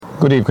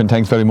Good evening,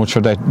 thanks very much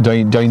for that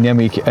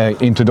dynamic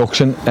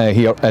introduction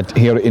here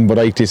in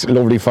Bodyke. This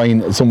lovely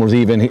fine summer's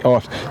even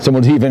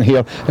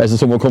here as the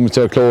summer comes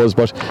to a close,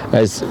 but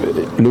as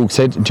Luke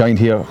said, joined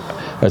here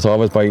as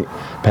always by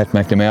Pat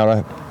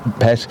McNamara.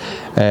 Pat,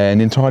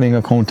 an enthralling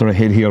encounter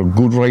ahead here,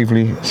 good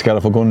rivalry.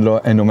 Scariff Ogonnelloe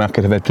and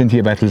Newmarket have had plenty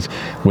of battles.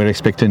 We're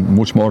expecting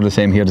much more of the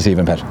same here this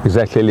evening, Pat.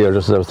 Exactly, Leo,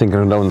 just as I was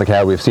thinking down the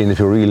car, we've seen a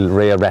few real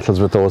rare battles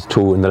with those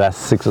two in the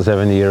last 6 or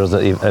 7 years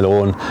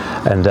alone,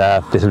 and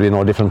this will be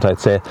no different, I'd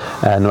say.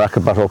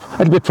 Newmarket brought up a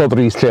little bit further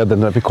east here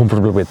than I'd be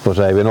comfortable with, but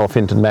we know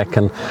Finton Mac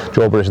and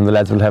Joe Britt and the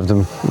lads will have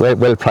them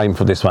well primed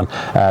for this one.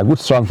 Good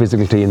strong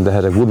physical team. They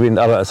had a good win,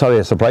 a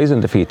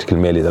surprising defeat to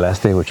Kilmaley the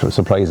last day, which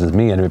surprises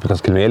me anyway,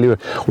 because Kilmaley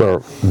were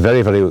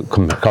very, very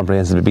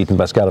comprehensively beaten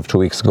by Scariff 2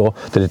 weeks ago.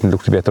 They didn't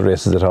look to be at the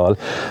races at all.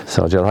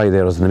 So Gerry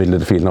there is in the middle of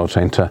the field now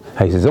trying to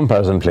have his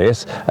umpires in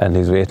place, and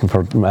he's waiting for,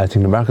 I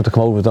think, the market to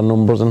come out with their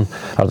numbers or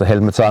the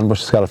helmets on, but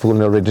Scariff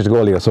are ready to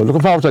go here. So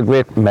looking forward to a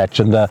great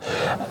match, and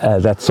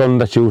that son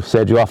that you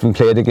said you often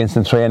played against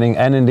in training,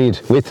 and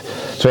indeed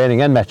with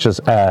training and matches,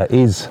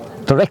 is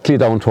directly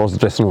down towards the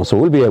dressing room, so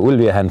will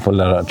be a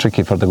handful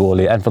tricky for the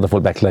goalie and for the full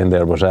back line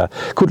there, but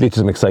could lead to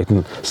some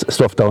exciting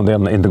stuff down there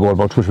in the goal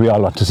box, which we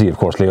all want to see, of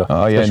course, Leo.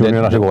 Oh yeah, when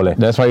you're not a goalie.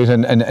 That's right,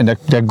 and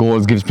that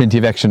goal gives plenty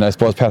of action. I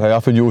suppose, Pat, I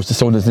often use the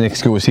sun as an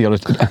excuse here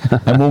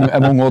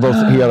among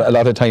others here a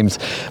lot of times,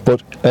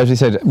 but as we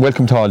said,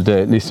 welcome to all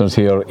the listeners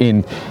here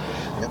in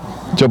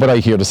Joe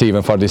Bodyke here this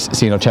evening for this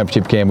senior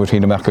championship game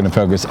between Newmarket and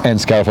Fergus and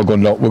Scariff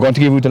Ogonnelloe. We're going to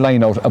give you the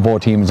line-out of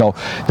both teams now.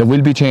 There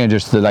will be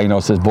changes to the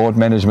line-outs as both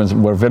managements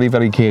were very,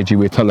 very cagey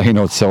with the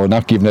line-outs, so we're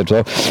not giving it.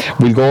 So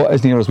we'll go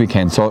as near as we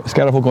can. So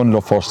Scariff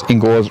Ogonnelloe first. In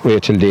goals,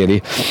 Rachel Daly.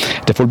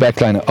 The full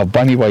back line of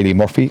Bonnie Wiley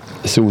Murphy,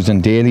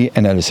 Susan Daly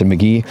and Alison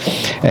McGee.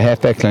 A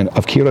half back line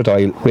of Ciara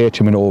Doyle,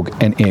 Rachel Minogue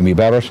and Amy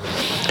Barrett.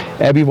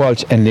 Abby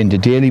Walsh and Linda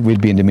Daly will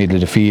be in the middle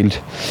of the field.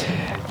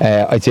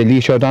 I'd say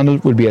Leisha O'Donnell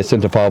will be at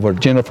centre forward,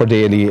 Jennifer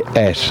Daly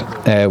at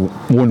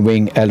one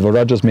wing, Alva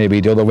Rogers maybe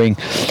the other wing,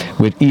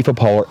 with Aoife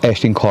Power,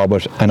 Aisling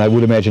Corbett, and I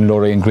would imagine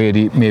Lorraine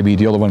Grady maybe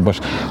the other one,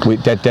 but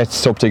that's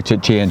subject to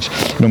change.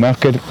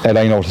 Newmarket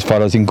line out as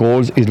follows. In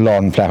goals is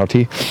Lauren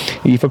Flaherty,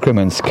 Aoife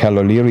Crimmins, Carol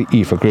O'Leary,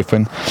 Aoife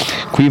Griffin,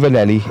 Quiva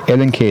Lally,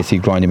 Ellen Casey,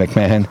 Gráinne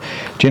McMahon,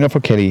 Jennifer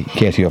Kelly,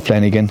 Katie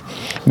O'Flanagan,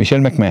 Michelle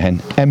McMahon,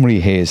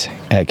 Emery Hayes,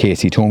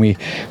 Casey Toomey,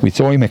 with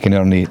Zoe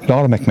McInerney,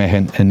 Laura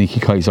McMahon and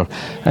Nikki Kaiser.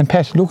 And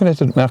Pat, looking at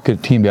the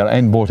Market team there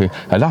and both,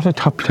 a lot of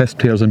top class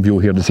players on view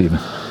here this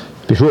evening.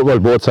 Be sure, well,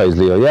 both sides,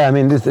 Leo. Yeah, I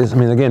mean,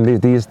 again,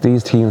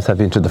 these teams have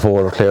been to the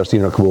fore of Clare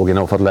Senior Camogie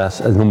now for the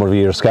last number of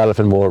years. Scariff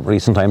in more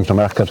recent times,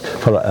 Newmarket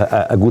for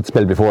a good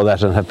spell before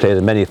that, and have played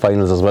in many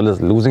finals as well as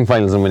losing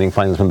finals and winning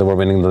finals when they were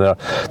winning. They're out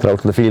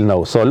in the field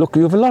now. So look,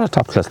 you have a lot of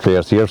top class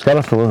players here.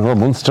 Scariff are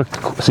Munster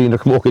Senior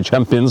Camogie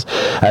champions,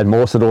 and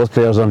most of those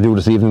players are on view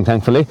this evening,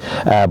 thankfully.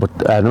 But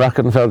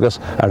Newmarket and Fergus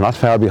are not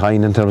far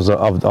behind in terms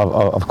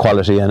of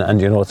quality, and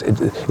you know,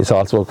 it's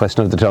also a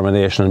question of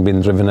determination and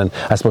being driven. And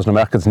I suppose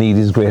Newmarket's need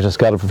is greatest.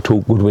 Scariff have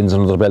 2 good wins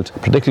under their belt,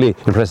 particularly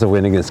impressive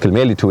win against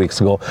Kilmaley 2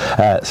 weeks ago.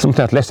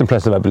 Something less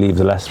impressive, I believe,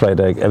 the last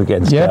Friday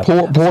against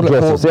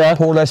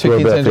poor last week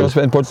in St.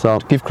 Joseph.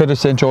 But give credit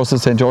to St. Joseph.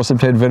 St. Joseph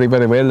played very,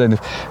 very well, and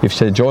if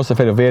St. Joseph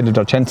had availed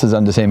their chances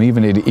on the same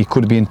evening, it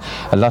could have been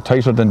a lot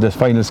tighter than the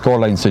final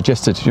scoreline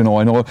suggested. You know,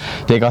 I know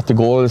they got the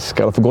goals.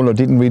 Scariff Ogonnelloe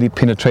didn't really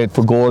penetrate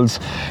for goals,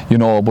 you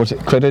know, but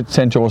credit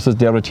St. Joseph,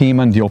 they're a team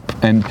on the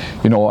up, and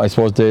you know, I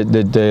suppose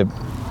the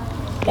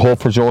hope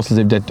for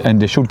Joseph that,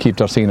 and they should keep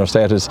their senior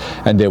status,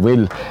 and they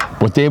will,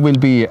 but they will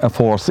be a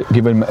force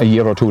given a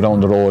year or two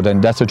down the road,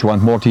 and that's what you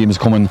want, more teams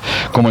coming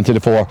to the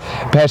fore.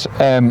 Pat,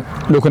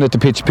 looking at the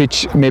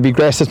pitch, maybe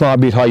grass is not a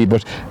bit high,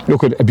 but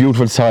look at a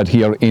beautiful side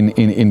here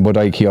in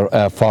Bodyke here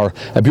for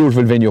a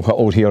beautiful venue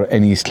out here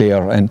in East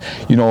Clare, and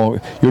you know,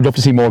 you'd love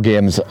to see more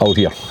games out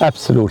here.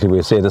 Absolutely,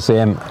 we say the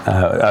same.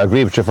 I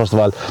agree with you. First of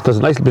all, there's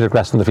a nice bit of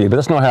grass in the field, but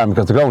that's no harm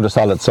because the ground is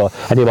solid, so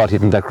anybody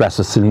hitting that grass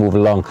is still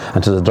moving along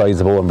until it dries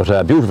the bone.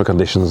 But beautiful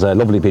conditions,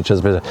 lovely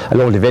pitches, but a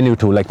lovely venue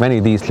too. Like many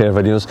of these Clare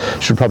venues,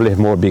 should probably have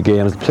more big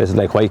games. Places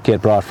like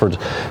Whitegate, Broadford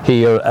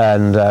here,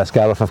 and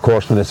Scariff, of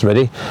course, when it's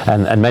ready,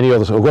 and many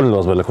others. Ogonnelloe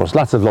as well, of course.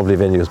 Lots of lovely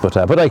venues, but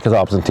Bodyke is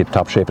always in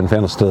tip-top shape. In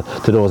fairness to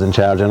those in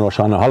charge, I know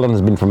Sean Holland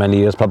has been for many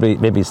years. Probably,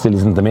 maybe still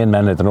isn't the main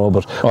man, I don't know,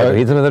 but whether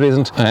he's another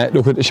isn't.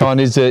 Look, Sean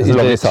is the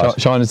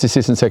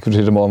assistant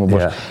secretary at the moment,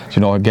 but you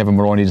know, Gavin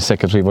Moroney the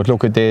secretary. But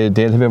look, they'll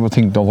have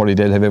everything. Don't worry,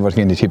 they'll have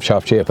everything in the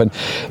tip-top shape. And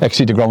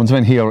actually, the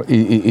groundsman here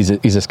is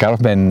a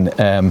Scariff man.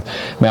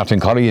 Martin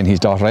Corrie and his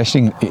daughter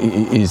Aisling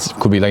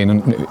could be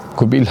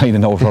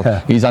lining out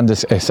for. He's on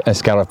this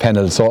Scariff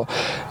panel, so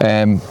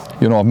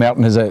you know,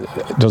 Martin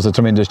does a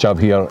tremendous job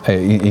here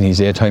in his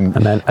daytime.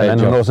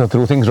 And knows how to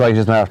do things right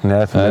is Martin.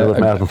 Working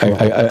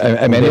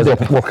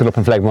up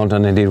in Flagmount,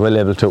 and indeed well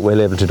able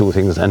to do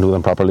things and do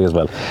them properly as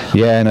well.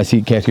 Yeah, and I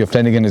see Katie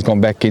O'Flanagan has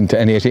gone back into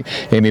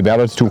N80. Amy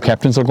Barrett, 2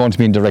 captains are going to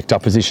be in direct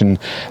opposition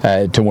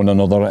to one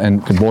another,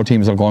 and both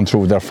teams are going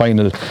through their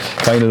final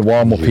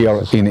warm up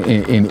here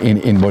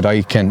in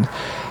Bodyke. And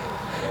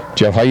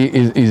Jerry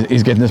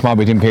is getting a small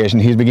bit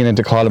impatient. He's beginning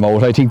to call him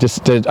out. I think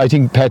I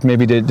think Pat,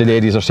 maybe the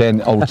ladies are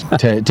saying out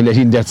to let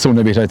in that son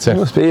a bit, I'd say. It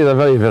must be. They're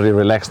very, very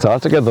relaxed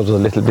altogether.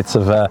 There's little bits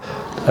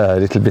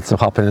of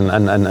hopping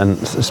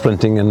and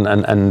sprinting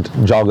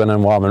and jogging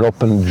and warming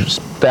up and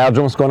spare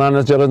jumps going on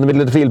as you're in the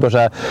middle of the field. But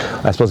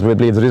I suppose we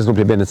believe there is going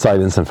to be a minute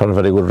silence, and for a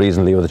very good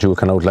reason, Leo, that you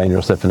can outline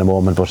yourself in a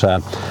moment. But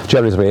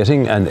Jerry's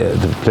waiting, and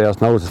the players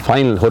now, it's the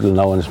final huddle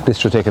now, and this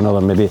should take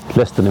another maybe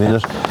less than a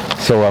minute.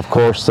 So of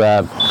course,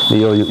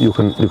 Leo, you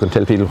can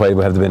tell people why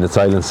we have the minute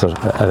silence.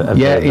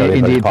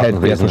 Indeed,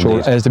 Pat, for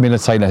sure. As the minute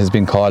silence has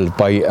been called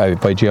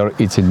by Jerry,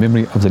 it's in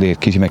memory of the late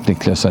Kitty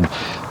McNicholas, and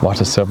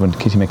what a servant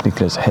Kitty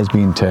McNicholas has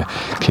been to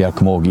Clare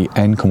Camogie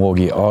and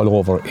Camogie all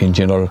over in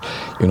general.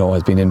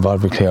 Has been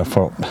involved with Clare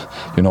for,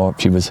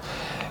 she was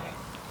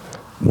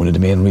one of the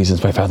main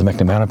reasons why Father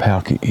McNamara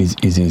Park is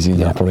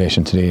in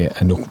operation today.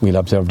 And look, we'll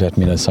observe that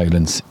minute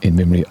silence in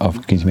memory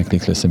of Kitty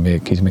McNicholas, and may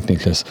Kitty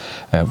McNicholas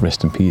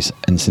rest in peace,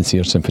 and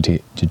sincere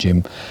sympathy to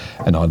Jim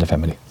and all the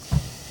family.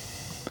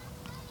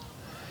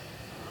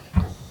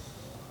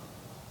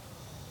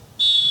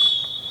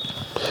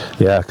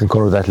 Yeah, I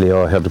concur with that,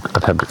 Leo.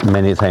 I've had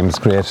many times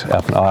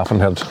I often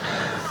heard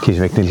Kitty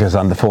McNicholas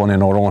on the phone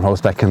in our own house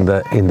back in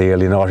the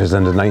early 90s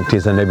and the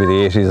 90s and maybe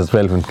the 80s as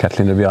well, when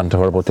Kathleen would be on to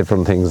her about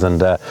different things,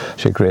 and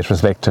she had great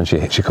respect, and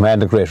she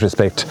commanded great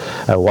respect,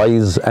 a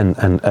wise and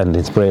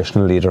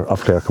inspirational leader of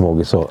Clare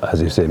Camogie. So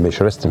as you say, may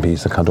she rest in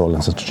peace, and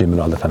condolences to Jim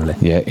and all the family.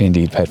 Yeah,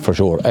 indeed, Pat, for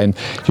sure. And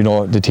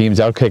the teams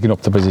are taking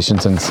up the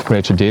positions, and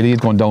Rachel Daly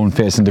had gone down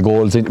facing the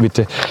goals at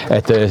the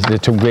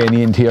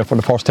Tungraney end here for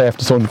the first half.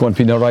 The sun's going to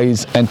be in their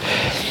eyes, and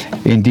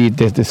indeed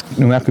this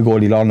Newmarket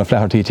goalie Lorna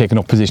Flaherty taking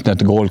up position at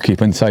the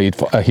goalkeeping side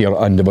here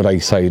on the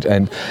Bodyce side,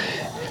 and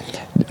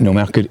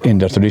Newmarket in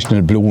their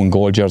traditional blue and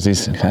gold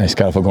jerseys,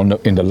 Scariff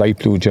in the light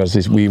blue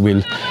jerseys.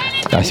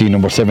 I see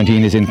number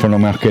 17 is in for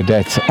Newmarket,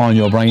 that's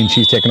Anya O'Brien.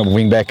 She's taking up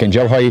wing back, and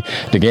Jerry,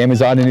 the game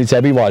is on, and it's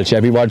Abby Walsh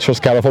for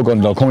Scariff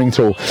Ogundlo coming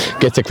through,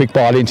 gets a quick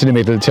ball into the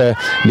middle to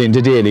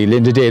Linda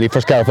Daly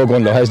for Scariff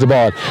Ogundlo, has the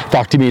ball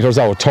 40 metres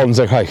out, turns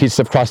it high, hits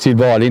the crossfield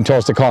ball in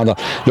towards the corner,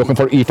 looking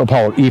for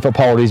Aoife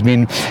Power has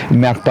been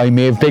marked by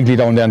Maeve Begley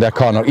down there in that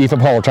corner. Aoife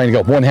Power trying to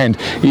get up one hand,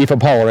 Aoife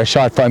Power, a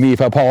shot from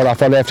Aoife Power off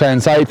her left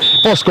hand side,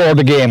 first score of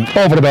the game,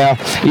 over the bar,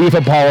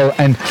 Aoife Power,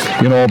 and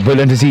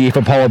brilliant to see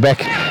Aoife Power back.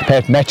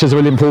 Pat, matches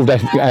will improve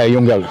that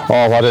young girl.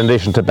 Oh, what an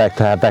addition to back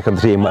on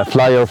the team. A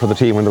flyer for the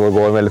team when they were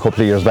going well a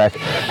couple of years back.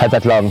 Had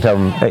that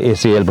long-term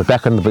ACL, but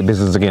back on the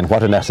business again.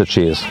 What an asset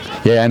she is.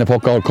 Yeah, and a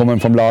puck out coming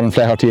from Lauren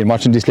Flaherty, and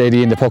watching this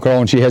lady in the puck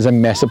around, she has a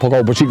massive puck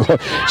out, but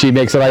she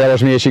makes it out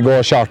of me. She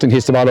goes short and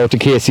hits the ball out to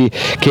Katie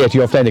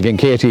O'Flanagan.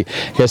 Katie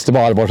gets the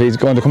ball, but he's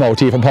going to come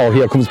out. Aoife Power,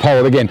 here comes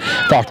Power again,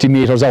 40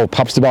 metres out,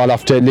 pops the ball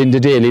off to Linda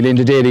Daly.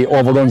 Linda Daly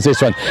overruns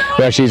this one,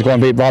 where she's going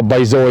to be robbed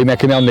by Zoe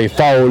McInerney.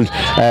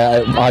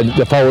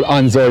 The foul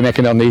on Zoe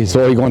McInerney.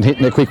 Zoe going to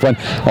hit a quick one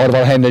out of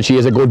her hand, and she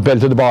has a good belt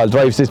to the ball,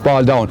 drives this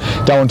ball down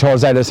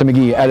towards Alison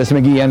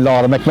McGee and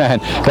Laura McMahon,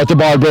 but the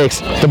ball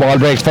breaks for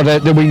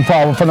the wing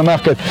forward for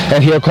Newmarket,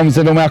 and here comes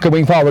the Newmarket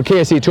wing forward,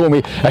 Casey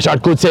Toomey, a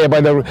shot, good save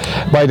by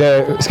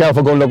the Scariff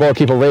Ogundlo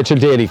goalkeeper Rachel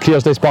Daly,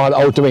 clears this ball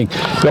out the wing,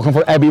 looking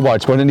for Abby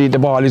Watts, but indeed the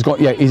ball is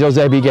going, he does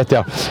Abby get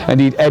there,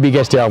 indeed Abby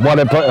gets there. What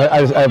a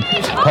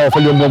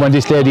powerful young woman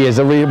this lady is,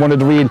 one of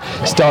the real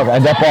stars,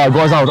 and that ball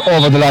goes out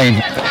over the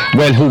line,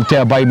 well hooked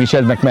there by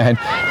Michelle McMahon.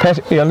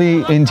 Pat,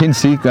 early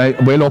intensity,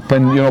 well up,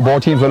 and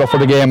both teams well up for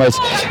the game, as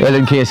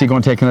Ellen Casey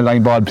going taking a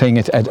line ball, playing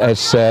it at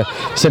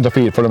centre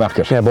field for the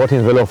market. Yeah, both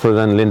teams well up for it,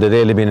 and Linda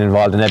Daly being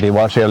involved in Abby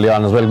Walsh early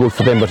on as well, good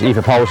for them, but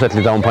Aoife Power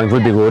settling down point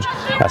would be good.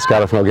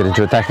 Scariff now get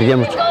into attack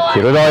again.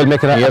 Ciara Doyle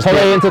making a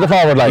foray into the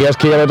forward line. Yes,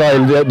 Ciara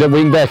Doyle, the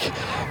wing back.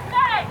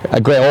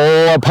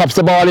 Pops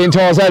the ball in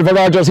towards Alva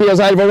Rogers. Here's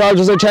Alva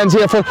Rogers, a chance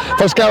here for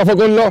Scariff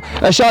Ogundlo,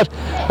 a shot,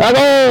 and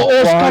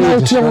it's gone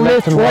out to the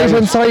left, right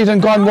hand side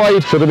and gone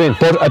wide. Should have been.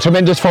 But a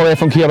tremendous foray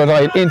from Ciara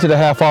Doyle into the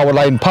half forward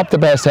line, popped the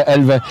pass to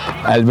Alva.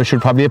 Alva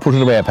should probably have put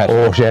it away, Pat.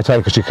 Oh, she had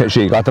time, because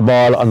she got the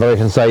ball on the right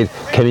hand side,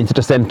 came into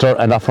the centre,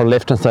 and off her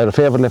left hand side, her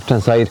favourite left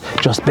hand side,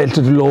 just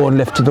belted low and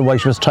left to the right.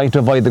 She was trying to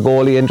avoid the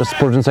goalie and just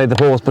put it inside the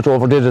post, but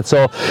overdid it,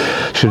 so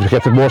should have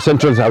kept it more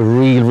central. A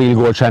real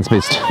goal chance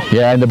missed.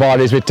 Yeah, and the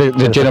ball is with the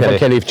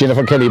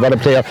Jennifer Kelly, what a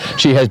player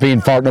she has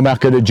been for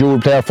Newmarket, a dual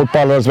player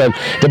footballer as well.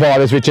 The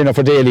ball is with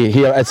Jennifer Daly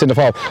here at centre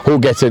forward. Who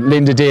gets it?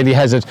 Linda Daly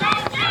has it.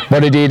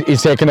 What it did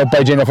is taken up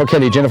by Jennifer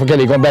Kelly. Jennifer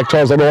Kelly going back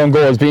towards her own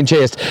goals, being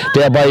chased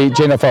there by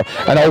Jennifer,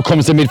 and out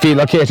comes the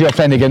midfielder Katie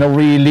O'Flanagan, a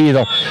real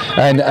leader,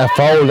 and a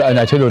foul. And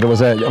I tell you, there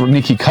was a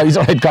Nikki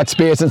Kaiser had got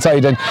space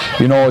inside, and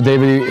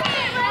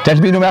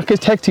that'll be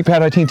Newmarket's tactic,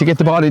 Pat, I think, to get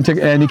the ball into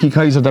Nikki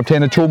Kaiser. They're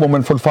playing a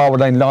two-woman full forward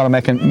line, Laura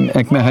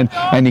McMahon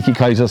and Nikki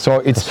Kaiser. So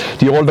it's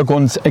the older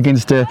guns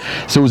against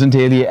Susan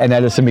Daly and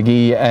Alison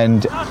McGee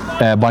and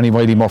Bonnie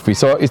Wiley Murphy.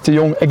 So it's the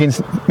young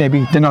against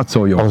maybe the not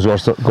so young. I was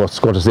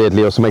going to say it,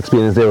 Leo, some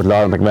experience there with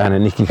Laura McMahon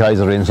and Nikki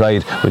Kaiser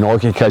inside. We know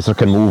Nikki Kaiser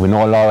can move, we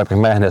know Laura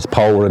McMahon has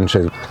power, and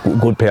she's a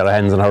good pair of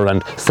hands on her,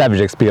 and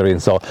savage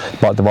experience. So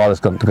but the ball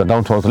is going to go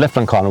down towards the left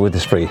hand corner with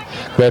this free.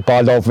 Great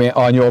ball down from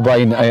Anya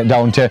O'Brien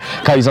down to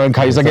Kaiser, and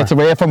Kaiser Kaiser gets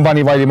away from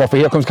Bonnie Wiley Murphy.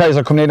 Here comes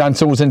Kaiser coming in on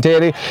Susan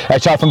Daly. A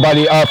shot from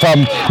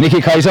from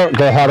Nikki Kaiser.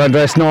 Go hard on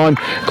dress now.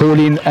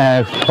 Colleen,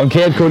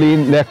 Uncade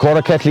Colleen,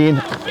 Cora Kathleen,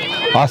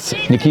 us,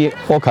 Nikki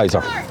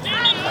O'Kaiser.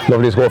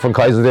 Lovely score from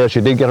Kaiser there.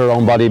 She did get her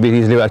own body beat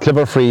easily. A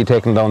clever free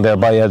taken down there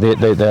by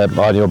the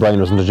Bonnie O'Brien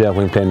was in the jail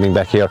wing playing wing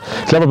back here.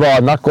 Clever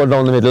ball, not going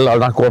down the middle or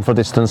not going for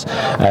distance,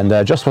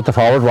 and just what the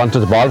forward wanted,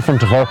 the ball in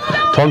front of her,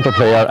 turned to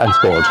player and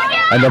scored.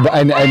 And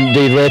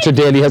Rachel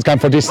Daly has gone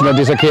for distance on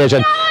this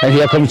occasion, and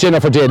here comes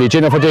Jennifer Daly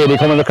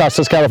coming across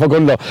the Scariff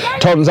Ogonnelloe,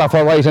 turns off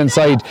her right hand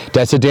side.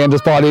 That's a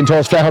dangerous ball in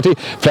towards Flaherty.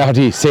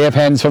 Flaherty, safe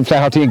hands from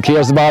Flaherty, and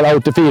clears the ball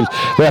out the field.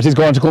 Flaherty's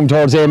going to come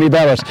towards Amy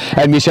Barrett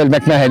and Michelle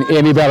McMahon.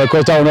 Amy Barrett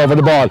goes down over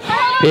the ball.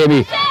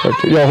 Amy,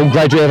 who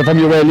graduated from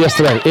UL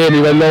yesterday. Amy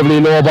with a lovely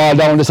low ball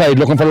down the side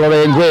looking for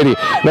Lorraine Grady.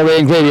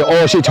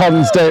 Oh, she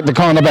turns the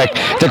cornerback.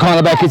 The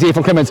cornerback is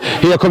Aoife Crimmins.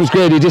 Here comes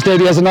Grady. This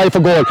lady has an eye for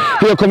goal.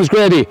 Here comes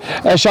Grady.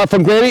 A shot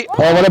from Grady.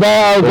 Over the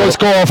ball. Good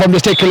score from the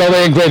stick of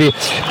Lorraine Grady.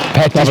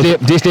 Pat,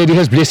 this lady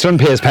has blistering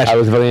pace, Pat. I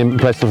was very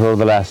impressed with her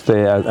the last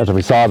day after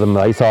I saw them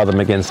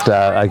against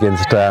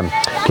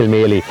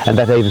Kilmaley, and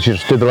that day she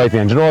just did the right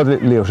thing. And you know,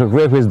 Leo, she had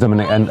great wisdom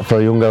and for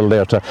a young girl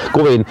there to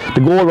go in.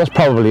 The goal was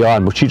probably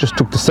on, but she just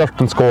took the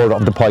certain score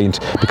of the point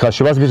because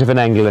she was a bit of an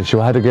angle and she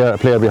had a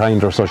player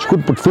behind her, so she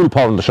couldn't put full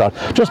power on the shot.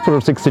 Just put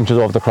her 6 inches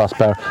over the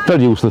crossbar.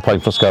 Very useful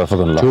point for Scariff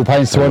Ogonnelloe. 2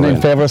 points to 1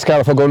 in favour of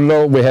Scariff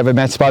Ogonnelloe. We have a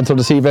match sponsor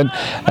this evening.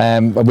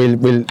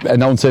 We'll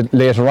announce it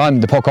later on.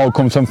 The puck out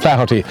comes from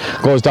Flaherty,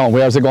 goes down.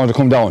 Where's it going to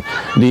come down?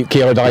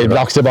 Ciara Dye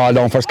blocks the ball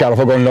down for Scariff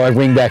Ogonnelloe at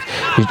wing back.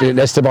 He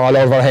lets the ball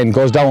out of her hand,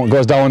 goes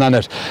down on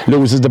it,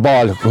 loses the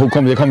ball.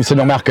 It comes to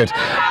Newmarket.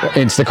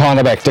 It's the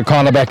cornerback. The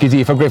cornerback is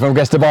Aoife Griffin,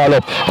 gets the ball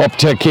up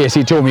to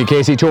Casey Toomey.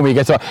 Casey Toomey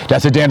gets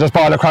that's a dangerous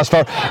ball across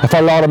for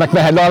Laura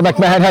McMahon. Laura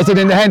McMahon has it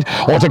in the hand.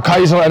 To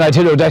Kaiser, and I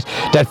tell you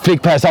that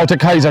flick pass out to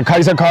Kaiser.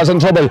 Kaiser causing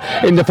trouble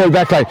in the full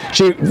back line.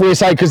 She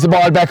recycles the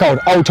ball back out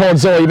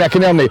towards Zoe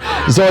McInerney.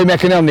 Zoe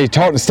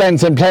McInerney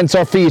stands and plants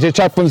her feet. A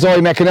shot from Zoe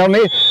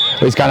McInerney.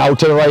 It's gone out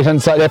to the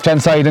left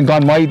hand side and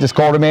gone wide. The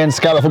score remains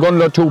Scariff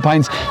Ogonnelloe 2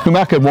 points.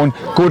 Newmarket 1.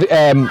 Good.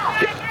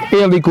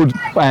 Really good,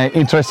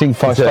 interesting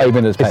first 5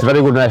 minutes. It's a very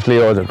good match,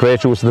 Leo.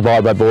 Great use of the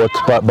ball by both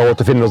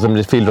the fielders and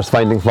midfielders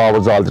finding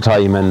forwards all the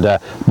time, and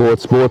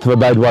both have a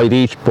bad wide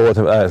each. Both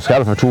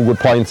Scariff have 2 good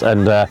points,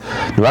 and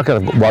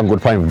Newmarket have 1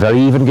 good point.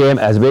 Very even game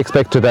as we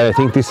expected. I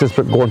think this is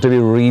going to be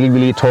really,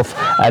 really tough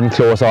and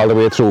close all the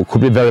way through. Could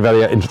be very,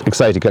 very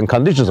exciting, and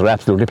conditions are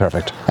absolutely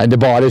perfect. And the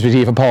ball is with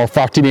Aoife Power,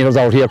 40 metres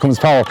out. Here comes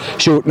Power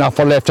shooting off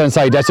for left hand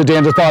side. That's a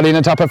dangerous ball in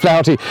on top of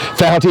Flaherty.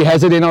 Flaherty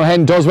has it in her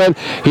hand, does well.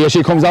 Here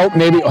she comes out,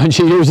 maybe, and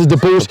she uses the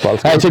boot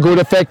to good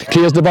effect,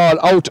 clears the ball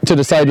out to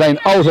the sideline,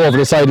 out over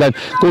the sideline.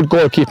 Good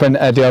goalkeeping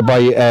there by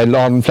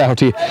Lauren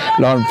Flaherty.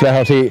 Lauren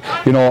Flaherty,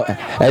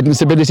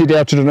 Edmund's ability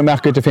there to do the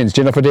market defence.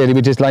 Jennifer Daly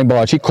with this line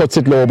ball, she cuts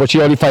it low, but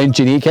she only finds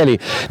Ginny Kelly,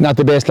 not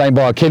the best line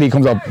ball. Kelly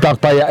comes up, blocked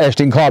by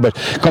Ashton Corbett,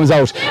 comes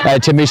out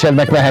to Michelle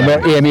McMahon,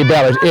 where Amy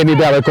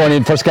Barrett going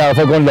in for Scariff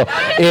Ogonnelloe.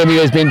 Amy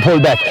has been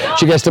pulled back,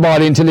 she gets the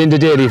ball into Linda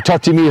Daly,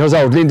 30 metres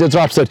out. Linda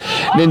drops it.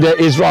 Linda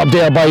is robbed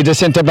there by the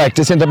centre back.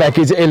 The centre back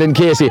is Ellen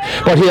Casey,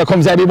 but here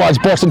comes Abby Walsh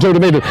bursting through the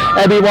middle.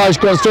 Abby Walsh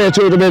goes straight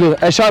through the middle.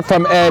 A shot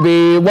from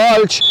Abby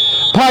Walsh.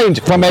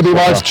 Point from Abby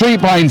Walsh. 3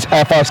 points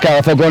for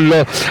Scariff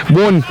Ogonnelloe.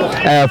 1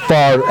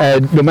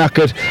 for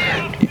Newmarket.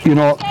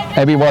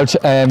 Abby Walsh.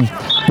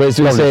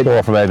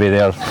 Score from Abby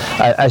there.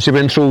 As she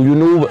went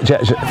through,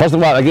 first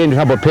of all, again, you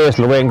talk about pace.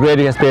 Lorraine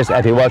Grady has pace,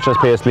 Abby Walsh has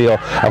pace, Leo.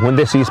 And when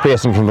they see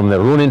space in front of them, they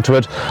run into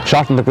it,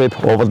 shot in the grip,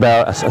 over the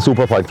bar, a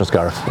super point for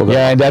Scariff.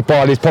 Yeah, and that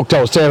ball is pucked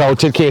out, straight out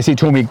to Casey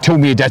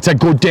Toomey. That's a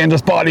good,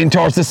 dangerous ball in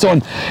towards the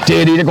sun.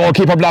 Daly, the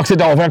goalkeeper, blocks it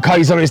down where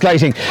Kaiser is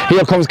lighting.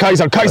 Here comes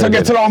Kaiser. Kaiser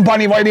gets it on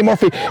Bonnie Wiley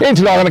Murphy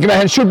into Laura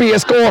McMahon. Should be a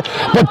score,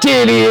 but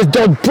Daly is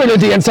done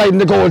brilliantly inside in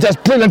the goal. That's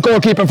brilliant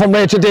goalkeeping from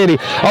Rachel Daly.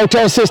 Out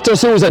to her sister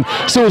Susan.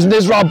 Susan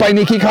is robbed by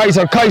Nikki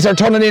Kaiser. Kaiser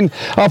turning in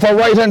off her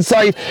right hand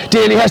side.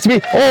 Daly has to be,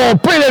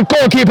 brilliant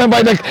goalkeeping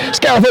by the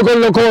Scariff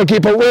Ogonnelloe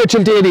goalkeeper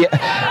Rachel Daly.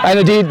 And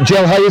indeed,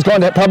 Jill High is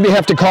going to probably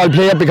have to call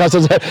play because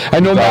there's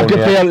a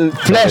Newmarket player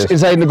flash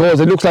inside the goals.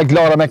 It looks like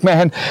Laura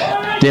McMahon.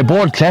 They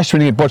both clashed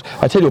with it, but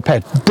I tell you,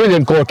 Pat,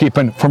 brilliant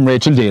goalkeeping from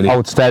Rachel Daly.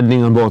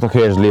 Outstanding on both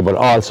occasions, but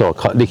also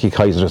Nikki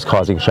Kaiser is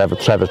causing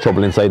Travis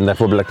trouble inside in that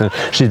football.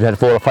 She's had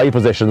 4 or 5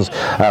 possessions,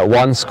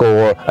 1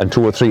 score and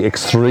 2 or 3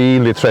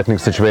 extremely threatening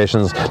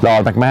situations.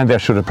 Laura McMahon there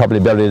should have probably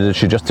buried it.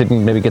 She just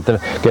didn't maybe get the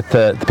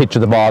pitch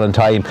of the ball in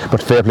time.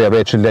 But fair play,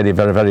 Rachel Daly,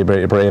 very, very,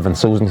 very brave, and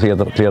Susan cleared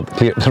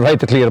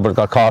to clear, but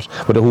got caught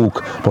with a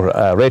hook.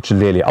 But Rachel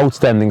Daly,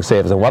 outstanding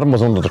saves, and one of them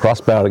was under the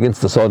crossbar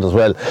against the sun as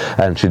well,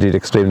 and she did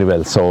extremely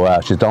well. So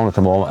she's down at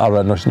the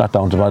moment. No, she's not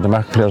down to the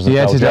mark players.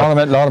 Yeah, she's Laura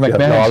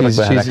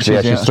McMahon.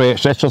 She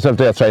stretched herself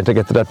there trying to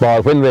get to that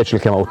ball when Rachel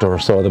came out to her,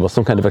 so there was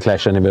some kind of a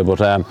clash anyway.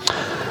 But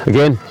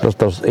again,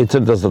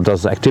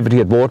 there's activity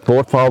at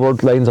both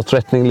forward lines of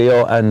threatening,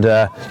 Leo, and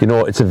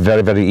it's a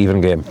very, very even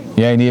game.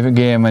 Yeah, an even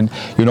game, and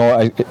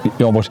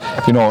but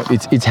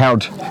it's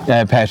hard,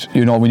 Pat.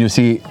 When you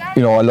see,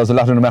 there's a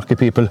lot of Newmarket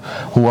people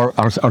who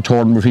are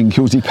torn between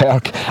Cusack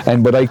Park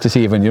and Bodyke this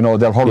evening.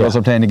 Their hurlers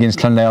are playing against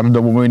Clonlaird, and they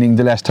were winning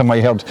the last time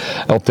I heard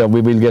up there.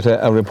 We will get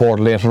a report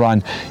later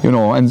on.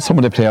 And some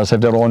of the players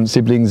have their own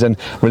siblings and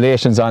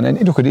relations on,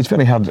 and look, it's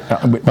very hard.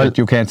 But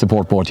you can't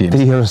support both teams.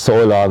 The year is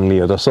so long,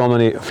 Leo. There's so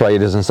many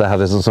Fridays and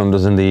Saturdays and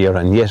Sundays in the year,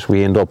 and yet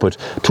we end up with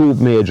two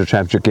major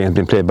championship games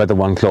being played by the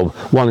one club,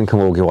 one in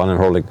Camogie, one in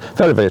Hurling.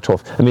 Very, very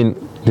tough. I mean,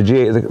 the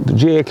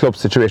GA club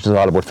situation is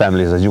all about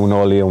families, as you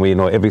know, Leo, and we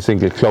know every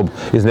single club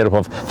is made up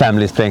of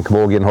families playing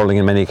Camogie and Hurling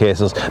in many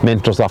cases.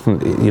 Mentors often,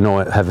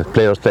 have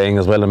players playing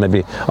as well, and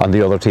maybe on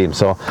the other team.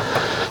 So,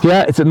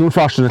 yeah, it's an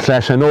unfortunate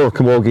clash. I know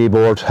Camogie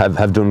board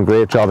have done a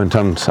great job in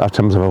terms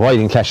of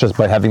avoiding clashes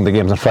by having the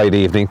games on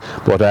Friday evening,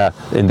 but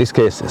in this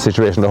case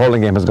situation, the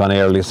Hurling game has gone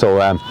early, so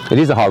it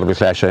is a horrible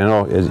clash.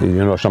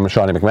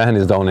 Shawnee McMahon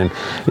is down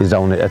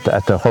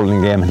at the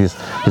Hurling game, and his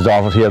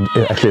daughter here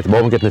actually at the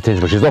moment getting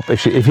attention, but she's up.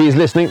 If he's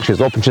listening,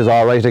 she's up and she's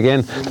all right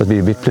again.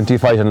 There'll be plenty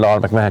of fight in Laura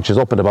McMahon. She's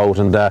up and about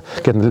and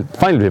getting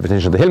finally a bit of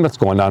attention. The helmet's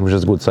going on, which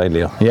is a good sign,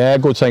 Leo. Yeah,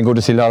 good sign. Good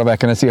to see Laura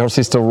back, and I see her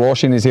sister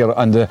Roisin is here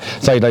on the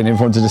sideline in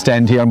front of the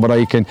stand here, but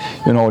I can,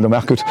 the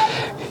market.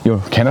 You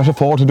cannot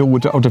afford to do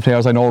with the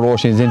players. I know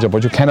Roisin is injured,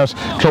 but clubs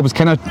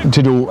cannot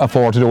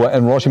afford to do it.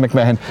 And Roisin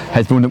McMahon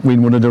has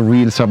been one of the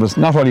real servants,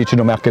 not only to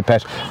Newmarket,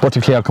 Pat, but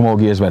to Clare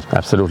Camogie as well.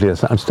 Absolutely,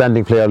 yes. I'm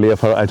standing player, Leah,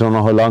 for I don't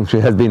know how long she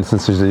has been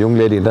since she's a young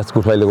lady, and that's a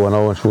good while ago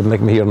now, and she wouldn't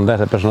like me hearing that.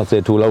 I better not say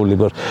it too loudly,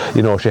 but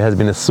she has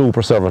been a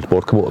super servant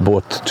both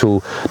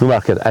to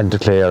Newmarket and to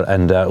Clare,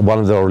 and one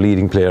of their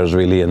leading players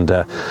really, and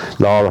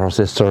Laura, her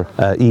sister,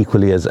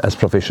 equally as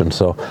proficient.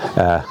 So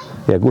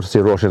yeah, good to see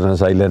Roisin on the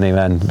sideline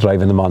and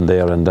driving them on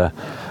there, and as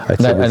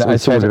you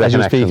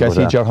speak, I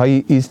see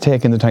Jerry is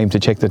taking the time to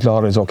check that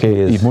Laura is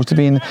okay. It must have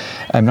been,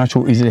 I'm not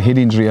sure, is it a head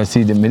injury? I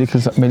see the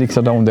medicals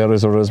are down there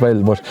as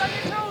well, but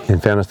in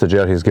fairness to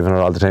Jerry, he's given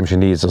her all the time she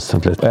needs us.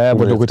 But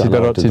look, it's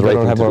better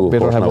have her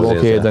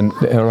okay than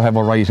have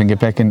her right and get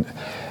back in.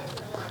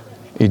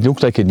 It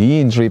looked like a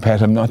knee injury,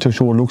 Pat. I'm not too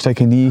sure. It looks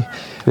like a knee.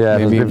 Yeah,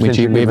 maybe it was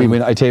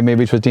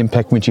the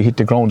impact when she hit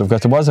the ground.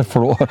 Because there was a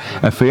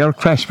fair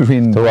crash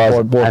between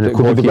both and it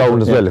could be the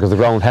ground as well, because the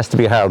ground has to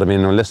be hard. I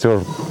mean, unless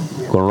you're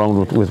going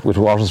around with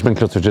water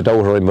sprinklers, which you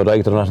doubt her in, but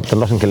they're not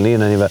in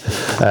Killeen anyway.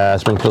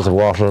 Sprinklers of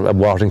water,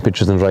 watering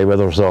pitches in dry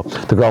weather, so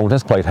the ground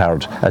is quite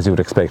hard, as you would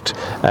expect.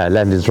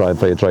 Land is dry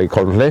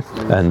currently,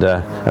 and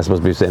I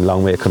suppose we're saying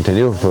long way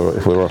continue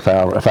if we were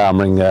a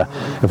farming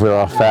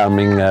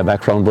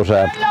background,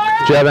 but.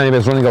 Gerard anyway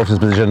is running out his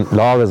position.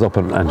 Laura is up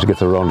and she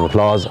gets a round of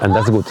applause, and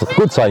that's a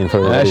good sign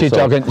for her. She's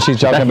jogging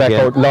back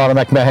out. Laura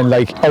McMahon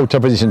out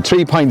of position.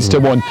 3 points to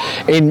 1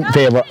 in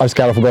favour of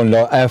Scariff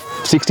Ogonnelloe. A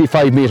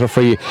 65-metre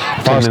free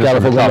for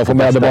Scariff Ogonnelloe from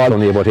where the ball.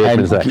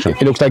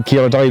 It looks like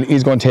Ciara Doyle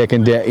is going to take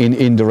in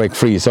indirect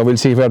free. So we'll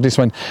see where this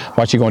one,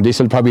 what she's going.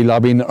 This will probably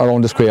lob in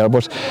around the square,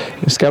 but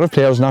Scariff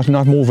players not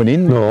moving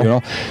in.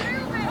 No.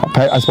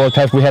 I suppose,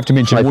 Pat, we have to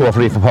mention. Might go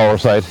for power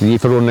side.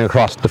 If you're running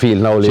across the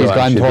field now, she's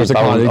gone towards the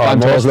corner. She's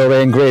gone towards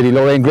Lorraine Grady.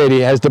 Lorraine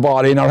Grady has the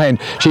ball in her hand.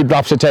 She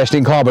drops a test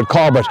in Corbett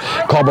gets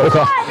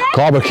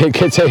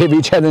a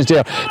heavy challenge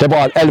there. The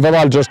ball. Elva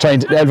Rogers trying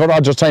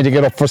to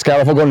get up for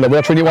Scariff Ogonnelloe.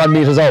 We're 21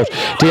 metres out.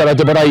 There at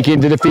the Bodyke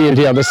into the field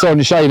here. The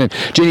sun is shining.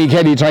 Ginny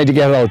Kelly trying to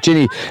get it out.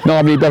 Ginny,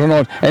 normally better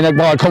known. And the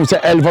ball comes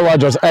to Elva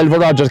Rogers. Elva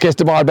Rogers gets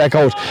the ball back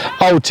out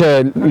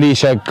to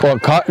Leisha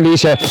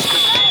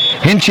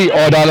Hinchy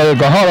O'Donnell,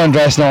 go her on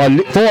dress now.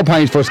 4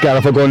 points for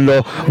Scariff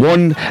Ogonnelloe,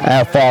 1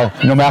 for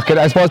Newmarket.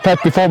 I suppose,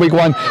 Pat, before we go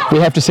on, we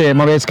have to say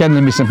Mairead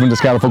Scanlon missing from the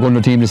Scariff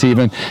Ogonnelloe team this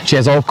evening. She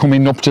has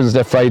upcoming nuptials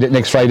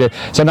next Friday,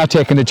 so not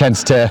taking the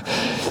chance to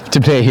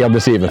play here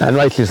this evening. And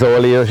rightly so,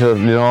 Leo.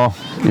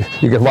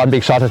 You get one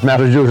big shot at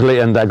matters usually,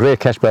 and a great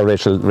catch by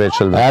Rachel. Great catch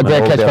by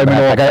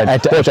Minogue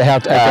at the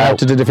heart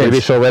to the defence.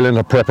 Maybe show well in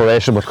her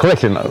preparation, but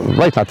correctly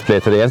right not to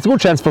play today. And it's a good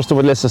chance for us to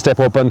Melissa step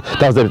up, and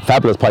that was a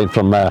fabulous point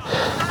from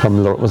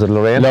was it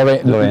Lorraine?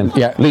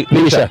 Yeah,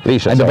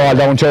 Leisha. And the ball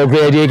down to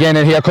O'Grady again,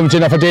 and here comes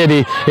Jennifer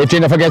Daly. If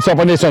Jennifer gets up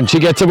on this one, she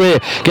gets away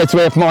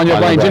from Anya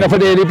Bryan. Jennifer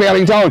Daly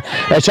bearing down.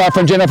 A shot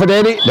from Jennifer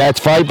Daly. That's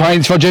 5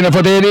 points for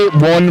Jennifer Daly.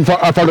 1 for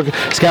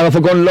Scariff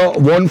Ogonnelloe,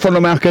 1 for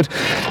Newmarket.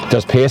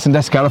 There's pace in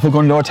that Scariff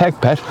Ogonnelloe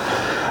attack, Pat.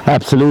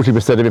 Absolutely,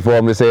 we said it before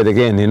and we say it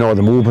again, the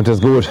movement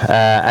is good,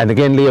 and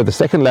again, Leo, the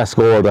second last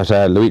goal that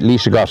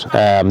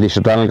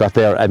Leisha Donald got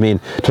there, I mean,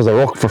 it was a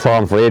ruck for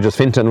form for ages.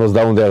 Finton was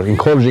down there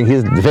encouraging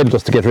his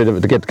defenders to get rid of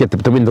it,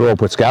 to win the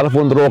rope. With Scariff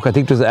won the rope, I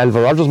think it was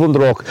Elva Rogers won the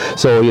rope,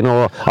 so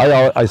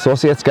I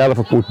associate Scariff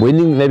with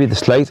winning maybe the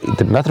slight, it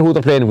didn't matter who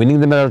they're playing, winning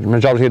the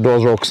majority of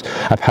those rucks,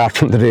 apart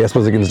from the day I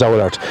suppose against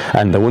Dowlart,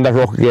 and they won that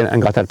ruck again and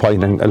got that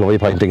point, and a lovely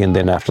point again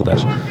then after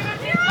that.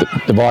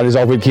 The ball is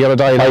out with Ciara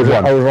Dial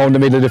out around the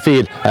middle of the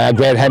field.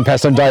 Great hand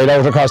pass on Dial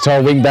out across to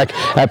her wing back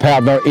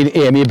partner in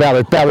Amy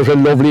Barrett. Barrett a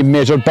lovely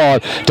measured ball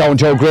down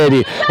to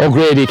O'Grady.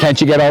 O'Grady, can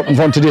she get out in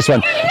front of this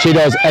one? She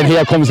does, and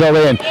here comes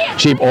Lorraine.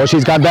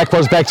 She's gone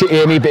backwards back to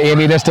Amy.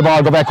 Amy lets the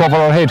ball go back over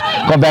her head,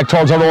 come back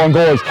towards her own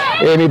goals.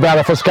 Amy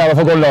Barrett for Scariff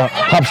Ogonnelloe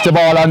hops the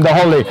ball on the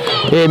Hurley.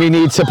 Amy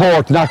needs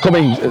support, not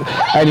coming,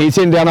 and it's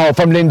in there now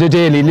from Linda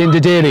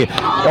Daly.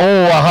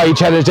 Oh, a high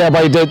challenge there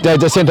by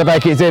the centre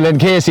back is Ellen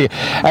Casey,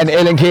 and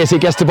Ellen Casey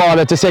gets the ball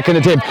at the second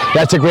attempt.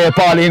 That's a great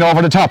ball in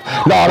over the top.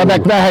 Laura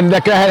McMahon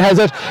has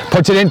it,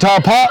 puts it into her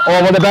paw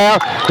over the bar.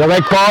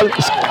 Direct ball.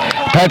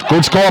 Pat,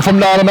 good score from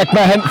Laura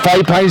McMahon.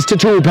 5 points to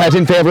 2, Pat,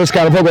 in favour of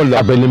Scariff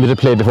Ogonnelloe. A brilliant bit of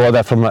play before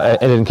that from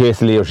Ellen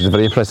Casey Leo. She's a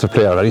very impressive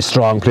player, very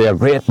strong player.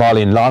 Great ball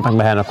in. Laura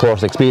McMahon, of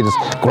course, experience,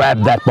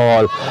 grabbed that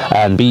ball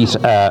and beat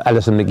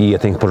Alison McGee, I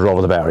think, put it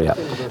over the bar.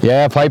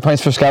 Yeah, 5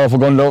 points for Scariff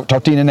Ogonnelloe.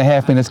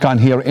 13.5 minutes gone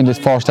here in this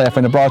first half,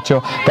 and it brought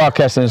you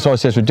broadcast in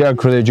association with Derek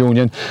Credit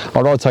Union,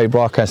 our outside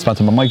broadcast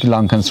sponsor by Michael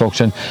Long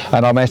Construction,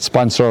 and our match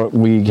sponsor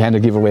we kind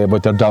of give away,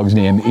 but their dog's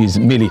name is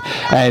Millie.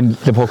 And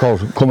the puck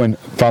out coming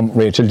from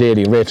Rachel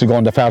Daly. Rachel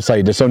going the far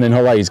side, the sun in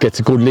her eyes, gets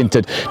a good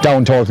linted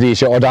down towards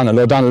Leisha O'Donnell.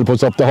 O'Donnell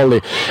puts up the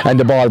Hurley, and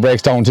the ball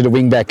breaks down to the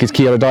wing back. Is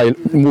Ciara Dial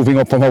moving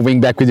up from her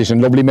wing back position.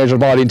 Lovely measured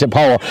ball into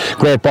Power.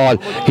 Great ball.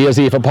 Here's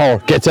Aoife Power.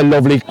 Gets a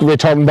lovely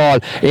return ball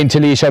into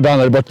Leisha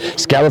O'Donnell, but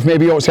Scariff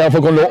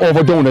Ogonnelloe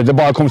overdoing it. The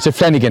ball comes to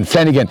Flanagan.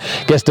 Flanagan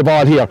gets the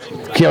ball here.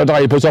 Ciara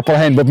Dial puts up her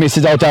hand but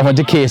misses out that one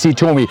to Casey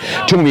Toomey.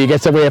 Toomey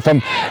gets away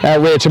from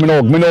Rachel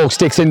Minogue. Minogue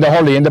sticks in the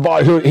Hurley, and the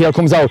ball here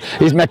comes out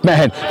is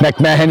McMahon.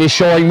 McMahon is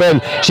showing well.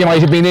 She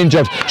might have been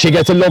injured. She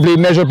gets a lovely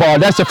measured ball.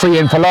 That's a free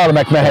in for Laura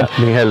McMahon. Yeah,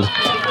 being held.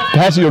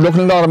 Pat, you're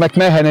looking at Laura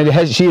McMahon,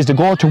 and she is the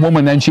go-to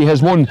woman, and she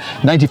has won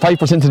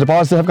 95% of the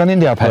balls that have gone in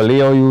there, Pat. Well,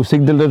 Leo, you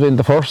signalled it in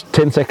the first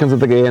 10 seconds of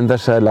the game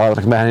that Laura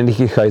McMahon and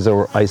Nikki Kaiser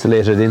were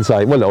isolated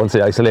inside. Well, I won't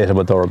say isolated,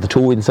 but they were the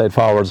two inside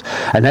forwards,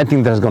 and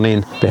anything that has gone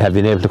in, they have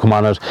been able to come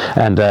on it.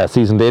 And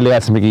Susan Daly,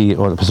 Alison McGee,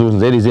 or Susan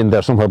Daly's in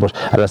there somewhere, but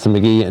Alison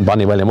McGee and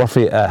Bonnie William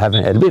Murphy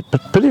having a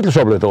pretty little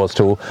trouble with those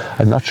two.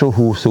 I'm not sure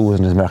who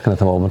Susan is marking at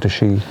the moment. Does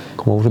she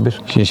come out a bit?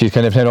 She's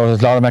kind of played out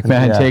as Laura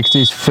McMahon takes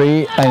this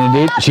free, and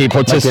indeed she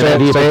puts it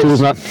straight.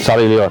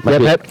 Sorry, Leo.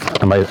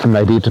 I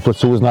might need to put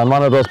Susan on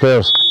one of those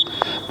players.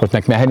 But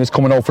McMahon is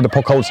coming out for the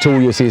puck outs too,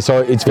 you see, so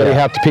it's very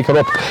hard to pick her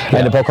up.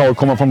 And the puck out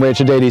coming from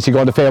Rachel Daly. She's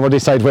going to favour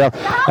this side where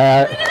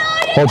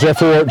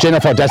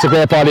Jennifer, that's a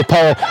great ball.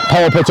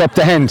 Power puts up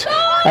the hand.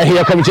 And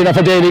here comes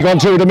Jennifer Daly going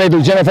through the middle.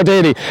 Jennifer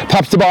Daly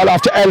pops the ball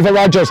off to Elva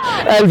Rogers.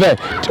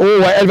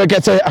 Elva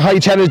gets a high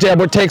challenge there,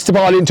 but takes the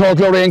ball in towards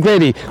Lorraine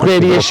Grady.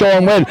 Grady is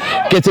showing well.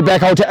 Gets it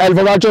back out to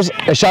Elva Rogers.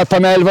 A shot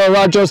from Elva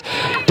Rogers.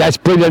 That's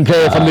brilliant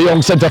play from the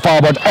young centre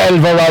forward,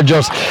 Elva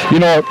Rogers. You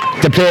know,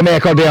 the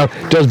playmaker there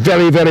does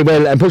very, very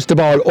well and puts the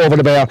ball over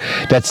the bar.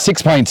 That's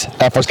 6 points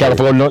for Scariff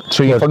Ogonnelloe,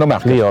 3 for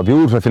Newmarket. Leo,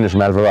 beautiful finish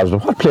from Elva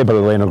Rogers. What play by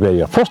Lorraine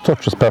Grady? First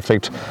touch was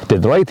perfect.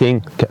 Did the right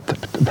thing.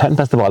 Hadn't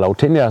passed the ball out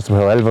 10 yards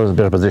before Elva was in a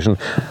better position.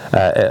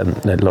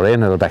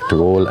 Lorraine had her back to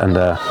goal, and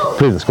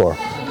brilliant score.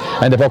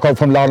 And the puck out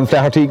from Lauren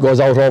Flaherty goes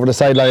out over the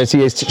sideline. I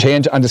see a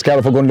change on the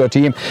Scariff Ogonnelloe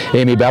team.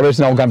 Amy Barrett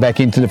now gone back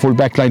into the full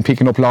back line,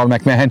 picking up Laura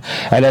McMahon.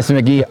 And Alison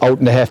McGee out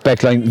in the half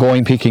back line,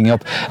 picking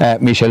up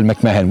Michelle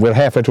McMahon. We're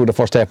halfway through the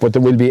first half, but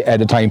there will be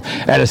at a time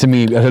Alison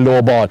McGee at a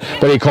low ball.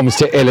 But it comes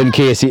to Ellen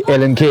Casey.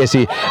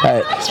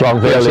 Strong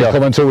player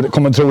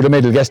coming through the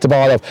middle, gets the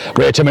ball up.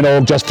 Rachel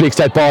Minogue just flicks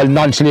that ball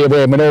nonchalantly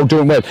away. Minogue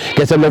doing well,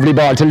 gets a lovely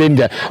ball to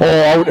Linda.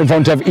 Out in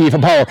front of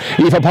Aoife Power.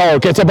 Aoife Power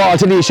gets a ball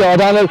to Leisha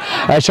O'Donnell.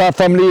 A shot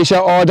from Leisha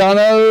O'Donnell.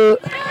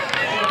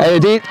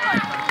 Indeed.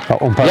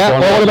 Over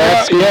the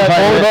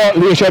bar.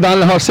 Leisha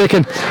O'Donnell, her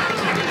second.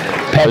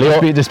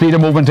 The speed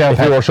of movement there. If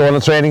you were showing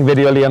a training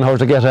video, Leon, how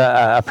to get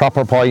a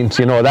proper point,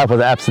 you know, that was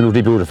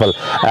absolutely beautiful.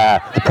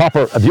 A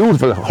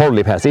beautiful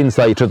hurley pass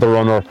inside to the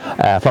runner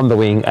from the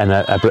wing, and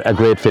a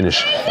great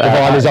finish. The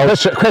ball is out.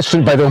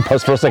 Questioned by the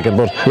umpires for a second,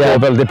 but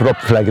they put up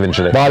the flag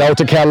eventually. Ball out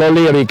to Carol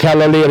O'Leary.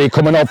 Carol O'Leary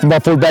coming up from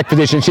her full back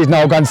position. She's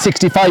now gone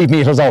 65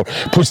 metres out.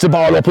 Puts the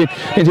ball up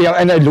into here,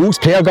 and a loose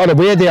player got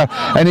away there.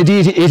 And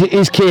indeed, it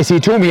is Casey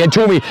Toomey. And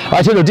Toomey,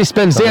 I tell you,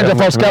 dispels danger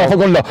for Scariff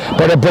Ogonnelloe.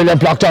 But a brilliant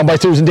block down by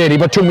Susan Daly.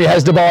 But Toomey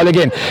has the ball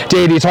again.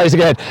 Daly tries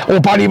again.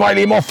 Bonnie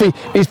Wiley Murphy.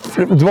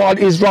 The ball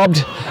is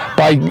robbed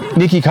by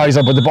Nikki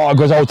Kaiser, but the ball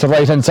goes out to the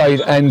right hand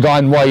side and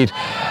gone wide.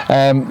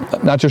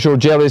 Not too sure.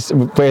 Jerry's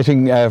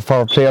waiting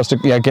for players to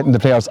getting the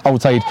players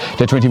outside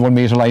the 21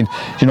 metre line.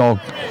 You know,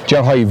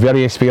 Ger High,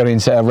 very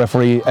experienced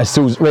referee. As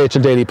soon as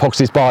Rachel Daly pucks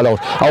this ball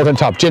out on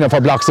top,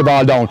 Jennifer blocks the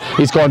ball down.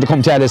 He's going to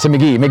come to Alison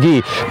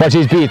McGee, but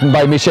he's beaten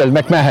by Michelle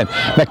McMahon.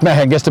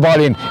 McMahon gets the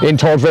ball in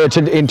towards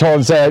Rachel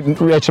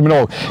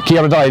Minogue.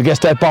 Ciara Dial gets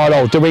that ball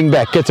out. The wing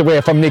back gets away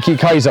from Nikki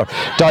Kaiser.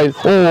 Dial,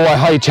 a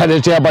high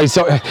challenge there by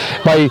Zoe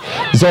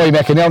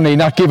McInerney,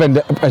 not given.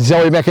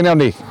 Zoe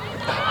McInerney.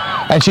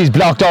 and she's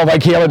blocked out by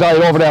Ciara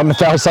Doyle over there on the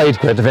far side.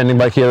 Great defending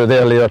by Ciara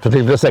there, Leo,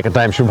 particularly the second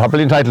time. She was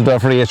probably entitled to her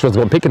free. She was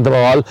going picking the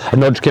ball. A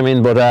nudge came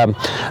in, but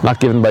not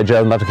given by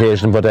Gerald on that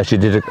occasion. But she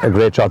did a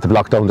great job to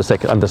block down on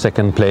the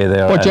second play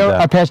there. But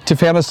Gerald, Pat, to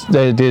fairness,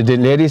 the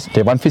ladies,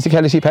 they want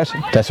physicality, Pat.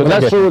 That's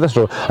true. That's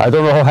true. I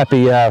don't know how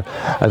happy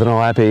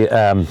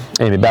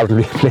Amy Barrett will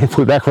be playing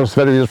full back for us.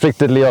 Very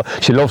restricted, Leo.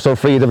 She loves her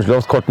freedom. She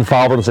loves cutting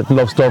forward and setting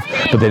up stuff.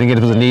 But they didn't get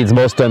it was a needs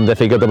must, and they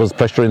figured there was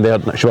pressure in there.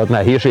 She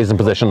wasn't. Here she is in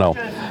possession now.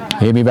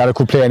 Amy Barrett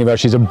could play anywhere.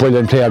 She's a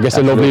brilliant player. Gets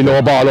a lovely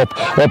low ball up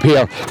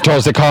here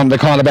towards the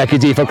corner back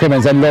is Aoife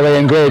Crimmins and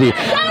Lorraine Grady.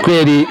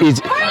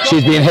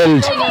 She's being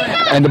held.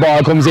 And the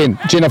ball comes in.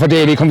 Jennifer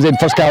Daly comes in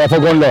for Scariff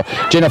Ogonnelloe.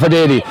 Jennifer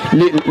Daly,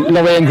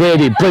 Lorraine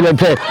Grady, brilliant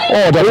play.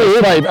 Oh,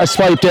 there's a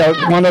swipe there.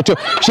 1 or 2.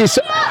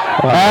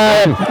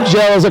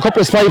 Gerald's a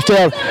couple of swipes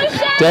there.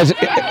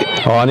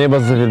 Anya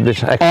was a little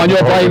bit. Anya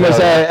O'Brien was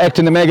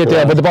acting the mega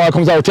there, but the ball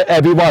comes out to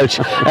Abby Walsh.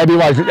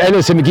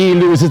 Alison McGee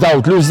loses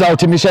out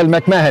to Michelle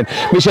McMahon.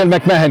 Michelle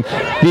McMahon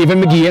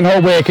leaving McGee in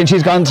her wake, and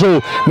she's gone through.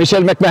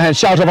 Michelle McMahon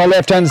shot of her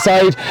left hand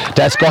side.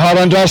 That's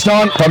Goharan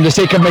Drashnon from the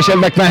stick of Michelle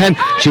McMahon.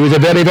 She was a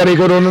very, very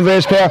good under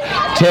race player,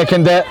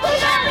 taking the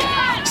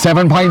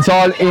 7 points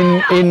all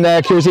in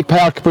Cusick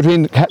Park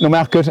between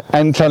Newmarket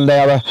and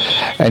Clonlara,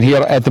 and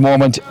here at the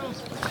moment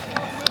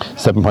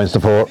 7 points to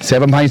 4.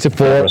 7 points to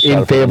 4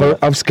 in favour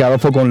of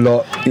Scariff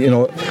Ogonnelloe.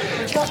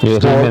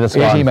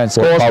 18 minutes.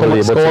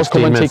 Scores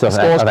coming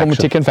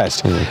thick and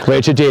fast.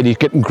 Rachel Daly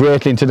getting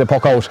greatly into the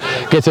puck out,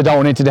 gets it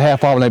down into the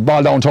half hour line,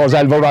 ball down towards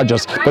Alva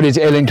Rogers, but it's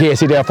Ellen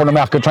Casey there for the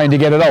market trying to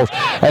get it out,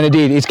 and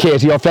indeed it's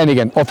Katie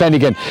O'Flanagan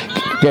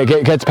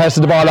gets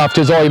past the ball off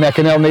to Zoe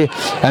McInerney,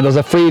 and there's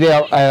a free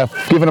there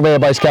given away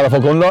by Scariff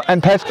Ogonnelloe,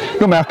 and Pat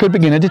Newmarket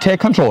beginning to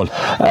take control.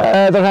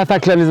 Their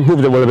half-back line has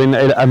improved.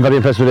 I'm very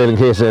impressed with Ellen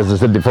Casey, as I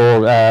said before.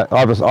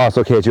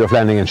 Also Katie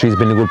O'Flanagan, she's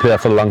been a good player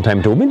for a long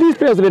time too. I mean, these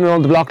players have been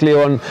around the block,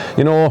 Leo, and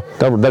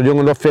they're young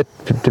enough fit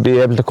to be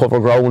able to cover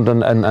ground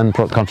and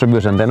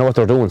contribute, and they know what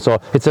they're doing. So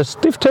it's a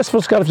stiff test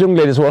for Scariff's young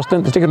ladies who are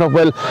sticking up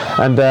well,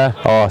 and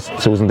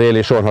Susan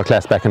Daly showing her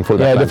class back in full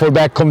back. Yeah, the full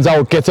back comes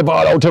out, gets the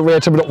ball out to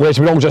Rachel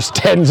Malone, just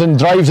tends and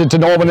drives it to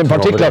no one in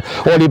particular.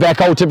 Only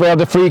back out to where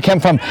the free came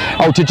from,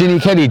 out to Ginny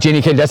Kelly,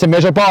 that's a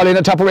measured ball in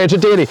the top of Rachel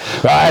Daly.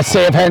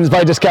 Safe hands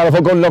by the Scariff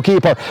Ogonnelloe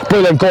keeper,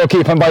 brilliant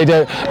goalkeeping by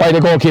the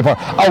goalkeeper,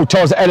 out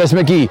towards Alice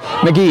McGee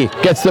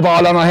gets the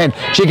ball on her hand,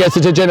 she gets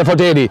it to Jennifer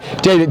Daly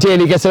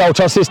gets it out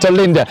to her sister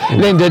Linda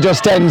just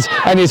stands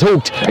and is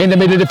hooked in the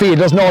middle of the field.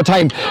 There's no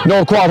time,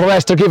 no quarter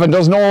rest given,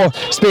 there's no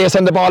space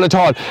on the ball at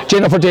all.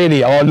 Jennifer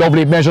Daly,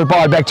 lovely measured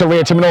ball back to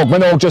Rachel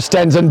Minogue just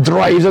stands and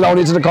drives it out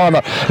into the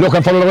corner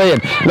looking for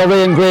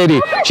Lorraine Grady.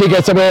 She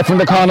gets away from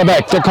the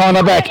cornerback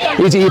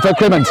is Aoife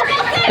Crimmins,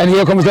 and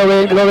here comes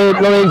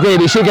Lorraine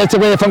Grady. She gets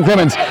away from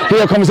Crimmins.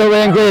 Here comes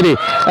Lorraine Grady,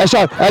 a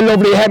shot, a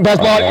lovely hand pass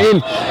ball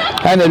in,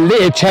 and a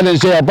late challenge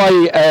there by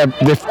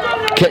the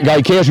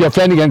guy Katie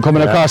O'Flanagan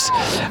coming across,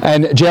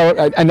 and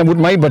Gerald, and I wouldn't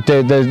mind, but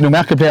the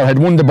Newmarket player had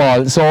won the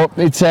ball, so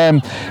it's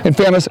in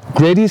fairness,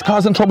 Grady's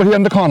causing trouble here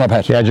in the corner,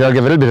 Pat. Yeah, Gerald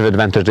gave a little bit of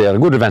advantage there, a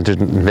good advantage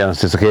in fairness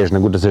this occasion, a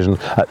good decision.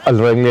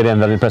 Lorraine Grady, I'm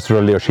very impressed with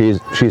her earlier.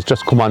 She's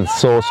just come on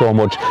so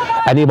much.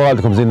 Any ball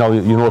that comes in now,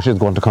 you know she's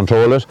going to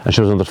control it, and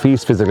she was under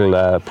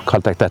physical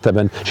contact that time,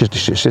 and she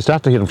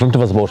started here in front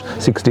of us about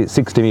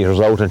 60 metres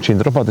out, and she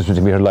ended up on the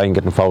 20 metre line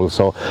getting fouled,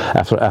 so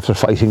after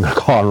fighting her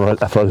corner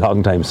for a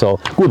long time, so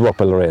good work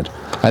by Lorraine.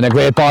 And a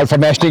great ball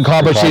from Aisling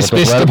Corbett. She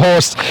splits the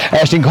post.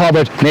 Aisling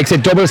Corbett makes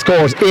it double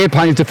scores, 8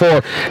 points to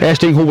 4.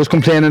 Aisling, who was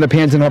complaining of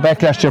pains in her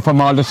back last year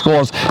from all the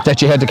scores that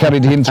she had to carry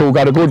him through,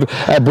 got a good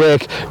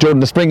break during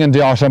the spring and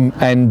the autumn,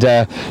 and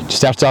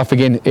starts off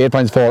again 8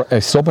 points for a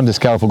sub in the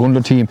Scariff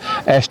Ogonnelloe team.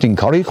 Aisling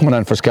Curry coming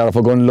on for Scariff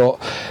Ogonnelloe,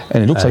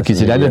 and it looks like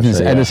it's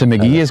Alison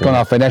McGee has gone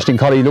off, and Aisling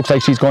Curry looks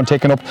like she's going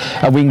taking up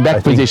a wing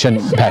back position.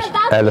 Pat,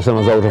 Alison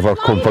was out of her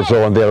comfort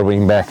zone there,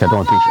 wing back.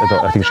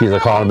 I think she's a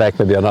cornerback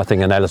maybe or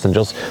nothing, and Alison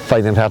just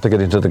finding it hard to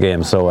get into the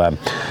game, so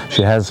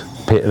she has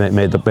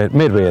made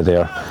way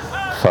there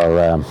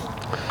for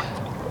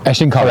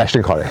Aisling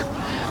Curry.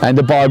 And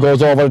the ball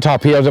goes over the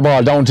top. Here's the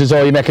ball down to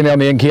Zoe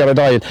McInerney and Ciara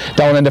Doyle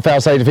down in the far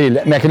side of the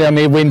field.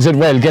 McInerney wins it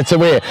well, gets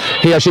away.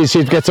 Here she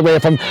gets away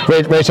from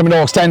Rachel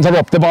Minogue, stands her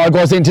up. The ball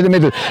goes into the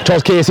middle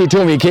towards Casey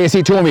Toomey.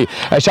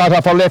 A shot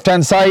off her left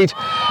hand side,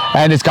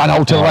 and it's gone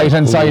out to the right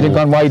hand side and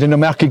gone wide. And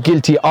Newmarket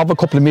guilty of a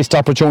couple of missed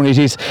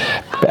opportunities.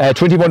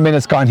 21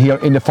 minutes gone here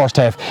in the first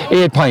half.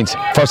 8 points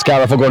for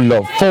Scariff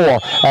Ogonnelloe,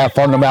 4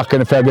 for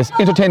Newmarket in Fergus.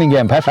 Entertaining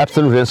game, Pat.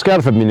 Absolutely. And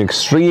Scariff have been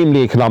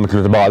extremely economical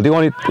with the ball. The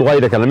only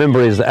wide I can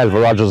remember is Alva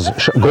Rogers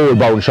goal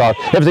bound shot.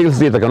 Everything else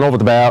is either gone over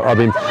the bar or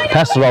been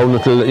passed around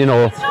until it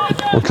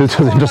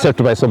was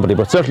intercepted by somebody,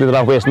 but certainly they're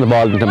not wasting the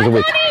ball in terms of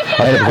width.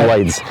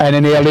 And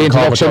an early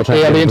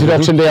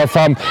introduction there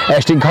from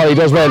Aisling Curry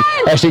does well.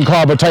 Aisling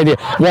Corbett trying to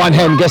one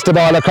hand gets the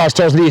ball across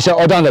towards Lisa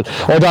O'Donnell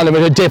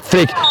with a dip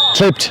flick,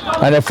 tripped,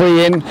 and a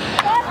free in.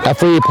 A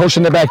free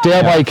pushing the back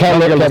there by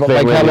Callum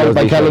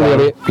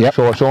Leary. Yep.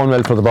 Sean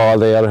well for the ball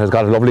there, has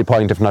got a lovely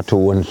point if not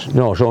two, and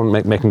Sean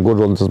making good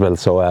runs as well.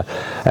 So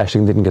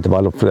Aisling didn't get the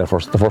ball up there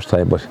the first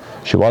time, but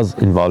she was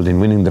involved in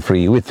winning the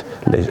free with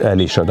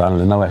Leisha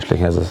O'Donnell, and now Aisling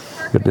has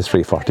this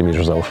free 40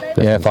 metres out.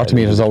 Yeah, 40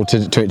 metres out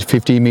to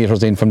 15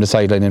 metres in from the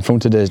sideline in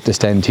front of the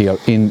stand here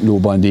in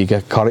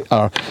Lubondiga.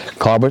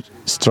 Corbett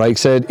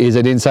strikes it. Is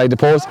it inside the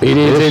post? It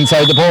is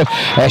inside the post.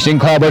 Aisling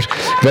Corbett,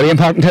 very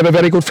important to have a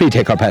very good free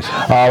taker, Pat.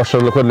 Oh,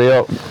 sure, look at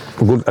Leo.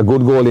 A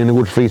good goalie and a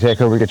good free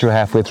taker will get you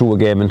halfway through a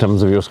game in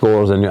terms of your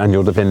scores and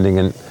your defending,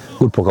 and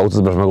good puck outs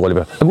is better from a goalie,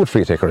 but a good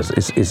free taker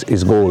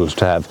is gold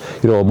to have.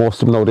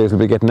 Most of them nowadays will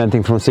be getting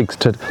anything from 6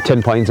 to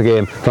 10 points a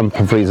game from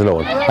frees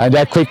alone. And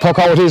that quick puck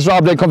out is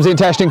robbed. It comes in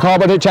to Aisling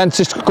Corbett, a chance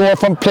to score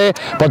from play,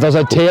 but there's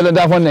a tail in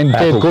that one, and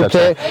good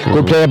play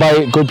by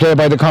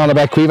the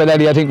cornerback Quiva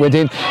Lally, I think, went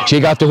in. She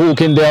got the hook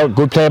in there.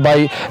 Good play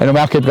by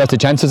Market, got the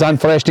chances on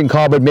for Aisling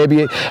Corbett,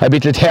 maybe a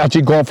bit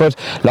lethargic going for it.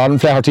 Lauren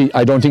Flaherty,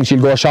 I don't think she'll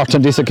go short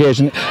on this occasion.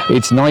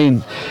 It's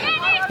 9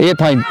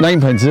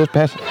 points, is it,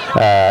 Pat?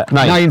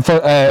 9 for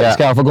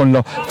Scarf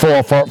Gunlow,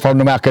 4 for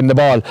Newmarket, the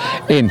ball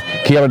in.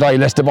 Ciara Dye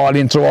lets the ball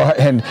in through her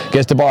hand,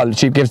 gets the ball,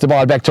 she gives the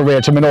ball back to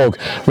Rachel Minogue.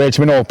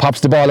 Rachel Minogue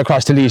pops the ball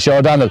across to Leisha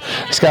O'Donnell.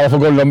 Scarf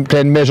Gunlow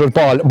playing measured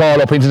ball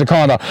up into the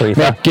corner,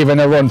 giving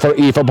a run for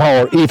Aoife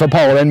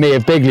Power and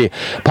Maeve Bigley.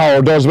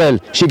 Power does well,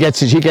 she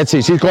gets it,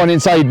 she's going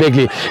inside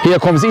Bigley. Here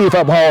comes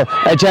Aoife Power,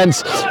 a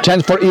chance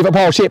for Aoife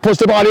Power. She puts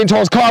the ball in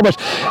towards Corbett,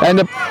 and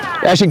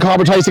Aisling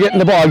Corbett tries to get in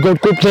the ball.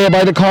 Good play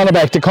by the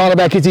cornerback. The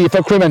cornerback is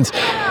Aoife Crimmins.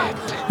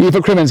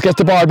 Aoife Crimmins gets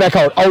the ball back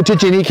out to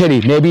Ginny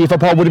Kelly. Maybe Aoife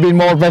Power would have been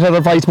more better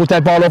advice to put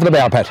that ball over the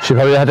bar, Pat. She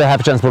probably had to have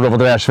a chance to put it over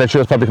the bar. She felt she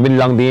was probably coming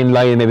along the in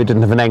line, maybe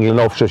didn't have an angle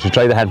enough, so she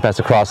tried the hand pass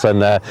across,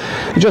 and it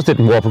just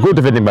didn't work. Good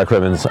defending by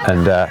Crimmins,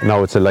 and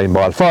now it's a line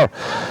ball for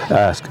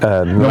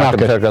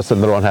Newmarket Fergus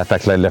in their own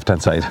half-back line,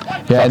 left-hand side.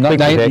 Yeah,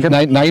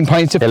 9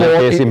 points to 4.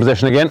 Casey in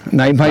possession again.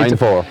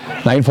 9-4.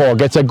 9-4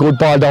 gets a good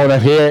ball down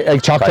at here.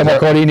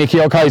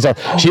 Nikki O'Kaiser.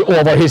 She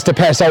overhits the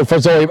pass out for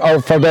Zoe,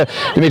 out for the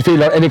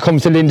midfielder, and it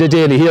comes to Linda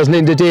Daly. Here's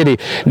Linda Daly.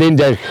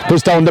 Linda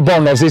puts down the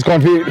burners. He's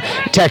going to be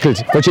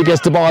tackled, but she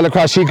gets the ball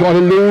across. She's going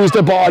to lose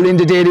the ball.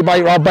 Linda Daly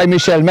robbed by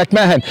Michelle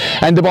McMahon,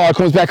 and the ball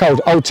comes back out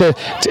to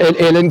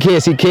Ellen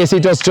Casey. Casey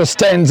just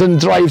stands and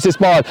drives this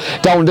ball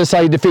down the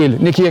side of the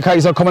field. Nikki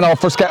O'Kaiser coming out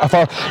for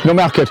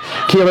Newmarket.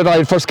 Ciara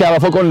Dye for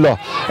Scarf Gunlow,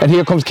 and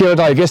here comes Ciara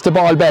Dye, gets the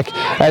ball back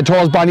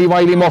towards Bonnie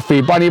Wiley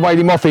Murphy. Bonnie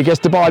Wiley Murphy gets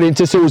the ball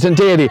into Susan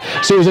Daly.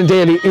 Susan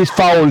Daly is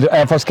fouled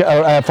for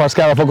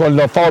Scarf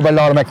Gunlow, fouled by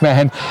Laura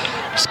McMahon.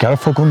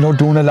 Scarf Gunlow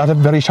doing a lot of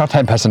very short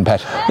hand passing,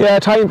 Pat. Yeah,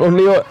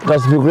 Leo,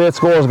 there's a few great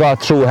scores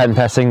got through hand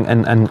passing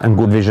and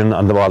good vision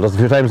on the ball. There's a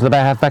few times in the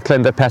back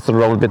line that passed it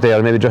around a bit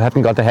there, maybe just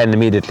haven't got the hand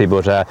immediately,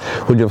 but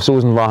when you have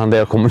Susan Vaughan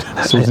there coming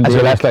Susan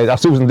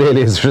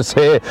Daly, as you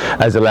say,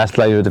 as the last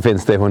line of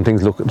defence there when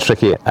things look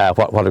tricky,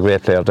 what a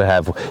great player to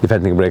have if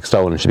anything breaks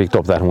down, and she picked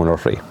up that 1 or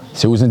 3.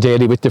 Susan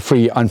Daly with the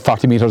free on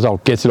 40 metres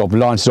out, gets it up,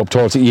 launches it up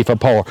towards Aoife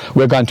Power.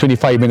 We're gone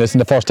 25 minutes in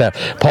the first half.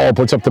 Power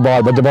puts up the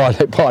ball, but the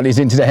ball is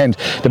into the hand.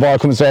 The ball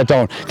comes straight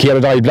down.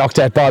 Ciara Dye blocks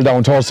that ball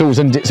down towards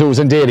Susan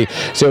Daly.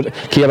 So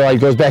Ciara Dye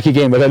goes back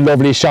again with a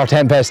lovely short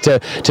hand pass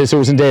to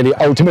Susan Daly.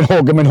 Out to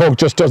Minogue, and Minogue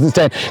just doesn't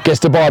stand. Gets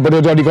the ball, but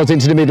it only goes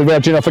into the middle where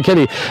Jennifer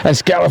Kelly and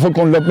Scarf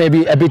Gunlow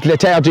maybe a bit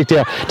lethargic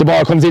there. The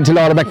ball comes into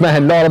Laura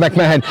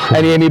McMahon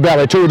and Amy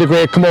Barrett, two of the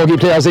great camogie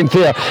players in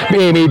clear.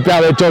 Amy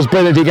Barrett does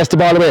brilliant. He gets the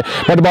ball away,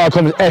 but the ball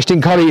comes,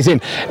 Aisling Curry is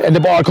in, and the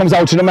ball comes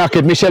out to the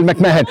market. Michelle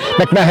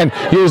McMahon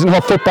using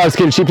her football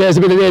skills. She plays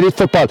a bit of ladies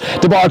football.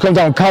 The ball comes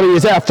down. Curry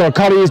is after.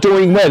 Curry is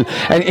doing well,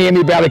 and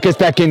Amy Barrett gets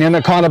back in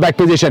a cornerback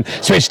position.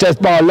 Switch that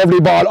ball, lovely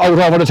ball out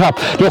over the top,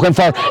 looking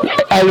for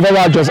Alva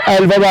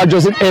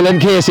Rogers and Ellen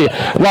Casey.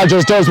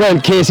 Rogers does well,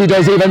 Casey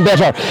does even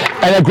better,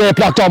 and a great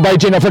block down by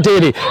Jennifer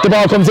Daly. The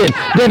ball comes in,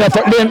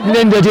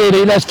 Linda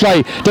Daly lets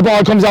fly. The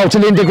ball comes out to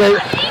Linda Gray,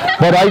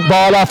 but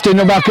ball off the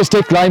Newmarket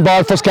stick, line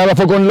ball for Scarf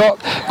Gunlow,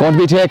 going to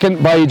be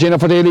taken by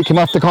Jennifer Daly, come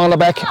off the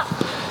cornerback.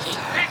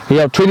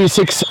 Here,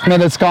 26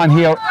 minutes gone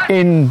here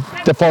in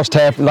the first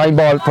half. Line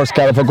ball for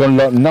Scarf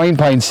Gunlow, 9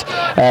 points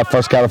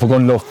for Scarf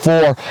Gunlow,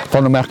 4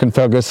 for Newmarket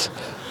Fergus.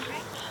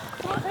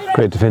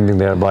 Great defending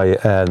there by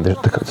the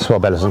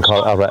Swab Ellison,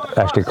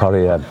 Ashley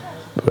Curry,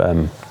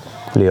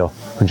 Leo.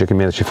 When she came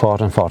in, she fought,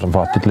 didn't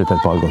let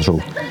that ball go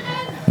through.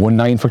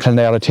 1-9 for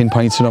Clonera, 10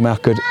 points to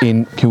Newmarket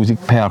in Cusick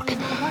Park.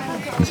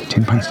 Is it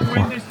 10 points to 4?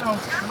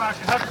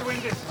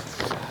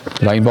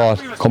 Line ball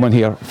coming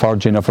here for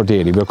Jennifer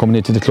Daly. We're coming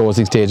into the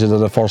closing stages of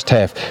the first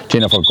half.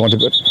 Jennifer going to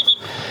go.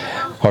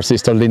 Her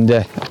sister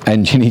Linda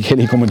and Ginny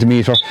Kelly coming to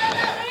meet her.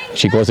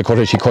 She goes to cut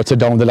it, she cuts it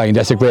down the line.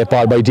 That's a great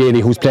ball by Daly,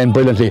 who's playing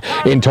brilliantly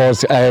in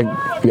towards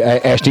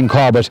Aisling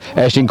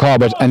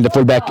Corbett, and the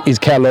fullback is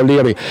Carol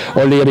O'Leary.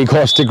 O'Leary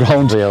goes to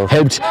ground,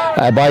 helped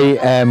by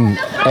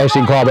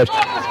Aisling Corbett.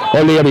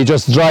 O'Leary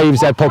just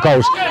drives that puck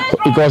out.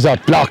 It goes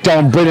out, blocked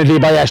down brilliantly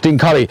by Aisling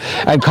Curry,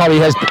 and Curry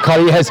has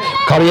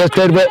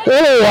played with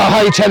a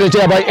high challenge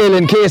there by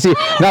Ellen Casey,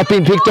 not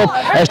being picked up.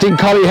 Aisling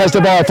Curry has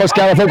the ball for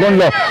Scariff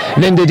Ogonnelloe.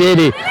 Linda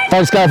Daly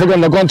for Scariff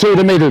Ogonnelloe going through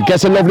the middle,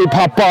 gets a lovely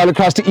pop ball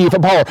across to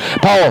Aoife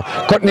Power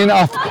cutting in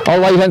off our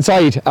right hand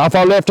side, off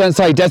our left hand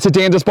side. That's a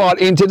dangerous ball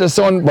into the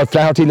sun, but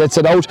Flaherty lets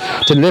it out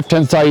to the left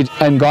hand side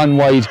and gone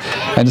wide,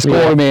 and the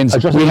score remains.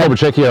 We have a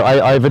check here.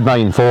 I have it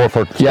 9-4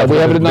 for. Yeah, we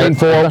have it at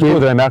 9-4.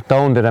 Did I mark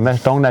down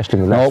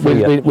Aisling? No,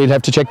 we'll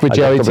have to check with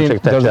Jerry.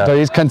 There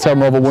is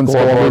concern over one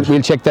score.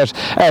 We'll check that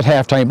at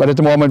half time, but at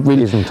the moment we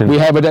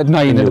have it at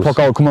 9 and the puck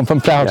out coming from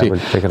Flaherty.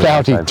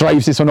 Flaherty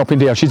drives this one up in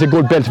there. She's a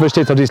good belt of a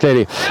stitter, this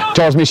lady.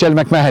 Towards Michelle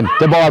McMahon.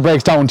 The ball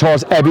breaks down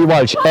towards Abby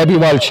Walsh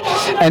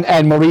and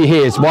Anne-Marie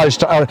Hayes.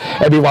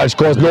 Abby Walsh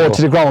goes low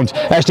to the ground.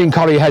 Aisling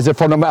Curry has it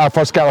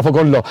for Scariff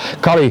Ogonnelloe.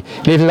 Curry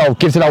leaves it out,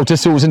 gives it out to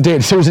Susan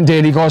Daly. Susan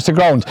Daly goes to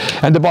ground,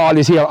 and the ball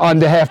is here on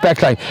the half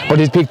back line, but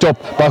it's picked up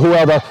by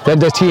whoever than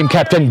the team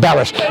captain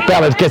Barrett.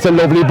 Barrett gets a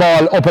lovely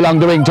ball up along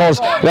the wing towards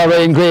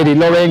Lorraine Grady,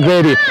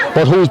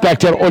 but who's back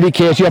there? Only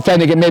Katie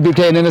O'Flanagan may be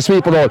playing in a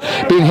sweeper role,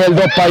 being held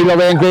up by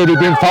Lorraine Grady,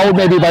 being fouled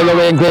maybe by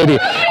Lorraine Grady,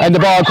 and the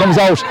ball comes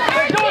out.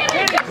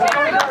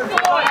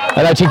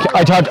 And I think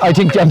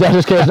on that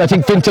occasion, I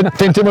think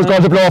Finton was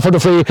going to blow for the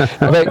free.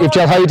 If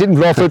Ger High didn't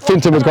blow for it,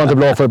 Finton was going to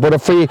blow for it. But a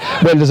free,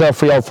 well-deserved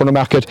free out from the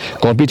market,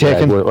 going to be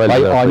taken by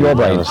Anya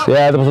O'Brien.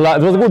 Yeah, there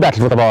was a good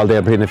battle for the ball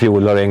there between a few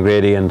with Lorraine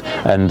Grady and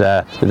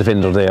the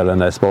defender there.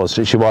 And I suppose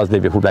she was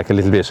maybe put back a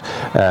little bit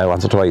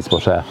once or twice. But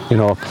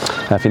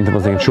Finton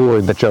was thinking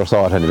sure that Ger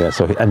saw it anyway.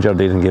 So and Ger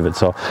didn't give it.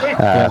 So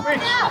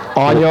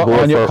Anya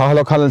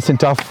Cathal Collins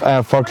sent off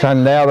for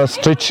Clonlara.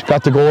 Stritch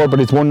got the goal, but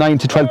it's 1-9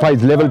 to 12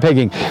 points, level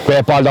pegging.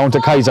 Great ball down to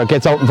Kaiser,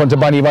 gets out in front of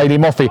Bonnie Riley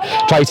Murphy,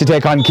 tries to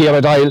take on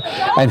Ciara Doyle,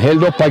 and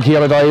held up by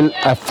Ciara Doyle,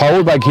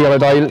 fouled by Ciara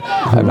Doyle.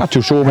 I'm not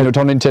too sure when you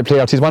turn into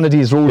players. He's one of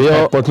these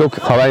rules, but look,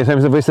 how many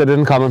times have we said it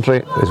in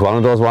commentary? It's one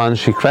of those ones.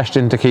 She crashed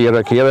into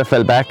Ciara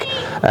fell back,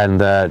 and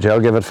Ger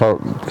gave it for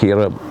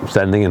Ciara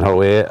standing in her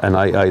way, and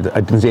I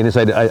didn't see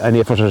any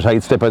effort to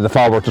sidestep the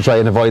forward to try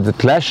and avoid the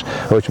clash,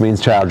 which means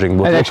charging.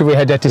 But and actually we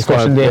had that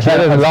discussion there. We had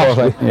it a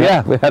lot.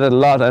 Yeah, we had it a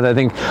lot, and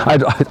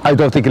I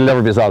don't think it'll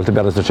ever be resolved, to be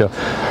honest with you.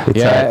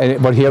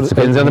 But here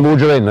depends on the mood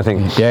you're in, I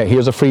think. Yeah,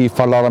 here's a free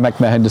for Laura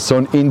McMahon, the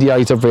sun in the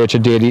eyes of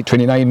Rachel Daly.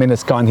 29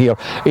 minutes gone here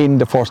in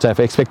the first half.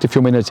 I expect a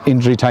few minutes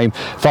injury time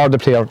for the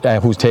player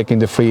who's taking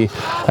the free.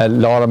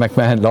 Laura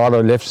McMahon.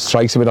 Laura left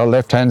strikes it with her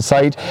left hand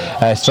side,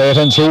 straight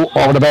and through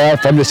over the bar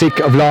from the stick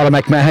of Laura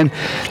McMahon.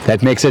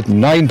 That makes it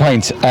 9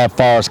 points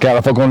for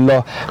Scariff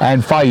Ogonnelloe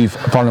and 5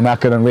 for the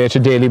market, and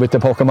Rachel Daly with the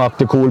puck mark,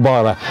 the cool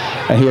bar.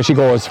 And here she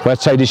goes.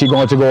 What side is she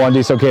going to go on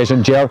this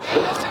occasion? Ger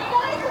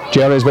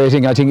is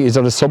waiting. I think, is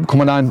there a sub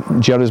coming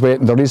on? Ger is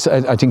waiting. There is,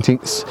 I think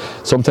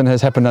something has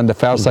happened on the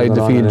far side of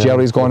the field. Ger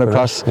is going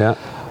across. Yeah.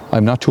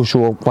 I'm not too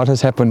sure what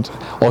has happened.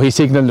 Oh, he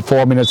signalled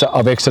 4 minutes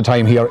of extra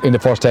time here in the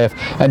first half,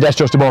 and that's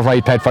just about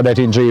right, Pat, for that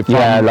injury.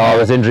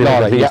 Laura's injury,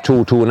 I think it's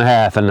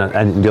 2.5,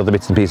 and the other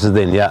bits and pieces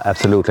then, yeah,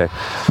 absolutely.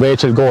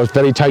 Rachel goes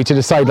very tight to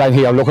the sideline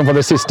here, looking for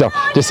the sister.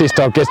 The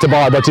sister gets the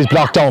ball, but is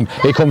blocked down.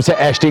 It comes to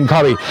Aisling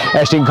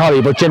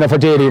Curry, but Jennifer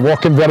Daly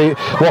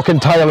working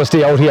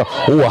tirelessly out here.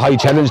 Oh, a high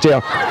challenge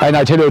there, and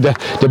I tell you,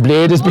 the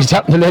blade is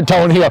starting to let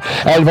down here.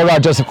 Elva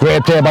Rogers,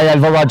 great play by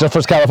Elva Rogers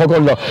for Scariff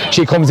Ogonnelloe.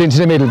 She comes into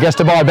the middle, gets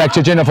the ball back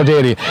to Jennifer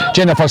Daly.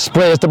 Jennifer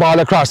sprays the ball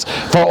across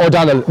for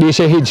O'Donnell,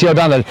 Leisha Hitchie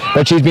O'Donnell,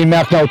 but she's been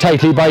marked now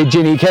tightly by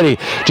Ginny Kelly.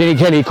 Ginny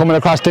Kelly coming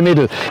across the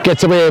middle,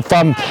 gets away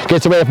from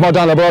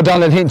O'Donnell, but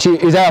O'Donnell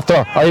Hitchie is after,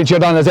 or Hitchie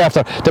O'Donnell is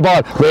after the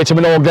ball. Rachel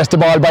Minogue gets the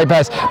ball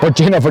bypass, but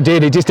Jennifer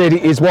Daly, this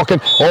lady is walking,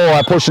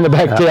 pushing the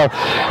back there.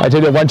 I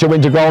tell you, once you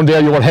win the ground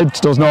there, you will help,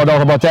 there's no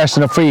doubt about that,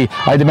 and a free.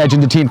 I'd imagine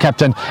the team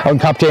captain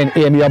and captain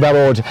Amy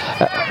O'Barrow.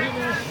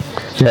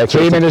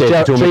 3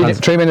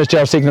 minutes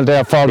Ger signal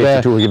there for the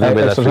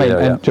extra time.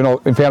 And you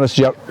know, in fairness,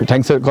 Ger,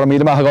 thanks to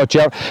Cormida Mahagot,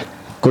 Ger,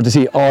 good to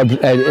see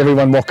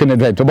everyone working in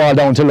red. The ball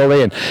down to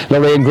Lorraine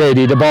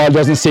Grady. The ball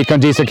doesn't stick on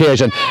this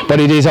occasion, but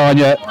it is on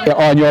your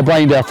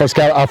O'Brien there for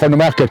the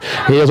market.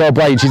 Here's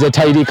O'Brien. She's a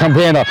tidy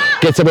campaigner.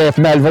 Gets away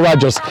from Elva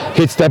Rogers.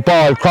 Hits the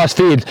ball cross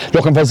field,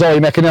 looking for Zoe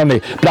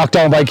McInerney. Blocked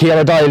down by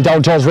Ciara Doyle.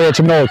 Down towards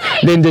Rachel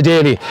Minogue. Linda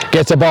Daly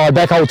gets the ball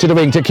back out to the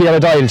wing to Ciara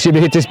Doyle. She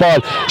hit this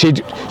ball. She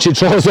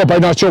throws up.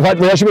 I'm not sure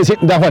where she was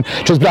hitting that one.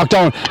 She was blocked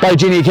down by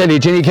Ginny Kelly.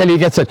 Ginny Kelly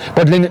gets it,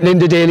 but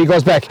Linda Daly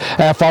goes back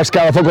for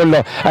Scariff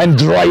Ogonnelloe and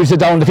drives it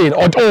down the field.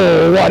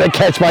 Oh, what a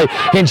catch by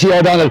Hitchie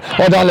O'Donnell.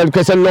 O'Donnell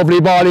gets a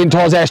lovely ball in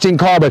towards Aisling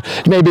Corbett.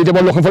 Maybe they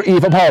were looking for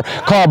Aoife Power.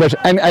 Corbett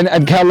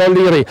and Carol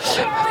O'Leary.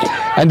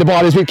 And the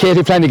ball is with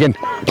Katie Flanagan.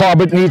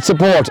 Corbett needs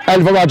support.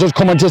 Alva Rogers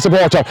coming to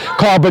support her.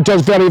 Corbett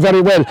does very,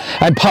 very well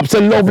and pops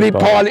a lovely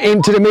ball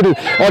into the middle.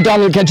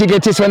 O'Donnell, can she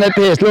get this one at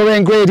pace?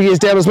 Lorraine Grady is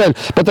there as well,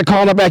 but the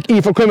cornerback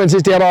Aoife Crimmins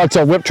is there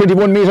also. We're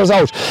 21 metres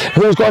out.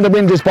 Who's going to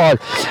win this ball?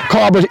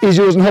 Corbett is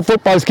using her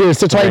football skills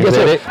to try and get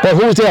it. But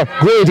who's there?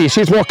 Grady.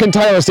 She's working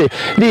tirelessly.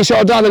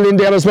 Leisha O'Donnell in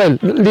there as well.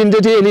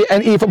 Linda Daly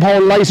and Aoife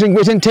Powell lighting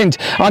with intent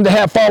on the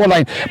half forward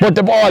line, but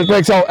the ball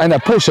breaks out and a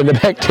push in the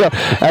back there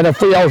and a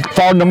free out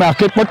for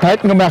Newmarket. But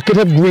Pat, Newmarket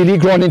have really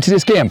grown into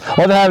this game.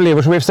 Oh, they have,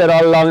 which we've said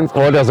all along.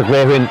 Oh, there's a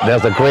great win.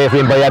 There's a great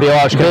win by Abby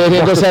Walsh. Great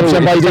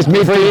interception by this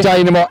midfield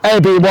dynamo,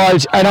 Abby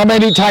Walsh. And how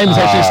many times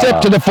has she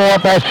stepped to the fore,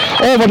 Pat,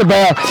 over the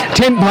bar?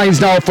 10 points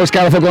now for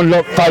Scariff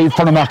Gunlow, 5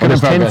 for Newmarket.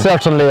 10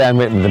 certainly, and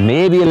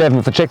maybe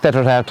 11 to check that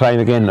at half time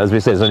again. As we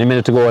said, there's only a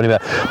minute to go anyway.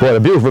 But a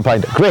beautiful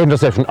point, great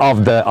interception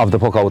of the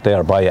puck out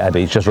there by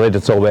Abby. She just read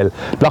it so well,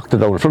 blocked it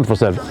down in front of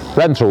herself,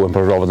 ran through and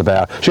put it over the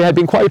bar. She had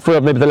been quiet for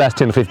maybe the last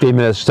 10 or 15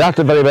 minutes. She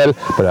started very well,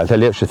 but I'll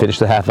tell you, she finished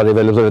the half very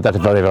well. That's a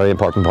very, very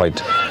important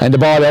point. And the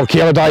ball out,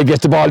 Ciara Dye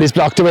gets the ball, is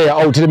blocked away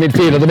out to the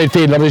midfield. The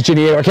midfielder is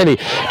Ginny O'Kelly.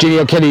 Ginny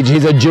O'Kelly,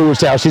 she's a jewel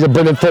there. She's a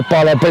brilliant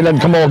footballer, brilliant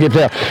camogie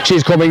player.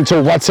 She's coming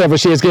to whatever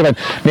she is given.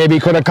 Maybe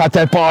could have caught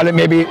that ball and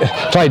maybe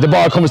tried. The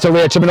ball comes to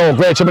Rachel Minogue.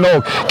 Rachel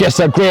Minogue gets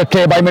a great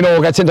play by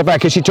Minogue at centre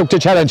back as she took the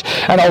challenge.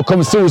 And out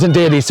comes Susan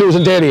Daly.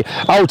 Susan Daly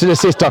out to the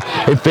sister.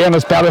 In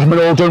fairness, Barrett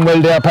Minogue done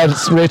well there.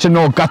 Rachel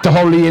Minogue got the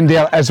hurley in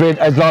there as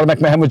Laura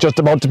McMahon was just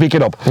about to pick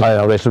it up. I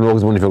know Rachel Minogue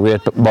is one of your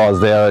great balls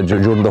there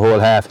during the whole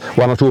half.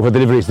 One or two of her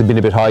deliveries have been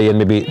a bit high and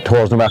maybe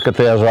towards the market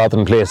players rather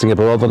than placing it,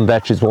 but other than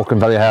that she's working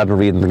very hard and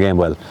reading the game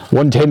well.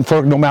 110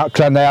 for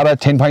Newmarket,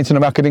 10 points in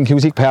Newmarket in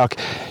Cusick Park,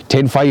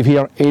 10-5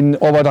 here in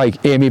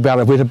Overdyke. Amy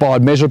Barrett with a ball,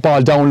 measured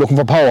ball down looking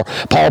for Power.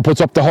 Power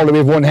puts up the hurley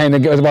with one hand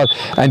and gets the ball,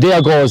 and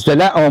there goes the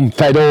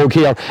Fadog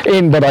here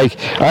in Overdyke,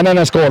 and on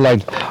a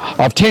scoreline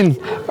of 10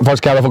 for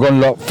Scariff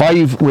Gunlow,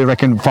 5 we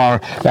reckon for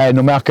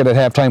Newmarket at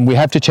half time. We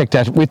have to check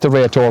that with the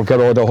rate or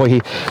Garroda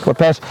Hohi, but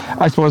Pat,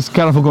 I suppose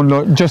Scariff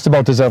Gunlow just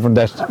about deserving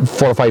that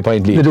 4 or 5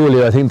 point lead. They do.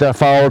 I think their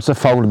forwards have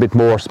found a bit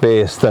more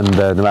space than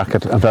the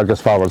Newmarket and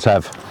Fergus forwards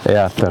have.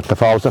 Yeah, the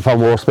forwards have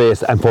found more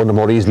space and found them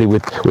more easily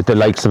with the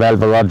likes of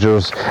Alva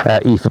Rogers,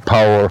 Aoife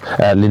Power,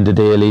 Linda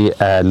Daly,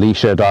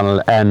 Leisha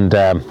O'Donnell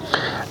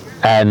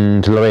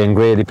and Lorraine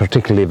Grady,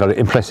 particularly very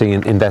impressing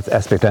in that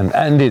aspect, and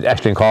indeed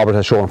Aisling Corbett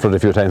has shown for it a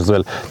few times as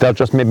well. They're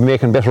just maybe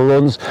making better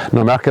runs.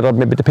 Newmarket are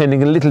maybe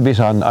depending a little bit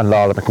on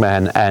Laura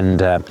McMahon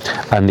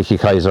and Nikki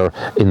Kaiser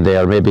in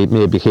there,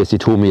 maybe Casey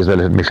Toomey as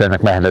well, Michelle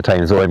McMahon at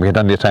times, or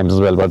McDonald at times as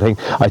well. But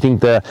I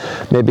think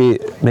maybe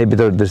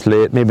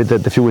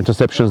the few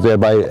interceptions there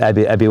by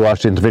Abby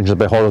Walsh, interventions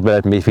by her as well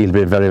at midfield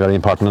being very, very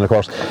important, and of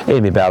course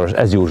Amy Barrett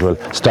as usual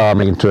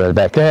storming into the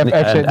back. They have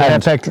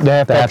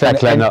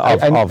back line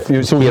of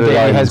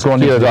has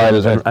gone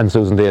and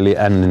Susan Daly,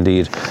 and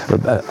indeed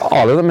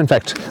all of them in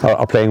fact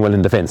are playing well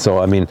in defence. So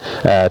I mean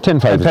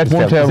 10-5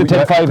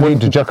 10-5 lead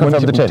to Jerk off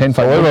the 10.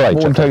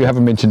 10-5. One player you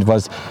haven't mentioned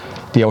was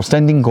the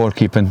outstanding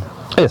goalkeeping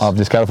of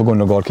the Scariff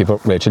Gunlow goalkeeper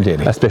Rachel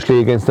Daly,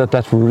 especially against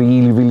that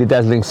really, really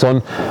dazzling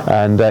sun,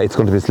 and it's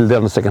going to be still there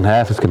in the second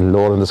half. It's getting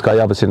lower in the sky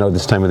obviously now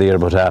this time of the year,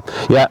 but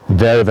yeah,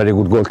 very, very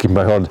good goalkeeping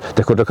by her.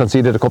 They could have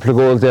conceded a couple of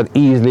goals there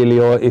easily,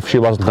 Leo, if she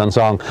wasn't on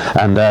song,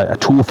 and a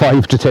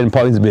 2-5 to 10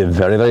 points would be a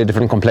very, very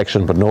different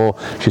complexion, but no,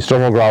 she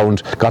stood her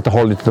ground, got the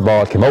hold into the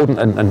ball, came out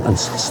and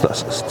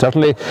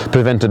certainly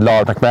prevented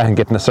Laura McMahon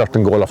getting a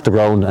certain goal off the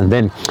ground, and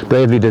then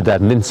bravely did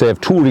that and then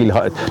saved 2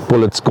 real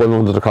bullets going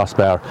under the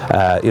crossbar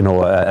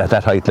at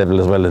that height level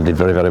as well, and did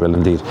very, very well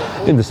indeed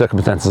in the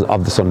circumstances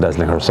of the sun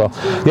dazzling her. So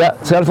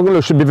yeah, Scariff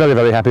Gunlow should be very,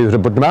 very happy with it,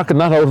 but the market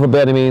not out of it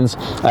by any means.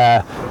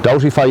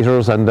 Doughty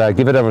fighters and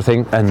give it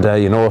everything, and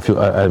if you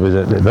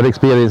very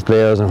experienced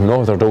players and know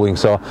what they're doing,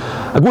 so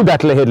a good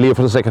battle ahead, Leo,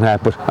 for the second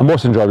half, but a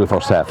most enjoyable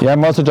first half. Yeah,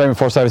 most enjoyable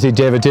first half. I see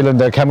David Dillon,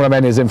 the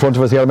cameraman, is in front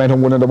of us here, man who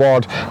won an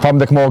award from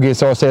the Camogie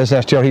Association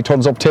last year. He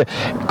turns up to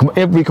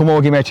every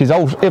Camogie match. He's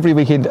out every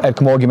weekend at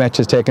Camogie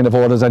matches taking the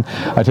photos, and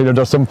I tell you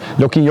there's some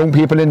lucky young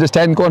people in the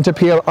stand going to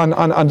appear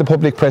on the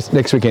public press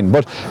next weekend.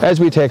 But as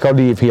we take our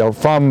leave here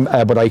from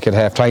Overdyke at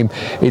half time,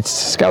 it's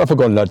Scariff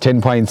Gunlow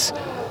 10 points,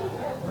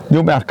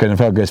 Newmarket and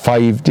Fergus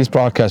 5. This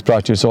broadcast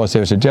brought to you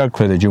associated with Gerald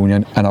Credit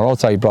Union, and our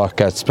outside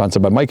broadcast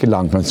sponsored by Michael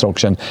Long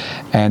Construction.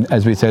 And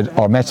as we said,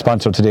 our match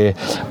sponsor today,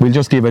 we'll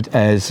just give it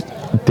as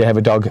they have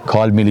a dog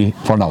called Millie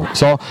for now.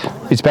 So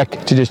it's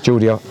back to the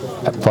studio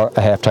for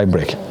a half-time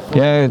break.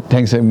 Yeah,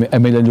 thanks a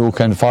million Luke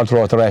and Falter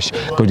Rash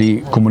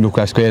Goody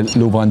Kumunuka Square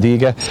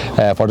Lubondiga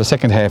for the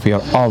second half here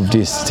of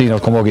this Senior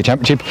Camogie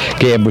Championship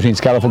game between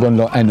Scariff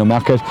Gunlow and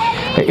Newmarket.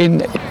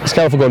 In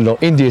Scariff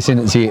Gunlow in the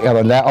ascendancy,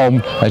 Aaron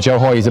Laum, Joe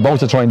Hoy is about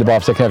to try in the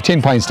box. They can have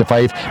 10 points to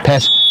 5.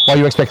 Pat, What are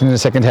you expecting in the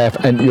second half,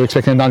 and you're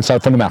expecting a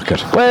non-stop from the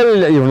market?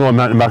 Well, you know,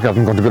 Market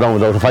isn't going to go down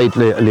without a fight,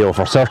 Leo,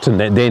 for certain.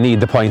 They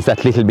need the points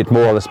that little bit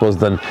more, I suppose,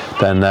 than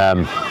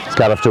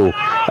Scariff do.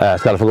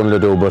 Scariff are going to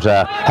do. But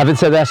having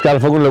said that,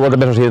 Scariff are going to were the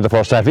better team in the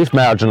first half, if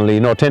marginally.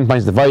 You know, 10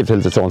 points to 5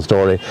 tells its own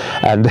story.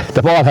 And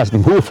the ball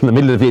hasn't moved from the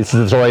middle of the field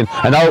since the throw-in.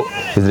 And now,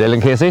 is it Ellen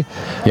Casey?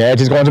 Yeah,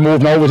 it is going to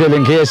move now with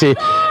Ellen Casey,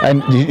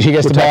 and she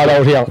gets the ball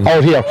out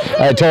here.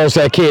 Towards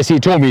Casey.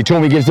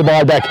 Toomey gives the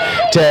ball back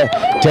to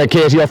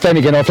Katie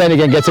O'Flanagan.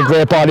 O'Flanagan gets a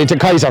great ball into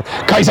Kaiser.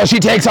 Kaiser, she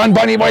takes on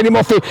Bonnie Wiley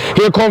Murphy.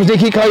 Here comes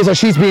Nikki Kaiser.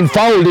 She's been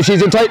fouled. If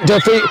she's entitled to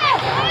free.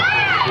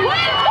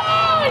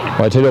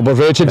 I tell you, but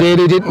Rachel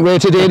Daly didn't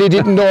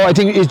know. I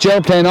think it's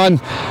Ger playing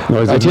on.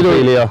 No, I tell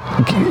you,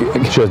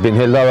 she has been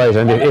held all right.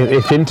 And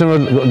if Finton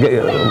would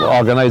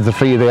organise the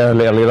free there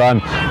earlier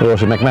on,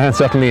 Rosie McMahon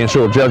certainly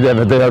ensured Ger gave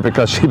it there,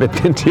 because she made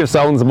plenty of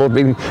sounds about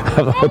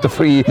the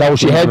free. No,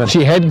 she had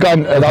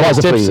gone a lot of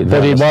steps,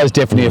 but it was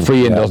definitely a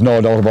free, and there's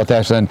no doubt about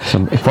that. And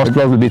first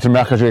blood will be to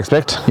Newmarket, you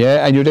expect?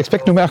 Yeah, and you'd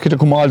expect Newmarket to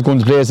come all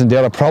guns blazing.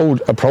 They're a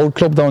proud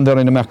club down there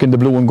in Newmarket in the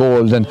blue and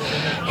gold. And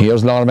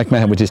here's Laura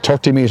McMahon with his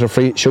 30-metre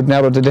free, should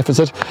narrow the deficit.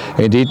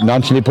 Indeed,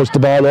 nonchalantly puts the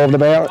ball over the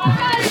bar.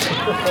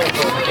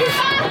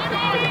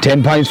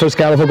 10 points for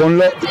Scariff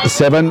Ogonnelloe,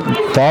 7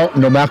 for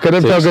Newmarket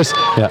and Fergus.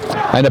 Yeah.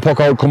 And a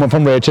puck out coming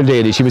from Rachel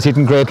Daly. She was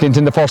hitting great Clint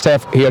in the first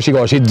half. Here she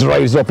goes. She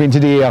drives up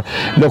into the air,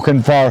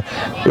 looking for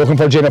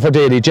Jennifer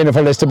Daly.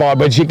 Jennifer lets the ball,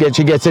 but she gets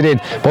it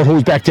in. But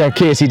who's back there?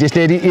 Casey. This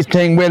lady is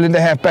playing well in the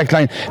half back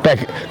line.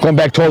 Going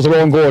back towards her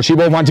own goal. She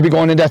won't want to be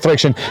going in that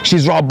direction.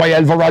 She's robbed by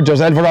Elva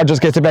Rogers. Elva Rogers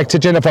gets it back to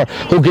Jennifer,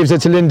 who gives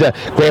it to Linda.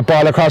 Great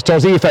ball across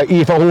towards Aoife.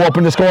 Aoife, who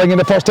opened the scoring in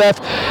the first half,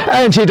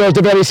 and she does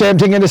the very same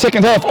thing in the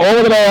second half.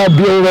 Over the bar,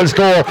 beautiful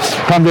score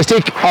from the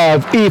stick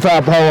of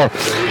Aoife Power.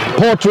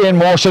 Poetry in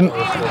motion.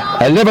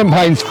 11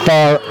 points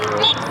for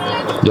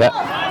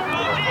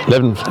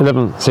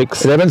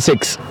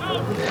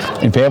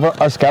 11-6 in favour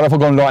of Scariff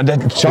Ogonnelloe. And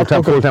then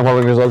full-time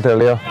warring result there,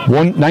 Leo.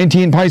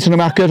 19 points in the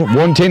market,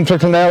 110 for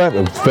Clonera.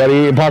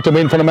 Very important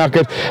win for the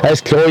market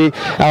as Carol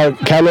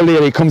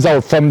O'Leary comes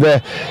out from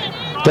the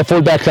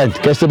full back line,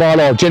 gets the ball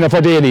out. Jennifer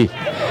Daly.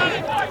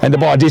 And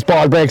this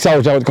ball breaks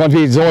out. It's going to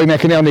be Zoe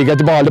McInerney get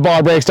the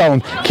ball breaks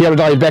down. Ciara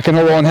Doyle back in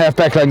her own half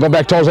back line, going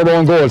back towards her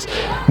own goals.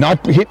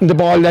 Not hitting the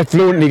ball that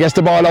fluently, gets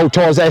the ball out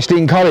towards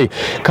Aisling Curry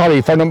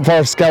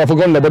for Scariff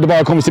Ogonnelloe, but the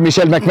ball comes to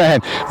Michelle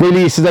McMahon,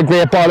 releases a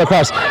great ball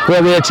across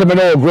where Rachel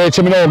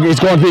Minogue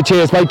is going to be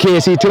chased by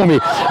Casey Toomey,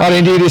 or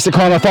indeed it's the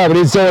corner forward.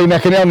 It's Zoe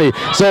McInerney,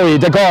 Zoe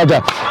the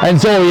Garda, and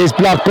Zoe is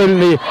blocked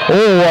brilliantly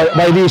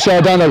by Leisha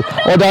O'Donnell.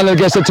 O'Donnell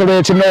gets it to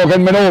Rachel Minogue,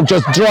 and Minogue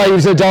just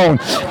drives it down.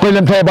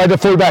 Brilliant play by the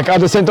fullback or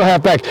the centre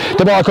half back.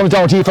 The ball comes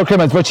down to Aoife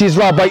Crimmins, but she's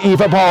robbed by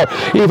Aoife Power.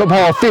 Aoife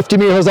Power 50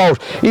 metres out.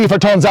 Aoife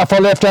turns off her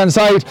left hand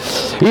side.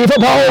 Aoife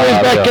Power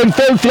is back in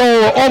full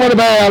flow over the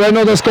bar.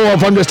 Another score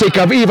from the stick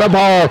of Aoife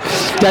Power.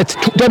 That's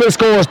double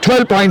scores,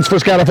 12 points for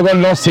Scariff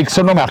Ogonnelloe, 6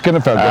 for Newmarket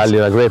and Fergus.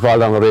 A great ball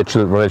down with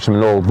Rachel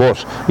Minogue,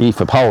 but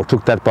Aoife Power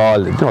took that ball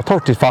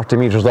 30-40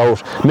 metres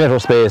out, made her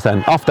space,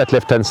 and off that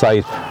left hand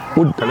side,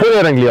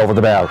 glaringly over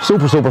the bar.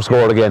 Super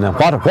score again, and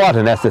what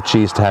an asset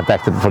she is to have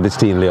back for this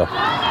team, Leo.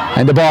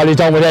 And the ball is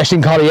down with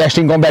Aisling Curry.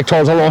 Aisling going back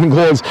towards her own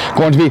goals,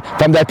 going to be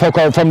from that puck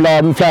out from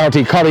Lord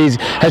Flaherty. Curry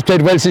has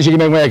played well since she came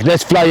away.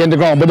 Let's fly in the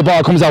ground, but the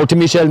ball comes out to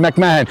Michelle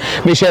McMahon.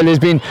 Michelle has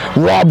been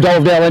robbed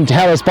out there and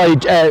harassed by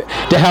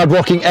the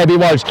hard-working Abby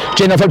Walsh.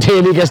 Jennifer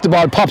Daly gets the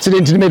ball, pops it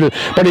into the middle,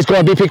 but it's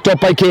going to be picked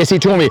up by Casey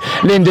Toomey.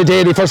 Linda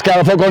Daly for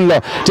Scariff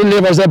Ogonnelloe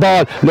delivers the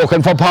ball,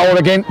 looking for Power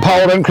again.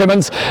 Power and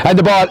Crimmins, and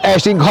the ball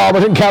Aisling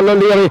Corbett and Carol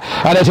O'Leary.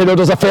 And I tell you,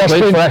 there's a fair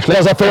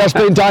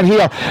sprint on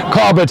here.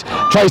 Corbett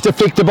tries to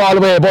flick the ball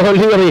away, but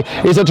O'Leary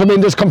is a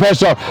tremendous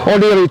competitor.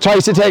 O'Leary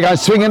tries to take on,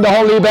 swinging the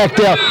Hurley back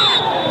there,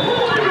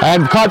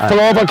 and caught for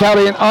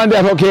overcarrying on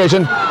that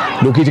occasion.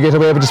 Lucky to get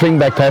away with the swing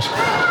back, Pat.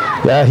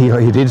 Yeah,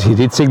 he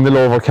did signal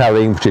over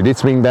carrying, but she did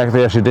swing back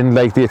there. She didn't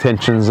like the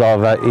attentions of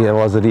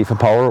was it Aoife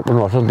Power?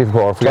 No, it wasn't Aoife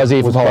Power. It was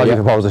Aoife Power,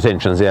 Aoife Power's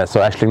attentions, yeah. So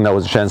Aisling now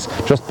was a chance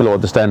just below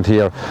the stand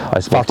here. I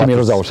suppose 40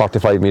 metres out.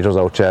 45 metres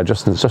out, yeah.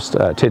 Just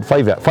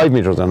 5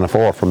 metres and a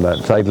 4 from the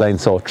sideline.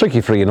 So tricky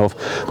free enough,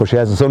 but she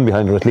has the sun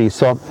behind her at least.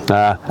 So and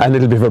a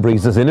little bit of a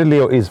breeze in it.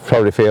 Leo is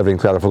probably favouring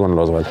Scariff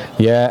Ogonnelloe as well.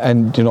 Yeah,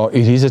 and it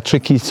is a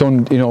tricky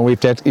sun.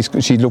 If that is,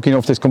 she's looking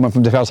off this coming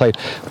from the far side.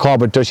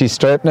 Corbett, does she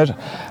straighten it?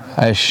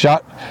 A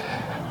shot.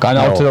 Gone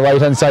out to the right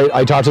hand side.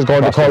 I thought it was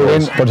going to curl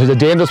in, but it's a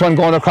dangerous one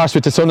going across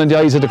with the sun in the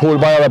eyes of the cool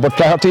buyer. But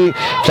Flaherty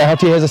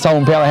has a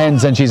sound pair of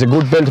hands, and she's a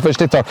good belt of a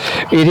schlitzer.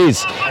 It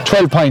is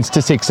 12 points to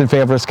 6 in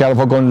favour of Scariff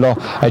Ogonnelloe.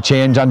 A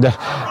change on the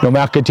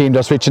Newmarket team.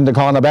 They're switching the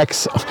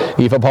cornerbacks.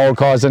 Aoife Power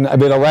causing a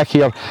bit of wreck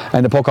here,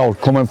 and the puck out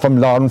coming from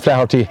Lauren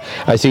Flaherty.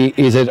 I see,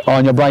 is it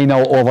Anya Bryan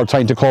now over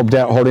trying to curb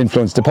her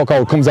influence? The puck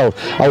out comes out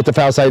the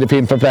far side of the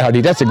field from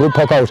Flaherty. That's a good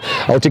puck out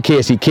to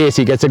Casey.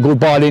 Casey gets a good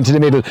ball into the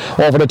middle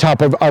over the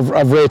top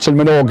of Rachel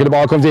Minogue. The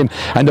ball comes in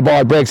and the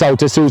ball breaks out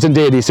to Susan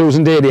Daly.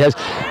 Susan Daly has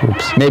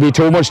maybe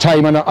too much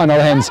time on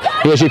her hands.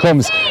 Here she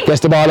comes,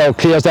 gets the ball out,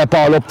 clears that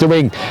ball up the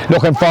wing,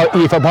 looking for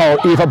Aoife Power.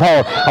 Aoife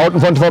Power out in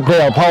front of her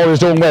player. Power is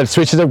doing well,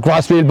 switches a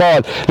crossfield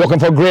ball, looking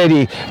for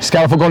Grady.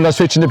 Scariff Ogonnelloe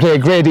switching the play.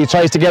 Grady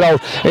tries to get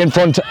out in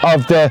front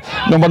of the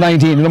number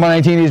 19. Number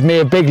 19 is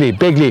Maeve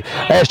Bigley.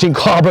 Ashton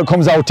Corbett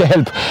comes out to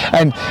help,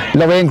 and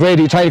Lorraine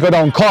Grady trying to go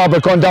down.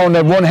 Corbett going down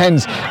at one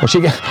hand, but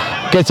she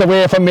gets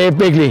away from Maeve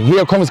Bigley.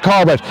 Here comes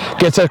Corbett,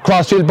 gets a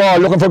crossfield ball,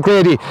 looking for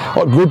Grady.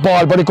 Good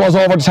ball, but it goes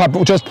over the top,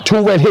 just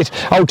too well hit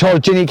out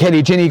towards Ginny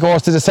Kelly. Ginny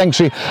goes to the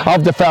sanctuary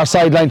of the far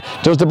sideline.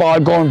 Does the ball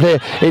go and play?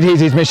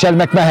 It's Michelle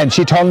McMahon.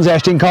 She turns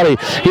Ashton Curry.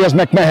 Here's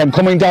McMahon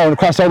coming down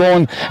across her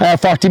own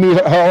 40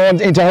 metre,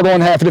 into her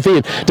own half of the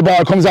field. The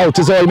ball comes out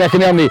to Zoe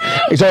McInerney.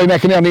 Zoe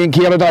McInerney and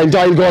Ciara Doyle.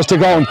 Doyle goes to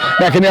ground.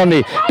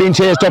 McInerney being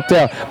chased up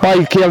there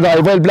by Ciara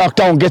Doyle. Well blocked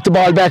down. Gets the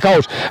ball back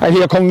out. And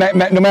here comes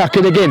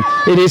Newmarket again.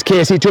 It is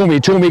Casey Toomey.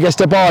 Toomey gets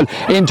the ball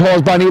in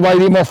towards Bonnie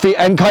Wiley Murphy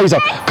and Kaiser.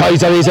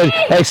 Kaiser is an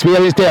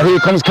experienced there. Here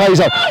comes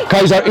Kaiser.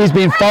 Kaiser is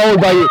being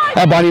fouled by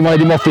Bonnie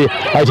Wiley Murphy.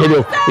 I tell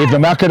you, if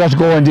Newmarket are to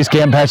go in this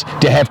game, Pat,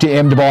 they have to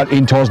aim the ball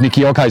in towards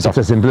Nikki O'Kaiser. It's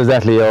as simple as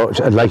that, Leo.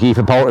 Like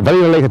Aoife Power, very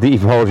like at the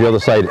Aoife Power to the other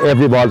side.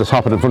 Every ball that's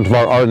hopping in front of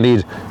her, or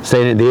indeed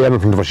staying in the air in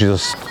front of her, she's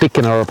just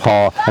sticking her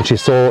paw, and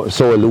she's so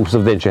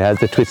elusive. Then she has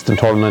the twist and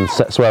turn and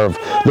swerve,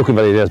 looking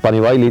very nice. Bonnie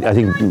Wiley, I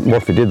think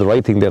Murphy did the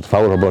right thing there to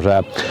foul her, but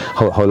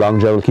how long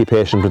Joe will keep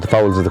patient with the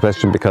fouls is the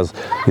question, because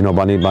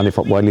Bonnie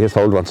Wiley has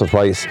fouled once or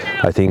twice.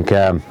 I think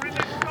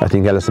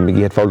Alison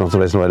McGee had fouled once or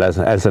twice.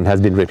 Alison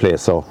has been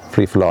replaced, so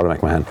free for Laura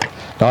McMahon.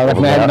 Laura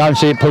McMahon, and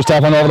she pushed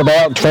that one over the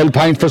bar. 12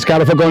 points for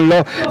Scariff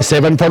Ogonnelloe,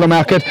 7 for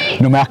Newmarket.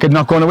 Newmarket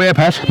not going away,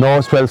 Pat. No,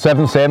 it's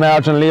 12-7, same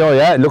margin, Leo.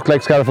 Yeah, it looked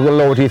like Scariff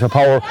Ogonnelloe with Aoife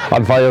Power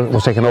on fire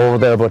was taking over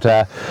there, but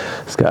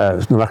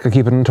Newmarket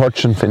keeping in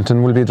touch, and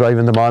Finton will be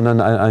driving them on, and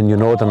they're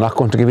not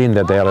going to give in.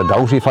 That they are a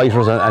doughty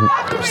fighters and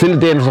still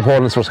dangerous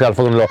opponents for Scariff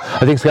Ogonnelloe.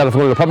 I think Scariff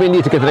Ogonnelloe probably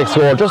need to get the next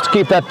goal just to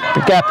keep that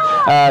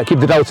gap, keep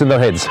the doubts in their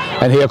heads.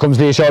 And here comes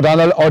Leisha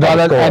O'Donnell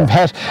and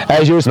Pat,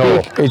 as you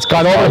speak, it's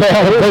gone over there.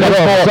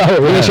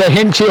 Leisha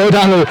Hinchy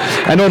O'Donnell,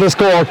 another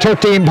score,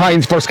 13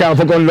 points for Scariff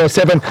Ogonnelloe,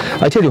 7.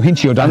 I tell you,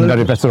 Hinchy O'Donnell,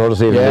 very best of her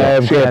this evening. Yeah,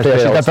 great player.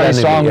 She's got very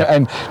strong,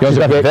 and she's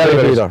a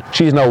great leader.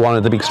 She's now one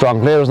of the big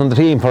strong players on the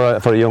team for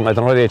a young, I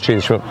don't know what age she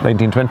is,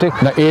 19, 20?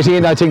 No,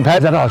 18, I think, Pat.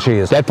 Is that all she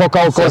is? That puck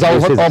out goes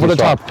over the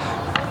top.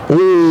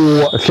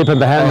 Ooh, a clip in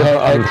the hand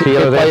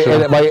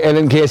by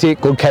Ellen Casey.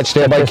 Good catch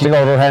there by Cling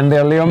out her hand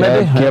there, Leo,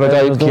 maybe. Ciara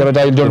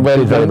Doyle done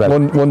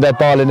well. Won that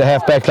ball in the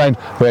half back line.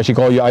 Where she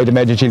go, I'd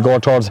imagine she'll go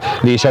towards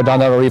Leisha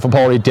O'Donnell or Aoife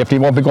Power. It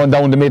definitely won't be going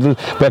down the middle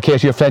where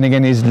Katie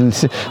Flanagan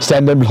is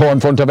standing low in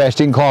front of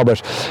Ashton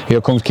Corbett.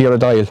 Here comes Ciara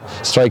Doyle,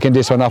 striking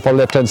this one off her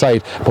left hand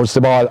side. Puts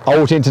the ball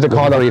out into the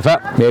corner.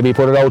 Maybe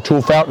put it out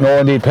too far. No,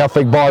 indeed,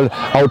 perfect ball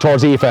out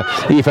towards Aoife.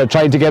 Aoife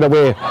trying to get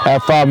away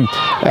from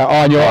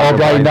Anya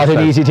O'Brien. Not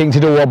an easy thing to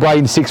do.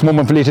 O'Brien 6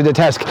 momentarily to the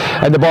task,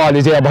 and the ball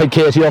is there by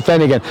Katie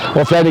O'Flanagan.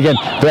 O'Flanagan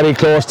very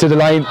close to the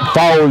line,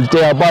 fouled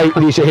there by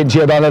Leisha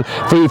Hinchy O'Donnell.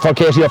 Free for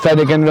Katie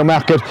O'Flanagan in the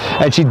market,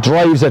 and she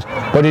drives it,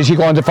 but is she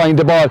going to find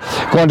the ball?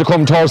 Going to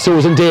come towards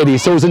Susan Daly.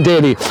 Susan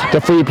Daly,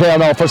 the free player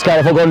now for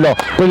Scariff Ogonnelloe.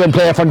 Brilliant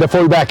play from the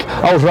full back,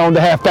 out around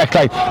the half back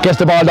line, gets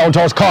the ball down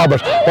towards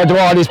Corbett, but the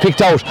ball is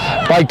picked out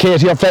by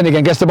Katie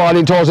O'Flanagan, gets the ball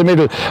in towards the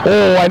middle.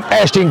 Oh, and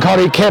Ashton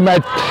Curry came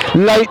at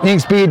lightning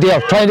speed there,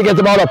 trying to get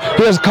the ball up.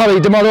 Here's Curry,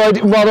 the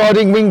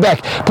marauding wing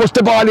back, puts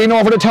the ball in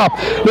over the top,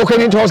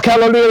 looking in towards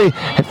Carol O'Leary.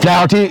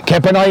 Flaherty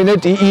kept an eye on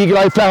it, the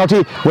eagle-eye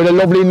Flaherty with a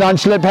lovely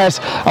nonchalant pass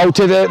out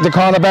to the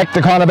cornerback. The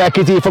cornerback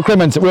is Aoife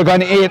Crimmins. We're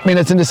going 8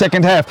 minutes in the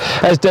second half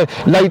as the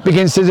light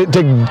begins to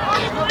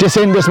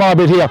descend a small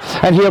bit here,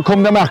 and here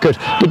come the market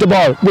with the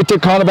ball with the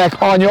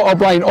cornerback Anya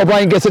O'Brien.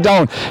 O'Brien gets it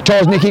down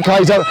towards Nikki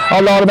Kaiser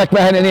or Laura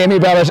McMahon and Amy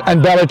Barrett,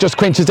 and Barrett just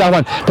quenches that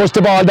one, puts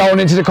the ball down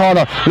into the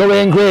corner.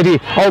 Lorraine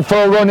Grady out for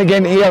a run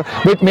again here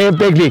with Maeve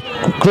Bigley.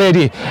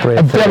 Grady,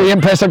 a very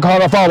impressive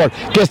corner forward,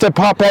 gets the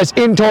pop pass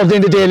in towards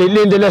Linda Daly.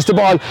 Linda lets the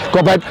ball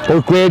go back,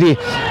 but Grady,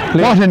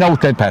 what an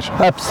outlet, Pat.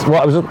 That's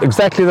what was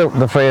exactly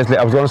the phrase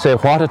I was going to say.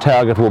 What a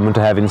target woman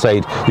to have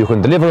inside. You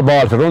can deliver a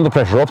ball if you're under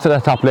pressure up to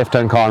that top left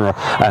hand corner,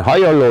 and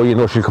high or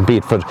low, she'll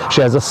compete for it.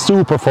 She has a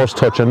super first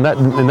touch, and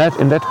in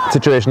that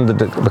situation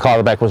the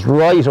quarterback was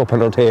right up on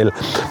her tail,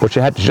 but she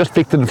had just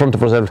flicked it in front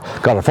of herself,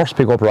 got her first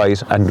pick up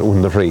right, and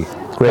won the free.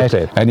 Great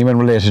play. Anyone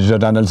related to the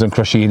O'Donnells and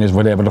Crusheen is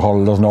well able to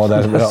hold, doesn't know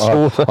that. And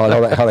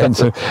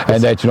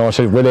that,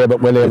 she's well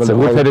able. It's a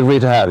good pedigree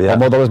to have. Yeah. Her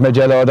mother was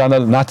Magella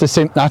O'Donnell, not the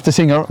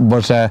singer,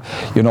 but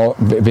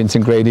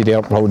Vincent Grady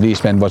there, proud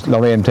Eastman. But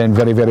Lorraine playing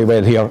very, very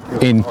well here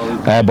in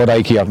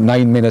Bodyke here.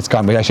 9 minutes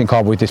gone. But Ashton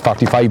Cobb with this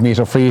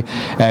 45-metre free.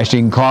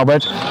 Ashton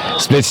Corbett.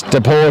 Splits the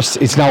post.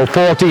 It's now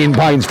 14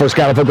 points for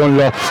Scariff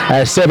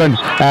Ogonnelloe, 7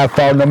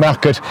 for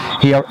Newmarket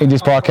here in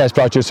this broadcast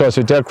brought to you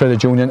with Derek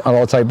Credit Union, our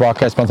outside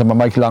broadcast sponsor by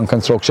Michael Long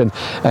Construction,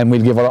 and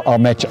we'll give our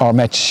match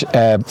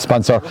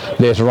sponsor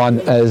later on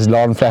as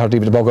Lauren Flaherty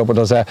with the bug up, but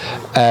there's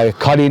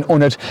Colleen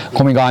Unnett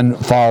coming on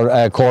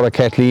for Cora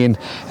Kathleen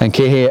and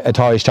Kehe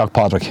Atari Stock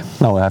Patrick.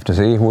 Now we have to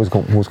see who's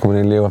coming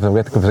in, Leo. If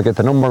I get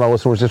the number now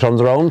as soon as she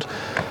turns around.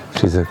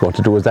 She's going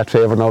to do us that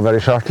favour now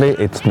very shortly.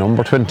 It's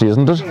number 20,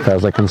 isn't it?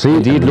 As I can see.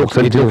 Indeed, it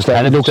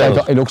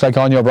looks like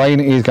Anya O'Brien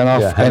is gone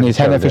off, and it's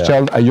Hannah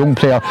Fitzgerald, a young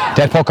player.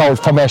 That puck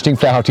out from Ashton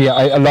Flaherty,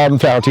 Lauren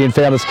Flaherty, in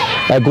fairness.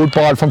 A good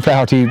ball from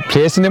Flaherty,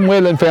 placing him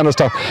well in fairness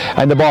to.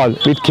 And the ball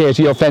with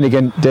Katie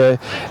O'Flanagan,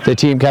 the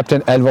team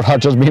captain. Elver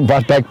Hodgers being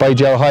brought back by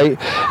Ger High.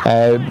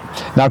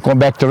 Not going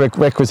back the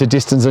requisite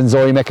distance, and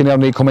Zoe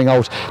McInerney coming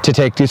out to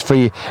take this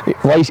free.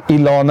 Right,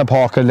 Ilana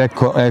Parker, let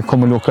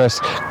come and look at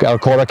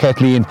Cora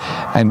Kathleen,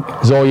 and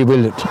Zoe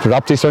will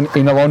drop this one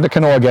in around the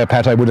Canorga,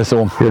 Pat, I would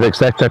assume. Yeah,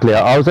 exactly.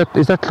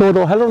 Is that Claude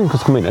O'Halloran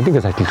who's coming in? I think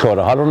it's actually Claude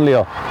O'Halloran,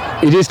 Leo.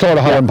 It is Claude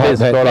O'Halloran, Pat.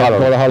 Claude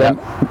O'Halloran.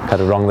 Had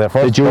it wrong there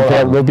first. The Jew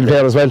player, rugby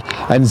player as well.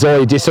 And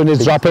Zoe, this one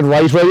is dropping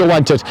right where you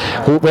want it.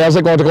 Where's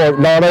it going to go?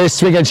 Laura is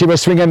swinging. She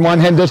was swinging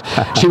one-handed.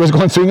 She was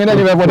going swinging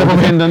anyway, whatever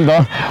handed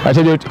there. I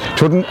tell you,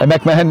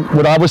 McMahon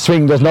would always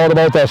swing. There's no doubt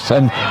about that.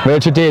 And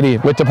Rachel Daly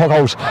with the puck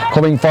out,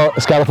 coming for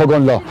Scariff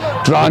Ogonnelloe.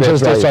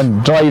 Launches this one,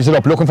 drives it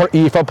up, looking for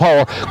Aoife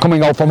Power,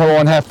 coming out from her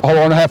own half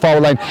hour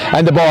line,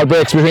 and the ball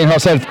breaks between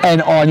herself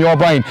and Anya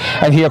O'Brien.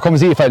 And here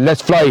comes Aoife.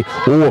 Let's fly.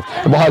 Oh,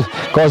 the ball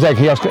goes like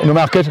here's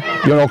Newmarket.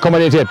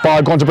 Coming into it.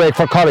 Ball going to break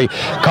for Corrie.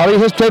 Corrie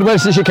has played well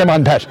since she came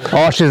on, Pat.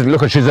 Oh, she's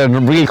a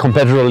real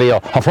competitor,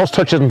 Leo. Her first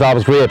touch isn't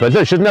always great,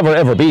 but she's never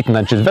ever beaten,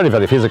 and she's very,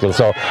 very physical.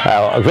 So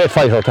a great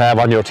fighter to have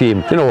on your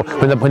team.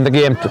 When the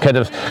game kind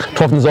of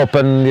toughens up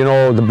and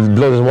the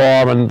blood is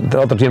warm and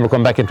the other team will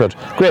come back into it.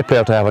 Great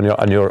player to have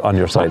on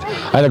your side.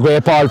 And a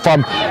great ball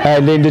from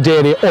Linda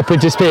Daly up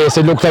into space.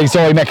 It looks like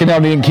Zoe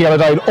McInerney and Ciara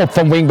Doyle up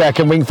from wing back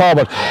and wing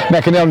forward.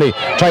 McInerney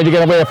trying to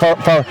get away for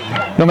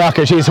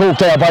Newmarket. She's hooked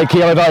there by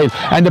Ciara Doyle,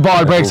 and the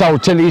ball breaks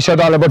out to Leisha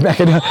Dollar, but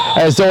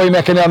Zoe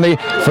McInerney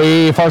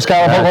free for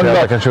Scariff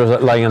Ogonnelloe. She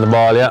was lying on the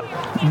ball,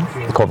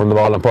 covering the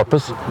ball on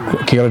purpose.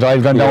 Ciara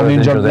Doyle gone down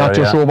injured. Not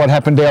too sure what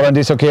happened there on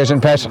this occasion,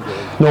 Pat.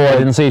 No, I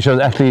didn't see. She was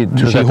at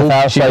the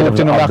far side of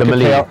the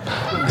melee.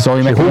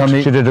 Zoe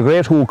McInerney. She did a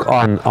great hook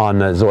on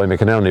Zoe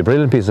McInerney.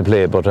 Brilliant piece of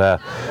play, but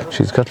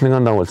she's cutting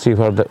on now. We'll see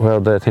where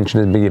the attention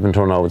is being given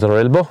to her now. Is it her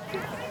elbow?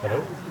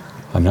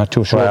 I'm not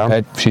too sure,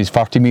 Pat. She's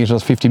 40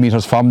 metres, 50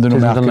 metres from the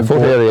Newmarket. On the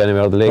foot area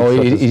anywhere, the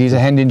leg. It is a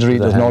hand injury,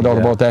 there's no doubt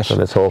about that. So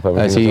let's hope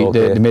everything is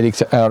okay. The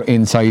medics are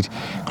inside.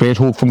 Great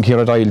hook from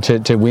Ciara Doyle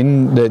to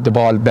win the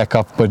ball back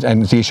up, and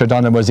Leisha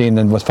Donna was in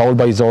and was fouled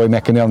by Zoe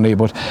McInerney,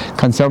 but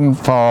concern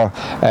for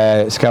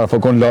Scariff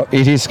Ogonnelloe.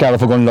 It is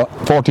Scariff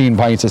Ogonnelloe, 14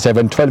 points to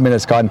 7, 12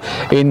 minutes gone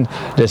in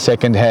the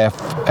second half,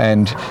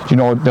 and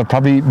they're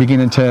probably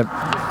beginning to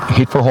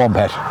hit for home,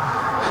 Pat.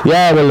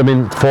 Yeah, well,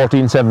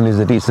 14-7 is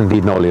a decent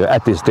lead now, Leo,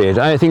 at this stage.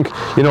 I think,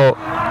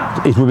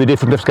 it would be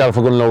different if Scariff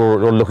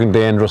Ogonnelloe were looking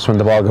dangerous when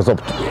the ball goes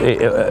up.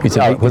 It's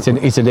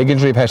a leg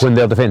injury, Pat. When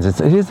they're defence,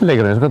 it is a leg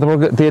injury.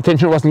 The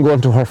attention wasn't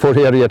going to her foot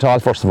area at all,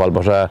 first of all,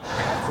 but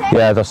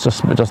that's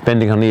just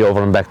bending her knee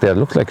over and back there. It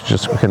looks like she's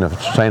just kind of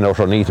trying out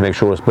her knee to make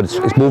sure, but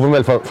it's moving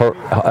well for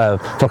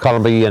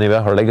Colin Bree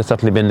anyway. Her leg is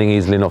certainly bending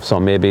easily enough, so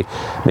maybe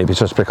it's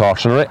just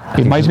precautionary.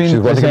 It might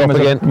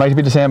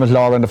be the same as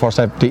Laura in the first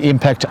half. The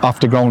impact off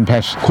the ground,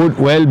 Pat. Could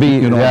well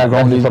be.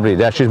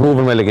 She's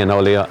moving well again now,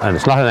 Leo, and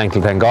it's not an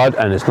ankle, thank God,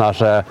 and it's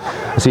not a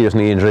serious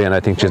knee injury, and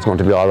I think she's going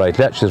to be all right.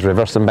 She's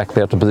reversing back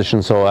there to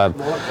position, so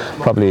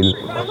probably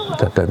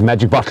the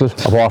magic bottle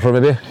of water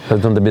maybe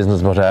has done the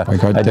business, but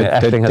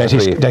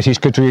that is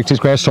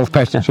great stuff,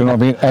 Pat. You know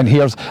what I mean? And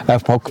here's a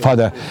puck for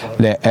the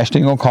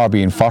Aisling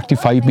O'Corby,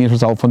 45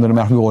 metres out from the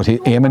Newmarket goal. He's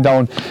aiming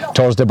down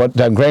towards the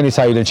Granny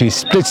side, and she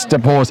splits the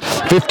post.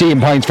 15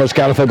 points for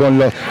Scariff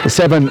Ogonnelloe,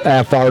 7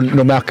 for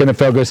Newmarket and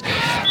Fergus.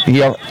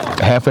 Here,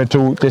 halfway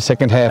through the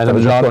second half,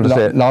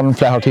 Lauren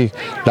Flaherty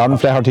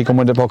coming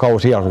with the puck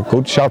out here.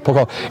 Good sharp puck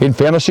out. In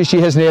fairness, she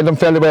has nailed them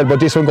fairly well, but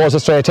this one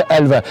goes straight to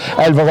Elva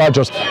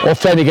Rogers.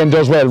 O'Flanagan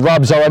does well.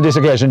 Robs her on this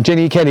occasion.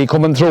 Jenny Kenny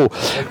coming through.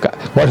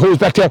 But who's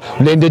back there?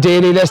 Linda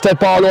Daly lets that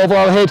ball over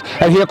her head,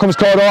 and here comes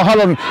Claude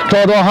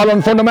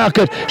O'Halloran from the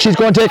market. She's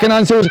going to take an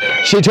answer.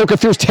 She took a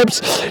few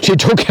steps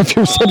too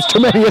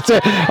many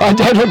on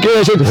that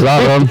occasion.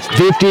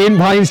 15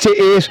 points to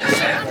 8.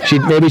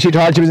 Maybe she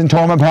thought she was in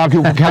Thomond Park.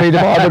 You could carry the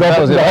ball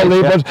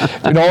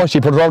but she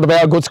put it over the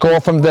bar. Good score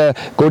from the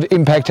good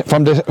impact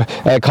from the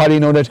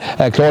Colleen Unnett.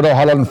 Claude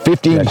O'Halloran,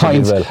 15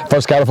 points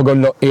for Scariff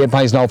Ogonnelloe, 8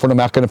 points now for the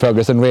Newmarket and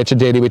Fergus, and Rachel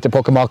Daly with the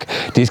puck and mock.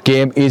 This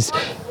game is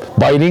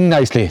biting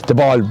nicely. The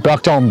ball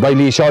brought down by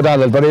Leisha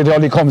O'Donnell, but it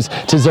only comes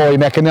to Zoe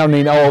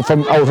McInerney now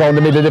from out around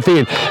the middle of the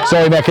field.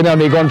 Zoe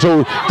McInerney going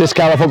through the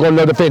Scariff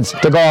Ogonnelloe defence.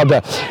 The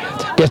Garda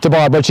gets the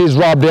ball, but she's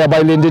robbed there by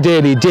Linda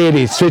Daly.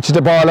 Daly switches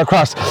the ball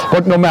across,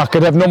 but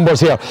Newmarket have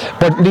numbers here.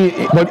 But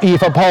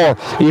Aoife Power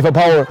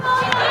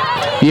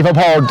Eva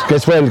Power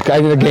gets well,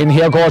 and again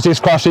here goes this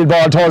crossfield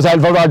ball towards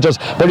Alva Rogers,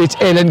 but it's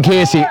Ellen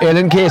Casey.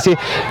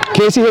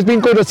 Casey has been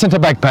good at centre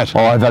back, Pat.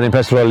 Oh, very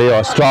impressed with Leo.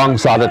 A strong,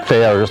 solid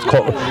player, just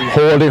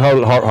holding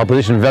her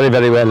position very,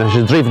 very well, and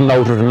she's driven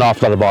out with an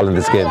awful lot of ball in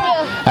this game.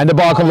 And the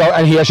ball comes out,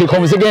 and here she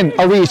comes again.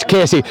 A reach,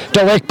 Casey,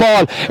 direct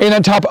ball in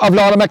on top of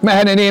Laura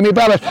McMahon and Amy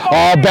Barrett.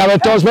 Oh,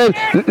 Barrett does well,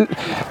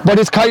 but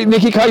it's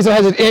Nikki Kaiser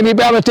has it. Amy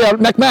Barrett there,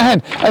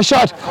 McMahon, a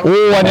shot.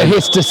 Oh, and it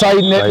hits the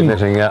side netting.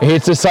 It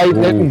hits the side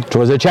netting. There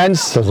was a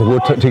chance. There was a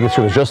good ticket.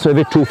 She was just a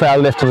bit too far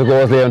left of the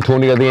goals there, and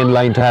Tony at the end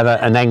line to have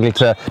an angle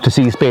to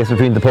see space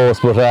between the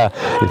posts. But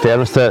in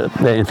fairness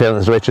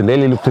to Rachel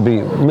Lely looked to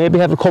be maybe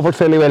have it covered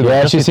fairly well.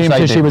 Yeah, she seemed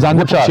to. She was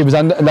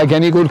on like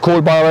any good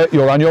cold bar.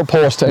 You're on your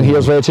post, and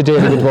here's Rachel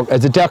Daly.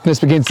 As the darkness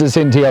begins to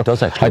descend here, it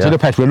does actually, I tell you,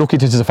 Pat, we're lucky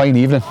this is a fine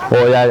evening.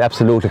 Oh yeah,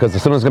 absolutely, because the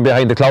sun is going to be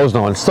behind the clouds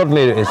now, and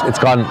suddenly it's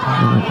gone,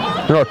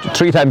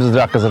 3 times as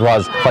dark as it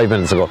was 5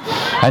 minutes ago.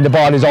 And the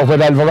ball is out with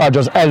Alva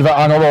Rogers. Alva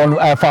on her own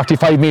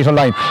 45-metre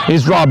line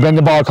is robbed, and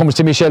the ball comes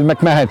to Michelle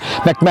McMahon.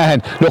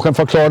 McMahon looking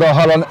for Claude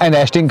O'Halloran and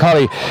Ashton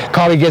Curry.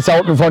 Curry gets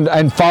out in front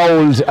and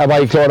fouled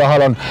by Claude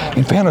O'Halloran.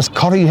 In fairness,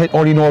 Curry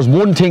only knows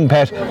one thing,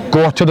 Pat: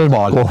 go to the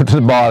ball. Go to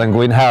the ball and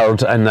go in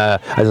hard. And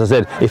as I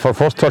said, if her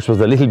first touch was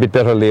a little bit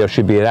better there,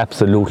 she'd be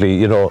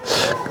absolutely,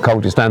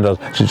 county standard.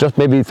 She just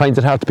maybe finds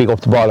it hard to pick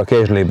up the ball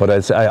occasionally, but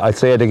I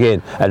say it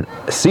again,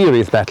 a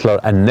serious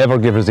battler and never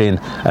givers in,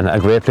 and a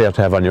great player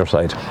to have on your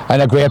side.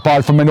 And a great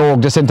ball from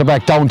Minogue, the centre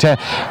back, down to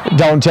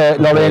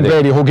Lorraine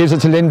Brady, who gives it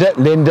to Linda.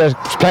 Linda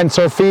plants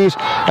her feet.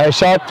 A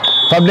shot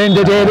from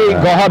Linda Daly.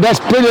 That's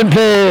brilliant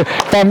play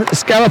from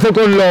Scariff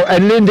Gunlow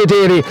and Linda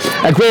Daly.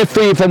 A great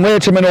free from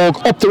Rachel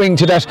Minogue up the wing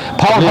to that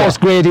powerhouse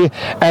Grady,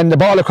 and the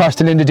ball across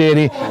to Linda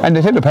Daly. And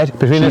the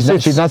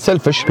Pat, she's not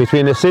selfish.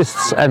 Between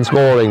assists and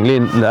scoring,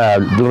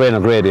 Lorraine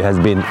O'Grady has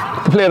been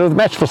the player of the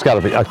match for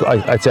Scariff.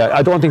 I'd say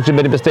I don't think she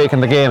made a mistake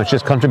in the game.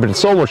 She's contributed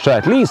so much to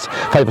at least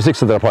 5 or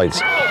 6 of their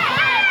points.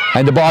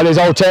 And the ball is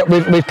out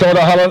with Claude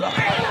O'Halloran.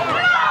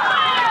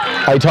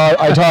 I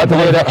thought the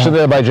late action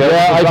there by Jerry.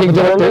 Yeah, I think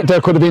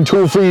there could have been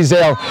 2 frees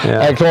there.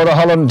 Yeah. Claude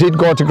O'Halloran did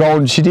go to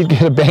ground. She did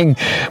get a bang,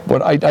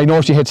 but I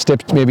know she had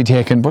steps maybe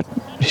taken, but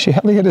she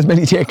hardly had as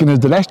many taken as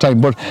the last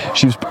time. But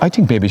I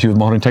think maybe she was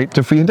more entitled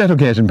to free in that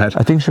occasion, Pat.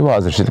 I think she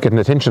was. She's getting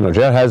attention.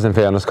 Jerry has, in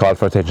fairness, called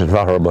for attention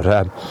for her, but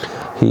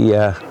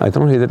I don't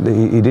know.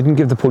 He didn't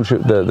give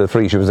the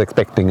free she was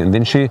expecting, and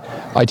then she.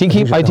 I think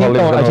in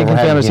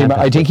fairness,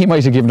 I think he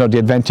might have given her the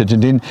advantage,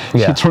 and then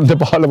she turned the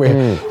ball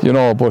away.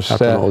 But I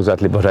don't know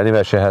exactly. But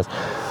anyway, she has.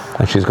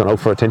 And she's gone out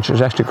for attention.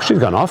 She's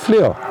gone off,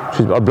 Leo.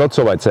 She's a blood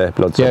soap, I'd say.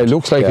 Yeah, it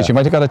looks like it. She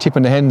might have got a tip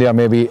in the hand there,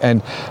 maybe.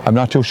 And I'm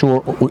not too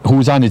sure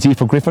who's on. It's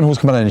Aoife Griffin who's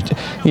coming on.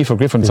 Aoife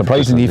Griffin,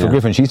 surprisingly, Aoife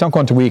Griffin. She's not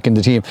going to weaken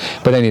the team.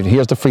 But anyway,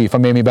 here's the free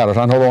from Amy Barrett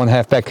on her own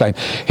half-back line.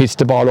 Hits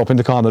the ball up in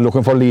the corner,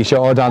 looking for Leisha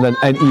O'Donnell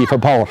and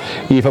Aoife Power.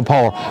 Aoife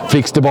Power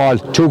flicks the ball.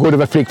 Too good of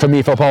a flick from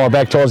Aoife Power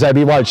back towards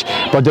Abby Walsh.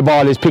 But the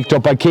ball is picked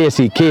up by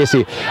Casey.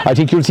 I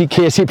think you'll see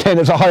Casey playing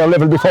at a higher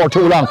level before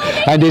too long.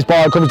 And this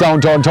ball comes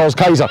down towards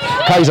Kaiser.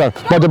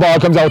 But the ball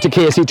comes out to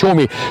Casey.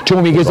 Toomey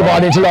gives the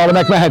ball into Laura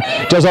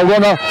McMahon. Does a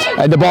runner,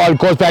 and the ball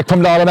goes back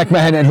from Laura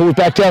McMahon. And who's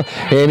back there?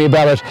 Amy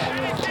Barrett.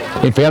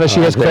 In fairness, she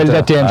has quelled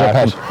that danger,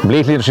 Pat.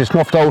 Completely, she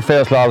snuffed out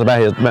first Laura's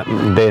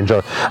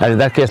danger, and in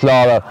that case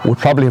Laura would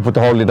probably have put the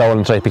holding down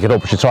and try to pick it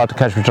up, but she tried to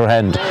catch with her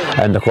hand,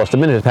 and of course the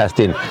minute it passed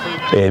in,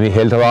 Amy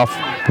held her off,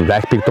 and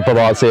Black picked up the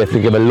ball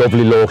safely, gave a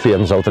lovely low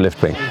clearance out the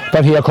left wing.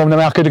 But here come the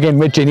market again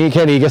with Jenny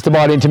Kelly, gets the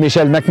ball into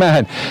Michelle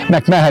McMahon.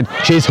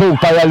 She's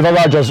hooked by Alva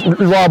Rogers,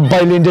 robbed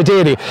by Linda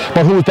Daly,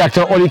 but who's back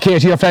to only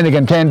Katie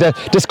O'Flanagan playing the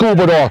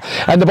scuba door,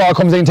 and the ball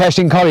comes in to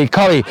Ashton Curry,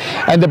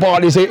 and the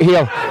ball is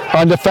here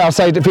on the far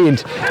side of the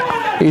field.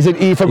 Is it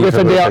Aoife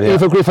Griffin there? Yeah.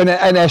 Aoife Griffin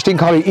and Ashton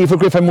Curry. Aoife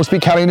Griffin must be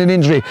carrying an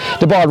injury.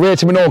 The ball,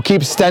 Rachel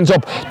Minogue stands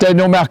up. The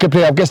no market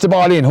player gets the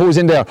ball in. Who's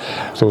in there?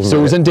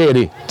 Susan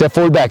Daly, the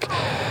full back.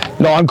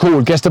 Lauren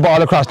Cool gets the ball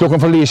across, looking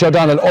for Leisha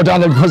O'Donnell.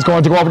 O'Donnell was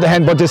going to go up with the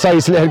hand, but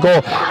decides to let it go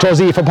towards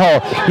Aoife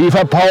Power.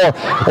 Aoife Power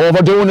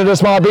overdoing it a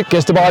small bit,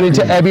 gets the ball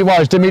into Abby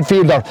Walsh, the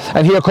midfielder.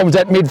 And here comes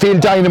that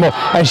midfield dynamo,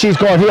 and she's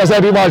gone. Here's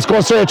Abby Walsh,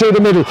 going straight through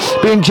the middle,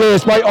 being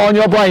chased by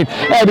Anya O'Brien.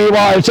 Abby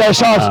Walsh, a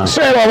shot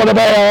straight over the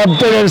bar.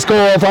 Brilliant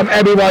score from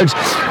Abby Walsh.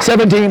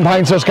 17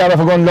 points for Scariff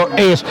Gunlow,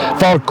 8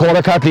 for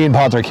Cora Kathleen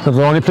Patrick.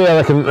 The only player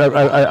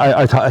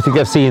I think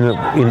I've seen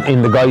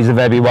in the guise of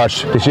Abby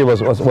Walsh this year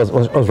was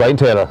Ryan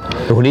Taylor.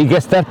 When he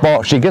gets that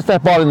ball, she gets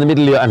that ball in the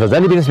middle here, and there's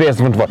any bit of space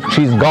in front of her,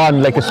 she's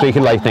gone like a streak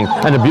of lightning,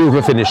 and a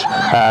beautiful finish.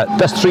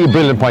 That's 3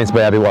 brilliant points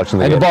by Abby Walsh in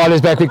the game. The ball is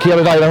back with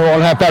Ciara Doyle on her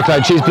own half back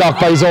line. She's blocked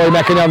by Zoe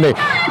McInerney.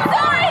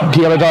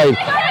 Ciara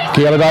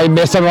Doyle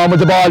messing around with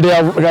the ball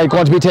there,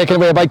 going to be taken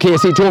away by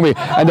Casey Toomey,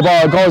 and the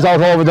ball goes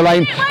out over the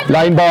line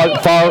ball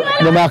for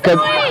Newmarket.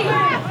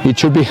 It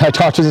should be. I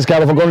thought it was a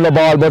Scariff Gunlow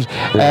ball, but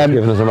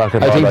given us a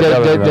market I think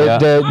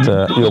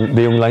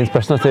the young lines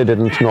person, they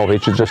didn't know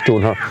it. She's just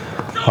doing her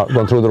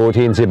gone through the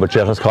routines here, but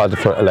Jet has called it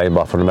for a line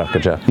ball for the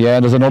market. Yeah,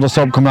 there's another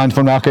sub coming on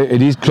from market.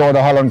 It is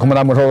Claudia Holland coming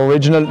on with her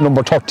original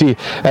number 30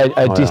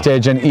 at this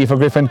stage, and Aoife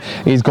Griffin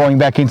is going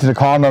back into the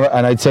corner,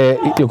 and I'd say,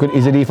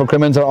 is it Aoife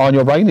Crimmins or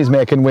Anya O'Brien is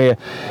making way?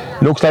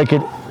 Looks like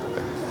it.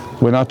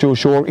 We're not too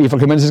sure. Aoife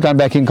Crimmins has gone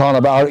back in corner,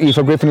 or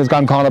Aoife Griffin has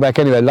gone corner back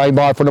anyway. Line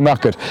ball for the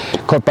market.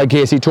 Cut by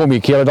Casey Toomey.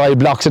 Ciara Dye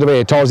blocks it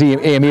away towards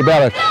Amy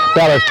Barrett.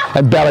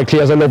 Barrett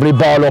clears a lovely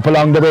ball up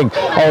along the wing,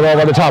 out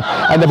over the top,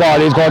 and the ball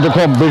is going to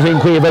come between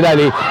Caoimhe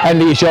Lally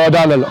and Leisha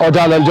O'Donnell.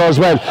 O'Donnell does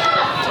well.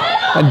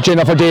 And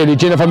Jennifer Daly.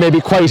 Jennifer may be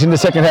quiet in the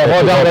second half.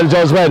 O'Donnell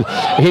does well.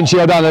 Hinchy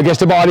O'Donnell gets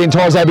the ball in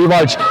towards Abby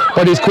Walsh,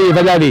 but it's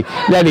Caoimhe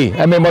Lally.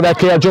 I remember that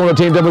Clare Junior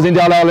team that was in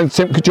the All-Ireland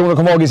Junior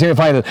Camogie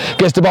semi-final.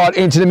 Gets the ball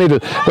into the middle.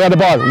 Where the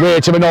ball?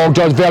 Rachel Minogue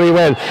does very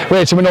well.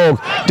 Rachel Minogue,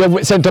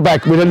 the centre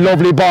back, with a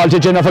lovely ball to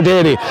Jennifer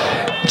Daly.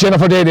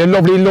 Jennifer Daly, a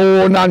lovely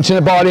low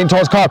nonchalant ball in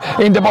towards Carl.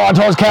 In the ball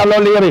towards Carol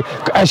O'Leary.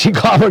 As she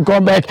covered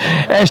going back,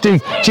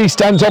 Ashton, she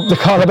stands up the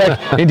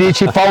cornerback. Indeed,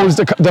 she fouls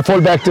the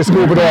full-back to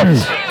scoop it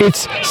off.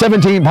 It's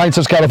 17 points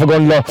of Scariff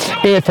Gunlow,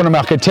 8 for the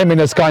market, 10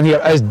 minutes gone here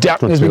as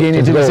darkness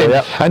beginning into the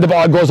sin, and the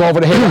ball goes over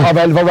the head of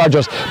Elva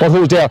Rogers. But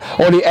who's there?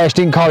 Only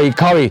Ashton Corrie.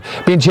 Corrie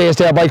being chased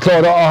there by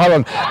Claudia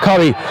O'Halloran.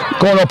 Corrie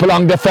going up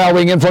along the far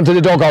wing in front of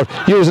the dugout,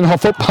 using her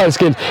football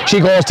skill. She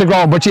goes to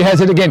ground, but she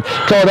has it again.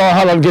 Claudia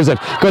O'Halloran gives it,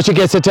 because she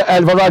gets it to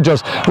Elva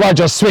Rogers.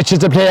 Rogers switches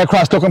the play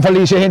across, looking for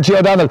Leisha Hinchy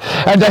O'Donnell,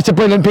 and that's a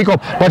brilliant pick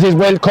up, but is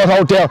well cut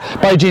out there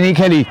by Jeannie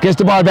Kelly. Gets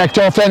the ball back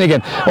to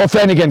O'Flanagan.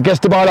 O'Flanagan gets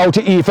the ball out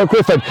to Aoife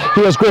Griffin.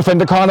 Here's Griffin,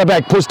 the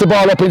cornerback, puts the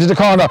ball up into the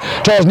corner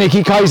towards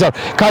Nikki Kaiser.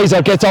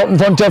 Kaiser gets out in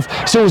front of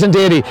Susan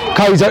Daly.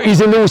 Kaiser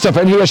is elusive,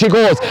 and here she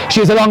goes.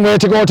 She's a long way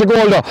to go to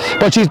goal though,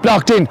 but she's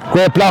blocked in.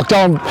 Great block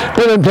down.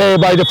 Brilliant play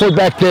by the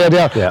full-back player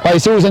there, by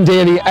Susan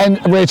Daly,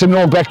 and Rachel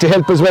Minogue back to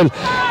help as well.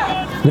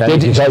 Yeah,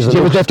 she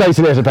was left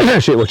isolated.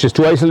 She's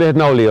too isolated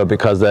now, Leo,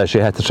 because she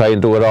had to try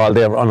and do it all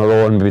there on her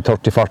own, maybe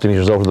 30-40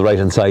 metres over the right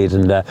hand side,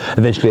 and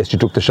eventually as she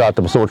took the shot,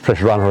 there was so much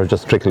pressure on her, it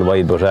just trickled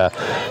wide. But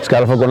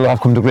Scariff are going to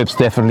have come to grips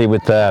definitely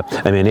with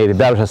Amy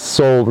Barrett has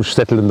so much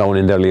settled down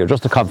in there, Leo,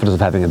 just the confidence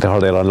of having it her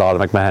there on Laura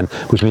McMahon,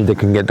 which means they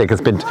can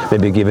spend,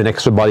 maybe give an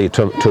extra body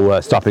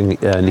to stopping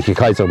Nikki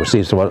Kaiser, which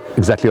seems to be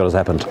exactly what has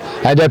happened.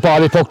 And that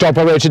ball is fucked up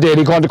by Rachel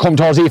Daly, going to come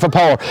towards Aoife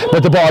Power,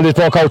 but the ball is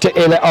broke out to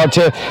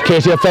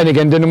Katie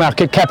O'Flanagan, the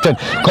Newmarket captain,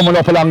 coming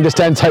up along the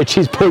stand side.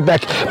 She's pulled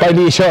back by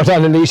Leisha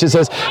O'Donnell. Leisha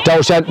says,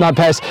 thou shalt not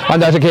pass. On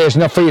that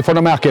occasion, a free for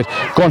the market,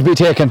 going to be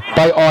taken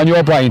by Anya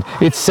O'Brien.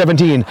 It's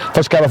 17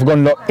 for Scariff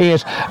Gunlow,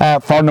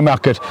 8 for the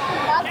market.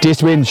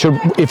 This win should,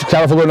 if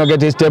Scariff Gunlow get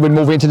this, they will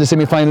move into the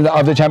semi-final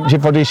of the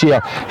championship for this year.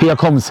 Here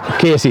comes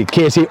Casey.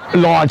 Casey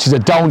launches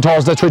it down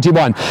towards the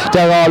 21.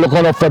 They're all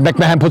looking up for it.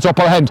 McMahon puts up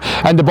her hand,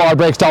 and the ball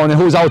breaks down.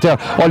 And who's out there?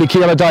 Only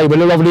Ciara Dye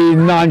with a lovely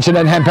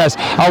nonchalant hand pass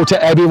out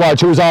to Abby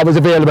Walsh, who's always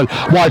available.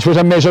 Walsh with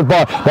a measured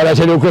ball. Well, I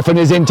tell you, Griffin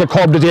is in to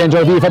curb the danger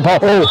of Aoife Power.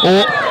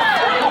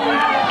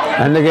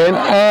 And again,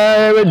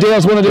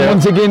 there's one of the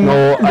ones again.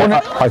 No,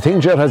 I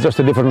think Jet has just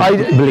a different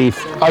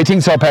belief. I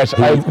think so, Pat.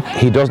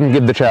 He doesn't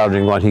give the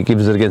charging one, he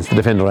gives it against the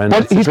defender. And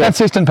but he's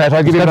consistent, Pat.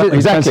 I'll give him that.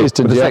 Exactly.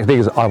 Consistent, but the second thing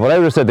is, what I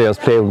would have said there is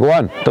play would go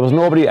on. There was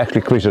nobody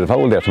actually committed a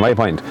foul there, to my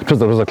point.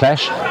 There was a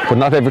clash, but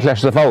not every clash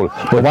is a foul.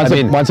 But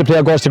once a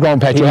player goes to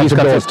ground, Pat, he's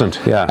consistent.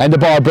 Yeah. And the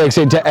ball breaks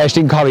into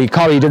Aisling Corrie.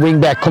 Corrie, the wing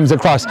back, comes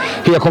across.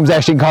 Here comes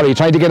Aisling Corrie,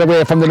 trying to get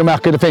away from the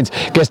Newmarket defence.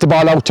 Gets the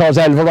ball out towards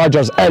Elva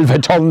Rogers. Elva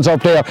turns her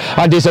player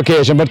on this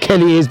occasion, but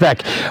Kelly is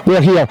back.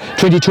 We're here,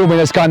 22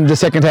 minutes gone in the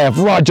second half.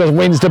 Rogers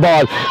wins the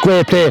ball.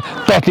 Great play,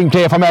 battling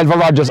play from Elva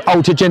Rogers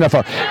out to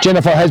Jennifer.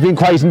 Jennifer has been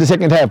quiet in the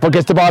second half, but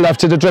gets the ball off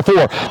to the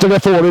Dreffour. The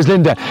Dreffour is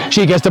Linda.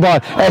 She gets the ball.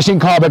 Aisling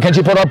Corbett, can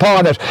she put her paw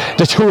on it?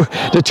 The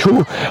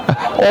two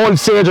old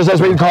sages,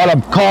 as we call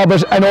them,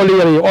 Corbett and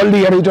O'Leary.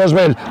 O'Leary does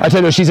well. I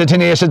tell you, she's a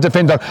tenacious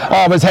defender.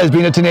 Always has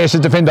been a tenacious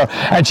defender.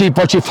 And she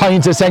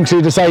finds a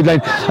sanctuary the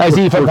sideline as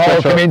Aoife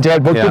Power come into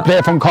it. But good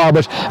play from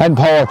Corbett and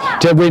Power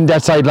to win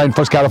that sideline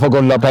for Scariff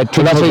Gunlow.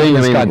 We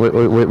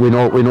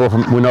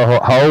know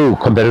how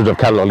competitive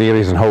Carol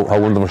O'Leary is and how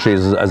wonderful she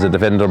is as a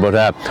defender, but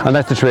on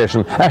that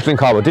situation, Aisling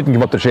Corbett didn't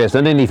give up the chase,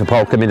 and then Aoife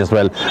Power came in as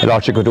well, and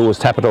all she could do was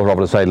tap it over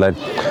the sideline.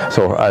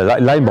 So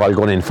line ball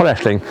going in for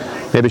Aisling.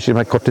 Maybe she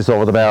might cut this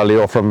over the bar,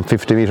 Leo, from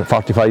 50 metres,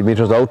 45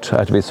 metres out.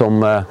 To be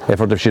some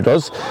effort if she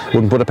does.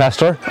 Wouldn't put it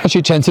past her.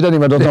 She chance it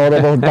anyway, don't know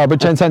about Barbara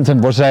Chance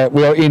Anton, but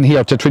we are in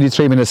here to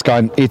 23 minutes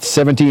gone. It's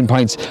 17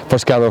 points for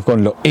Scariff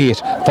Gunlow,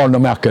 8 for the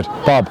market.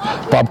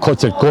 Bob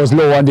cuts it, goes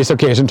low on this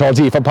occasion towards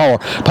Aoife Power.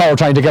 Power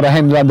trying to get a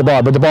handle on the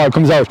ball, but the ball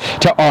comes out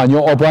to Anya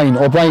O'Brien.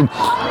 O'Brien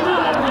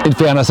in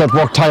fairness, that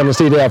worked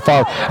tirelessly there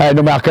for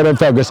Newmarket and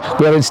Fergus.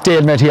 We're in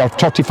stalemate here,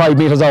 35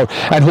 metres out,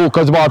 and who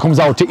comes the ball comes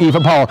out to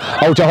Aoife Power,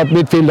 out to her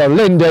midfielder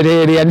Linda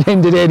Daly, and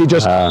Linda Daly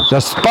just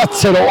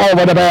spots it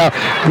over the bar.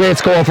 Great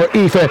score for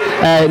Aoife.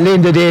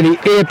 Linda Daly,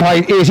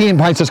 18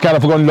 points to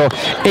Scariff Gunlow,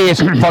 8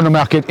 for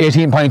Newmarket.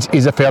 18 points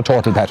is a fair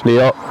total, Pat.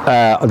 Leo,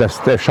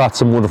 they've shot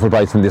some wonderful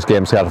points in this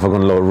game, Scariff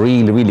Gunlow.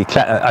 Really,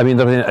 I mean,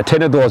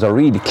 10 of those are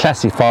really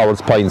classy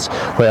forwards points,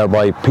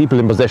 whereby people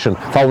in possession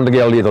found the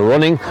girl either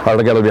running, or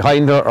the girl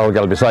behind her, or the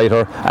girl beside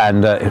her,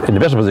 and in the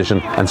better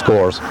position, and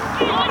scores.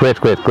 Great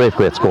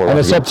score. And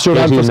a substitute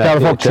on for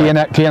Scariff,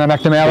 Cleona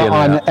McNamara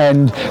on,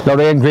 and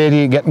Lorraine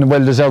Grady getting a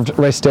well-deserved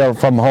rest there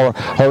from her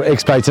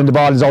exploits, and the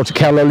ball is out to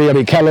Carol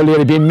O'Leary. Carol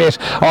O'Leary being met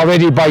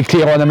already by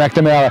Cleona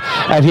McNamara,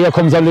 and here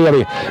comes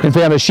O'Leary. In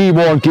fairness, she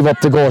won't give up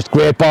the ghost.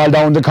 Great ball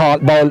down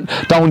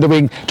the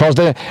wing towards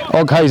the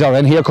Kaiser,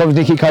 and here comes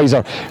Nikki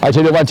Kaiser. I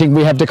tell you one thing,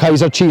 we have the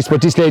Kaiser Chiefs,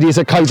 but this lady is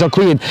a Kaiser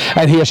Queen,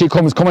 and here she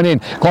comes coming in,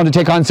 going to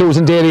take on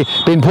Susan Daly,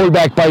 being pulled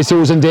back by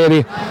Susan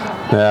Daly.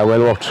 Yeah, well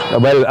worked.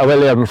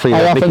 Well earned free.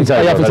 I often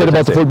said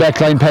about the full back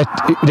line, Pat,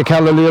 the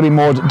Carol O'Leary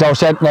mode,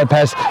 Dorset not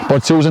pass,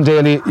 but Susan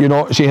Daly, you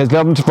know, she has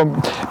learned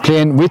from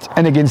playing with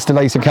and against the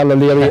likes of Carol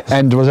O'Leary,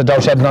 and there was a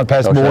Dorset not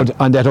pass mode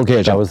on that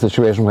occasion. That was the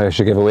situation where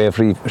she gave away a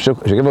free for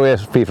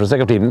the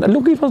second team. And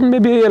look, it wasn't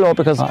maybe a yellow,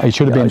 because it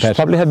should have been, Pat.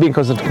 Probably had been,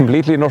 because it's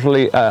completely and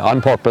utterly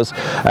on purpose.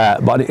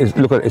 But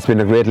it's been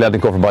a great learning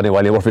curve for Bonnie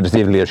Wiley Murphy this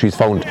evening. She's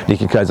found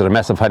Nikki Kaiser a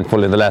massive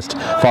handful in the last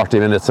 40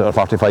 minutes or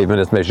 45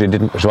 minutes. Maybe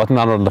she wasn't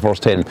on her in the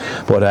first 10,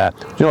 but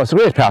you know, it's a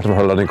great part of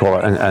her learning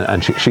curve,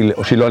 and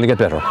she'll only get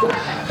better.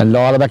 And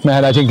Laura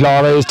McMahon, I think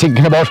Laura is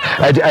thinking about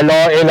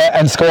Laura Ella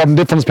and scoring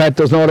difference, Pat.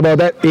 There's no doubt about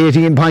that.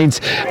 18 points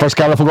for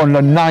Scariff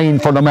Gunlow, 9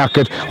 for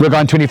Newmarket. We're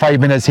gone 25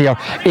 minutes here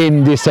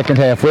in the second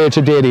half.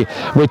 Rachel Daly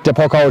with the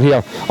puck out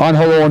here on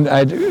her own,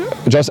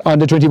 just on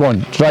the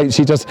 21. Right,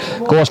 she just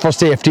goes for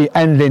safety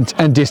and length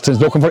and distance,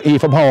 looking for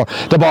Aoife Power.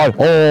 The ball,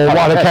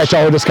 what a catch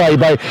out of the sky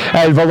by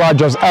Elva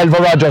Rogers.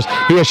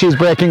 Here she's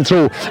breaking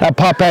through. A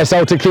pop pass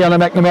out to Cleona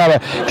McNamara.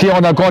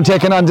 Cleona going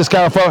taking on the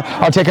Scariff, or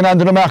taking on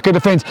the Newmarket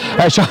defence.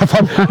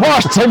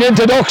 What an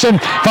introduction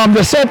from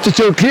the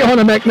substitute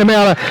Cleona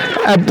McNamara.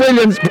 A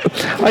brilliant,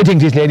 I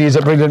think this lady is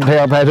a brilliant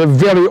player, Pat, a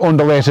very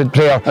underrated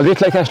player. A bit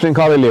like Aisling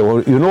Corley,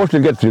 you know what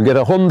you'll get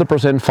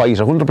 100% fight,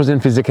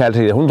 100%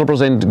 physicality,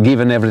 100%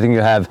 giving everything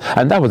you have,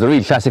 and that was a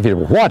real classy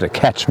feeling. What a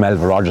catch,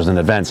 Melva Rogers in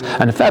advance,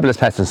 and a fabulous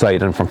pass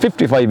inside, and from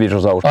 55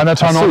 metres out. On a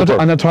turn on the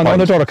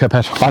Dorica,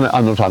 Pat.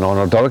 On a turn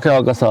on the Dorica,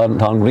 August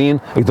on Green,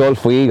 Igdol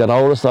Fuig, and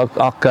Aurus,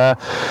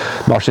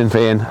 Martin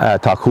Fain,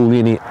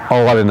 Takulini,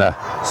 all in a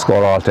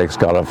score all takes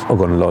Scariff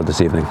Gunlow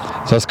this evening.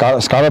 So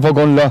Scariff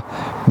Gunlow,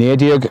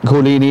 Nadia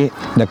Coolini,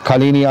 na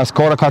Colini, a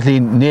score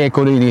Kathleen, Ne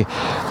Coolini,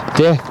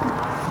 De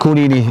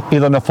Coolini,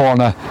 either na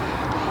Forna,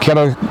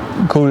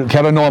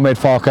 Kera Nomad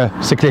Farka,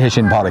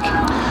 Siklihishin Parik.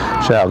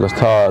 sé agus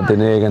tá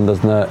duine an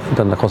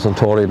den na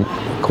consantóirí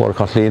Cora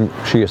Kathleen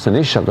sios san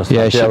is agus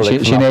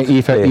sin é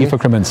Aoife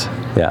Crimmins.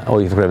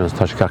 Aoife Crimmins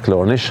tá sé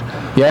calónis.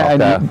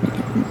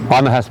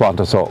 Anna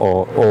Heswantas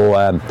ó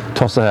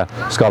Tossahe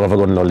Scariff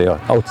Gunlow Leo.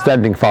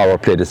 Outstanding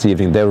forward play this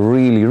evening. They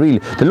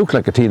look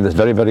like a team that's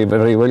very, very,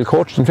 very well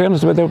coached. In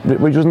fairness,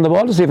 we're using the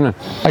ball this evening.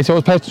 I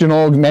suppose, Pat, you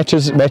know,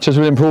 matches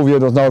will improve you.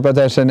 There's no about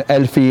that. And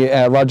Elfie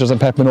Rogers and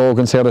Pat Minogue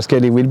and Sarah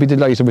Skelly will be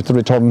delighted with the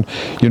return.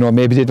 You know,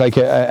 maybe they'd like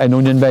an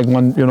onion bag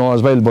one, you know,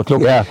 as well. But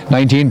look,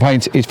 19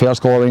 points is fair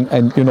scoring,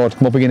 and you know, to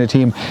come up against a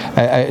team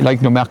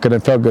like Newmarket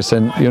and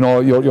Ferguson, you know,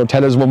 your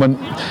Tellers woman,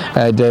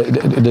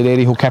 the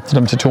lady who captained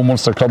them to 2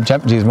 Munster Club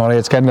Championships,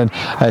 Mariette Scanlon,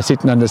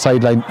 sitting on the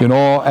sideline, you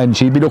know, and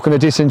she'll be looking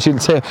at this and she'll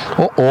say,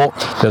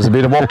 there's a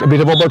bit of work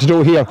to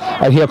do here.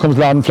 And here comes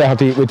Lauren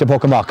Flaherty with the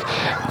puck and mark.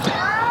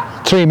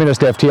 3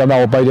 minutes left here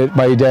now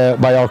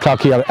by our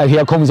clock here, and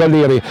here comes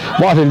O'Leary.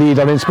 What a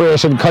leader,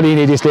 inspiration,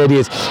 Colini this lady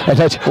is.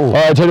 And I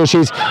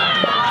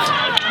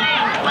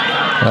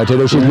tell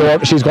you,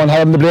 she's gone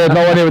hard on the blade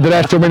now anyway. The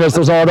last 2 minutes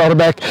there's all out of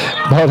back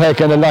ball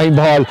heck and a line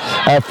ball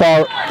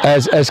for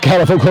as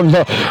Scariff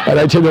Gunlow. And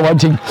I tell you one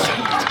thing,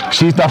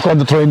 she's not going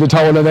to throw in the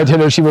towel, and I tell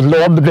her she was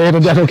low on the blade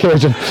on that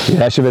occasion.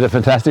 Yeah, she made a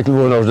fantastic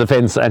run out of the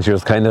fence, and she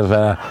was kind of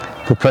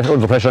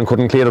under pressure and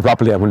couldn't clear it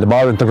properly. And when the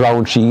ball went to the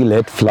ground, she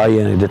let fly,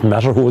 and it didn't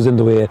matter who was in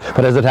the way.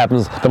 But as it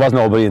happens, there was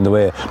nobody in the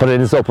way. But it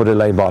ends up with a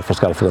line ball for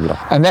Scariff Gunlow.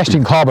 And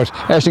Aisling Corbett,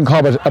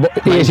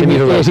 about 80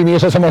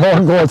 metres from her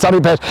own goal.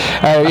 Sorry, Pat,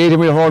 80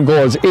 metres from her own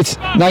goals. It's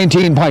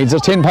 19 points.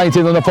 There's 10 points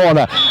in the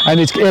corner, and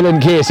it's Ellen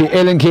Casey.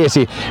 In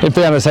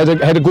fairness, had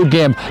a good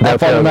game.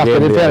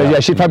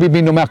 She's probably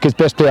been Newmarket's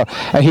best player.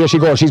 And here she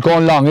goes. She's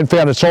going long. In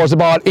fairness, throws the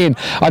ball in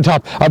on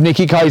top of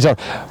Nikki Kaiser.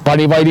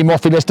 Bonnie Wiley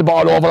Murphy lets the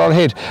ball over her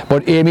head,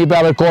 but Amy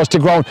Barrett goes to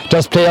ground.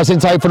 Just players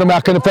inside for the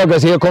Newmarket and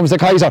Fergus. Here comes the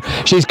Kaiser.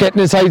 She's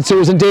getting inside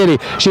Susan Daly.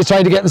 She's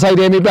trying to get inside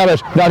Amy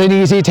Barrett. Not an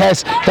easy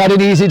task. Not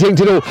an easy thing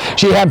to do.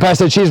 She hand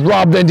passed it. She's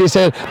robbed and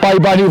said by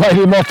Bonnie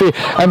Wiley Murphy.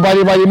 And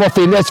Bonnie Wiley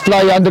Murphy lets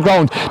fly on the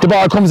ground. The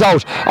ball comes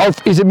out.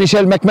 Is it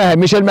Michelle McMahon?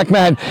 Michelle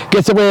McMahon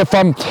gets away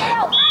from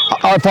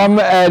from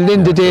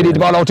Linda Daly, the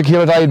ball out to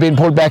Ciara Doyle, being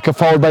pulled back, a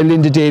foul by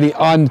Linda Daly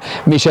on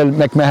Michelle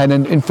McMahon.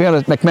 And in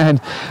fairness, McMahon,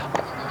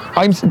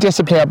 I'm just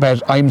a player,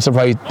 but I'm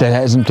surprised that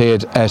hasn't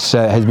played as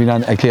has been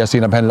on a Clare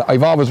Senior panel.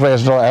 I've always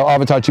rated her. I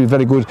always thought she was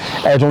very good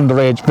at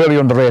underage, very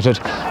underrated.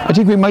 I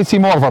think we might see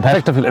more of her.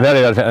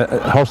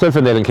 Herself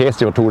and Ellen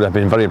Casey or two have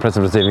been very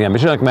impressive this evening.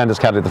 Michelle McMahon has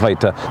carried the fight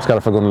to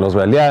Scarlett Fagunlo as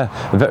well. Yeah,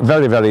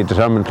 very, very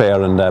determined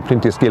player and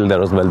plenty of skill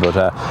there as well. But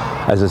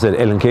as I said,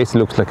 Ellen Casey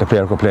looks like a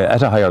player who could play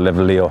at a higher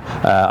level, Leo.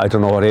 I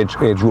don't know what age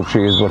group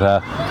she is,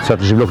 but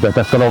certainly she looked like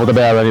that's gone over the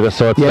bar anyway.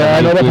 So it's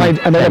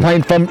another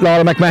point from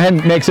Laura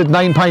McMahon makes it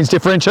 9 points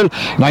differential.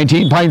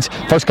 19 points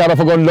for Scarlett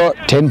Fagunlo,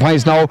 10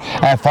 points now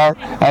for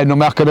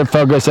Newmarket and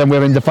Fergus, and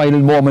we're in the final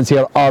moments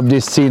here of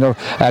this senior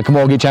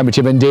Camogie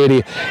Championship. And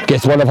Daly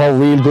gets one of her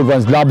real good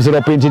ones, lobs it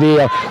up into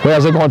the air.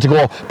 Where's it going to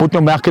go? But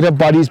Newmarket have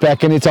bodies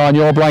back, and it's on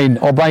O'Brien.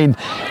 O'Brien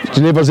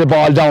delivers the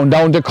ball down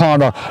the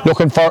corner,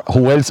 looking for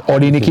who else?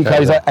 Only Nikki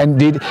Kaiser,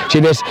 and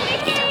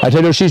I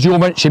tell you, she's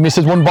human. She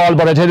misses one ball,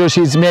 but I tell you,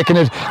 she's making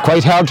it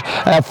quite hard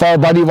for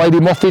Bonnie Wiley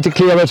Muffy to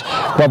clear it.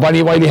 But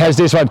Bonnie Wiley has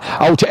this one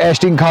out to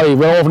Ashton Curry.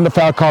 We're over in the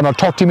far corner,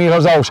 30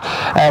 metres out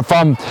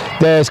from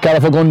the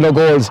Scarlett Fagunlo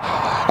goals.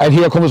 And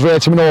here comes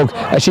Rachel Minogue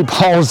as she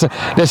pounds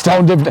this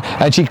down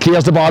and she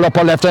clears the ball up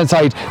her left hand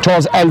side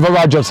towards Elva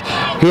Rogers.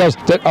 Here's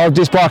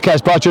this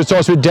broadcast brought to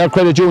us with Derek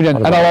Credit Union,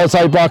 and our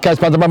outside broadcast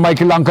sponsored by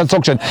Michael Long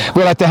Construction.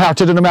 We're at the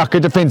heart of the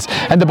Newmarket defence,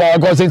 and the ball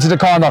goes into the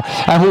corner.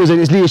 And who is it?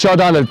 It's Leisha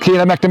O'Donnell.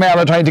 Cleena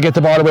McNamara trying to get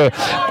the ball away.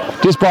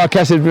 This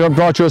broadcast is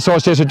brought to you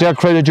associated with Derek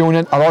Credit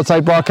Union, our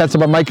outside broadcaster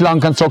by Michael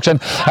Long Construction,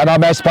 and our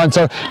mass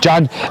sponsor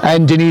John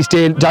and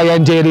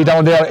Diane Daly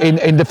down there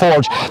in the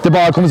forge. The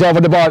ball comes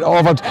over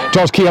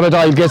towards Ciara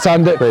Doyle, gets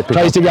on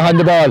tries to get on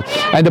the ball,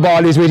 and the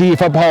ball is with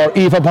Aoife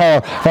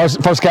Power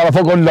for Scarlett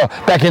Fagunlo,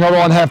 back in her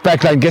own half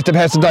back line, gets the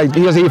pass to Doyle.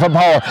 Here's Aoife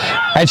Power,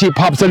 and she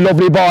pops a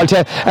lovely ball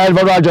to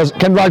Elva Rogers.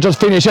 Can Rogers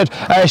finish it?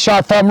 A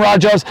shot from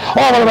Rogers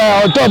over the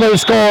bar, double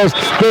scores,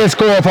 great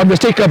score from the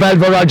stick of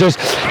Elva Rogers.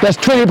 There's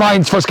 20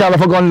 points for Scarlett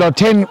Fagunlo,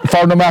 10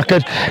 for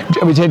Newmarket.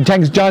 We say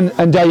thanks John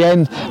and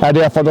Diane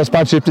there for their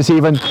sponsorship this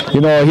evening.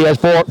 You know, he has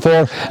four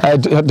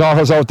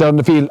daughters out there in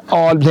the field,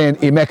 all playing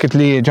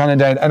immaculately, John and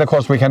Diane, and of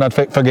course we cannot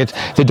forget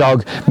the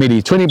dog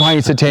Millie. 20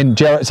 points to 10.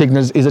 Jarrett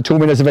signals is a 2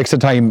 minutes of extra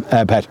time,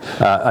 Pat.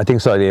 I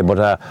think so, yeah,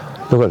 but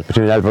look,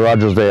 between Elva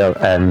Rogers there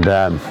and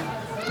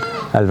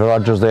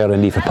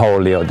Aoife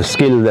Power, Leo, the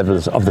skill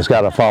levels of the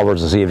Scarlett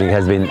forwards this evening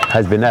has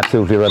been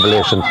absolutely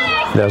revelation.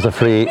 There's a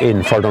free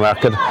in for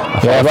Newmarket.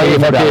 But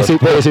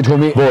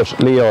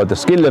Leo, the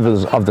skill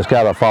levels of the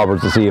Scarlett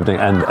forwards this evening,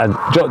 and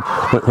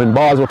when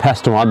balls were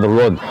passed to them on the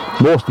run,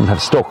 most of them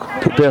have stuck.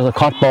 Players have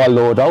caught ball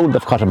low down,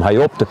 they've caught them high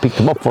up, they picked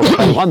them up for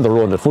on the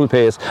run at full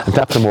pace and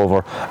tapped them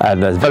over,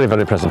 and it's very,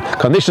 very impressive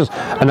conditions.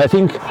 And I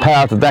think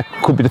part of that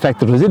could be the fact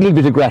that there's a little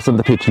bit of grass on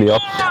the pitch, Leo,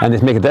 and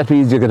it's making it that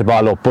easier to get the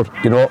ball up. But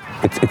you know,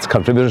 it's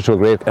contributed to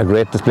a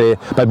great display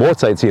by both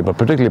sides here, but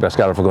particularly by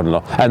Scarlett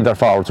Fagunlo and their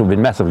forwards who've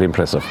been massively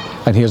impressive.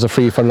 And here's a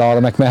free for Laura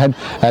McMahon,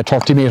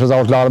 30 metres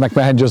out. Laura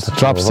McMahon just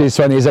drops this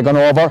one. Is it gone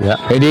over?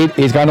 Yeah. Indeed,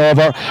 he's gone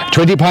over.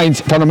 20 points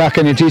for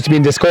Newmarket. It used to be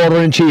the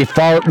scorer in chief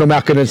for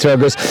Newmarket and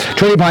Fergus.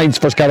 20 points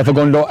for Scarlett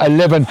Fagunlo,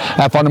 11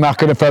 for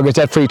Newmarket and Fergus.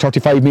 That free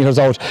 35 metres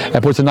out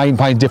puts a 9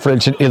 point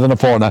differential in the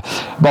Fona.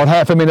 About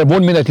half a minute,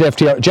 1 minute left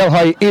here. Ger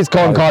High is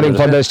calling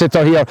for the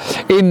Slipper here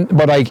in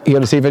Bodike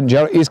here this evening.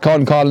 Ger is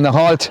calling a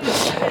halt.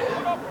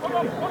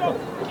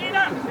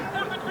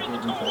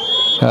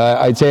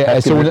 I'd say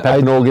as soon as I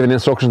know giving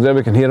instructions there,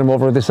 we can hear him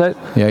over this side.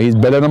 Yeah, he's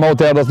belling him out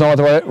there. There's no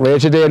other way.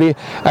 Rachel Daly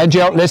and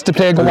Gerald, let's the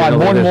play go on.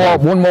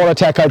 One more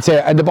attack, I'd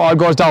say, and the ball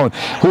goes down.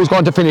 Who's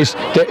going to finish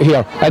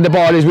here? And the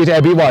ball is with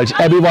Abby Walsh.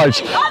 Abby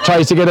Walsh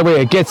tries to get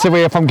away, gets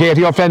away from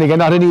Katie O'Flanagan.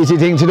 Not an easy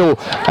thing to do.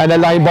 And a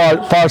line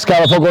ball for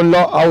Scarlett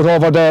Fagunlo out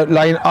over the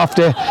line off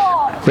the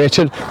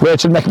Rachel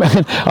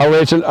McMahon, or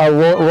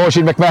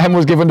Roisin McMahon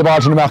was given the ball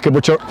to the market,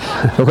 but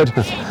look at,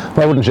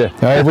 why wouldn't you?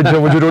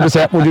 Would you do the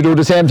same? Would you do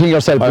the same thing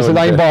yourself? It's a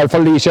line ball for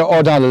Leisha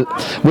O'Donnell.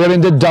 We're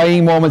in the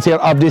dying moments here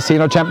of this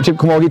senior championship,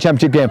 Camogie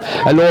Championship game.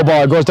 A low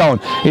ball goes down.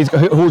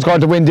 Who's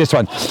going to win this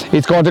one?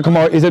 It's going to come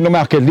out. Is it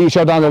Newmarket?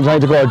 Leisha O'Donnell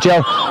trying to go.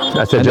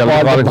 That's it.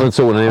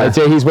 I'd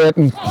say he's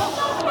waiting.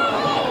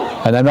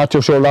 And I'm not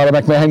too sure Laura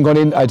McMahon going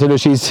in. I tell you,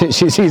 she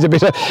sees a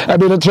bit of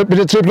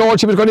triple over.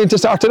 She was going in to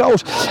start it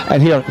out.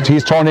 And here,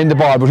 he's thrown in the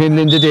ball between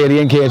Linda Daly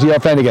and Katie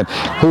O'Flanagan.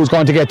 Who's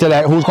going to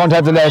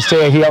have the last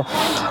say here?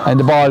 And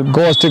the ball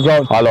goes to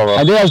ground.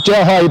 And there's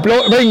Ger High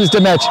brings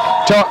the match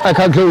to a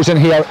conclusion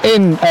here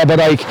in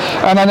Bodike.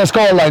 And on a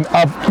scoreline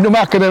of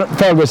Newmarket and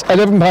Fergus,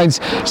 11 points.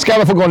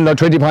 Scarlett Fagunlo,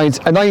 20 points.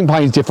 A 9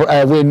 points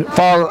win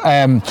for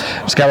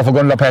Scarlett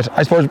Fagunlo, Pet.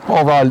 I suppose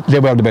overall they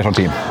were the better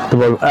team. They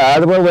were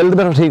well the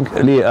better team.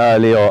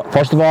 Leo.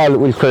 First of all,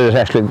 we'll credit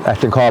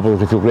Ashton Corbett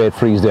with a few great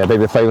frees there,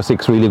 maybe 5 or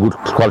 6 really good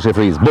quality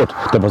frees, but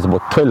there was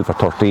about 12 or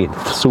 13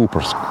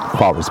 super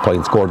forwards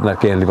points scored in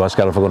that game because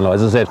Scariff are going low.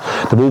 As I said,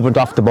 the movement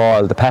off the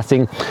ball, the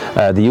passing,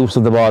 the use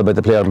of the ball by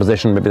the player in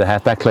possession, maybe the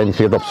half-back line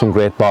cleared up some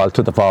great ball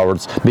to the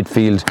forwards,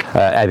 midfield,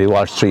 Abby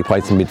Walsh 3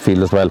 points in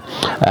midfield as well,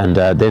 and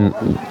then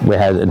we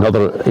had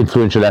another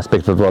influential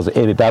aspect of it was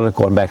Amy Barrett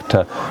going back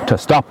to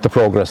stop the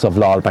progress of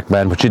Laura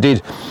McMahon, which she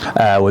did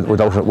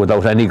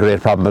without any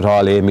great problem at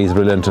all. Amy's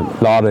brilliant.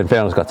 Laura, in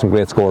fairness, got some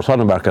great scores for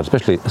the market,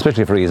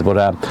 especially frees,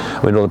 but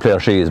we know the player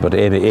she is, but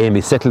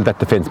Amy settled that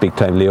defence big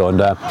time, Leo,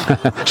 and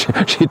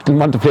she didn't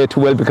want to play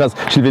too well because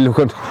she'll be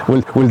looking,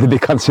 will they be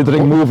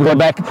considering moving her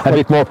back a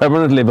bit more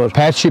permanently. But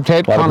Pat, she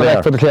played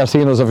cornerback for the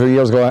Clarencinos a few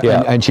years ago,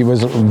 and she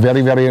was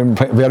very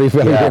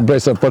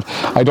impressive, but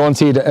I don't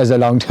see it as a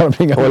long-term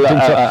thing. Well,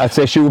 I'd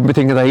say she wouldn't be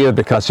thinking that either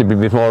because she'd be a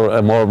bit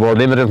more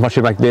limited in what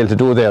she might be able to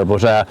do there,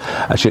 but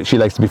she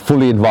likes to be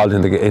fully involved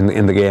in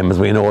the game, as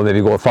we know,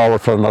 maybe go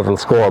forward for another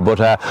score. But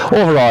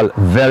overall,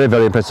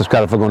 very impressive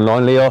Scariff are going low,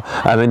 Leo.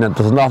 I mean,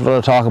 there's an awful lot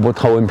of talk about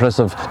how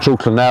impressive True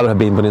Clonera have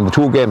been, but in the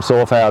 2 games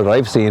so far that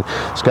I've seen,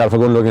 Scariff are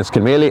going low against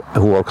Kilmaley,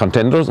 who are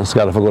contenders, and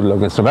Scariff are going low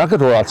against Newmarket,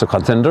 who are also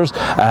contenders.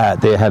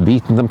 They have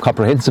beaten them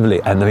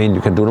comprehensively, and I mean,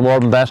 you can do no more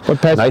than that.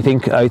 But Pat, I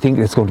think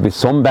it's going to be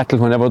some battle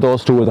whenever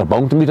those two are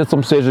bound to meet at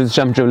some stage of the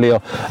championship,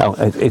 Leo.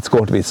 It's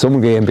going to be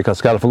some game because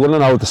Scariff are going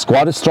now. The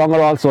squad is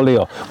stronger also,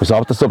 Leo. We saw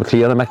what the sub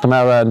clear and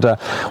McNamara,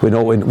 and we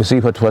know we see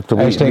what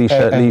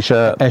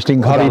Leisha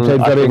Ashton Corrie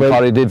played very well.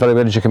 Corrie did very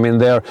well as she came in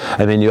there,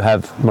 and then you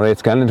have Mairead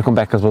Scanlon to come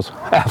back, I suppose,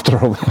 after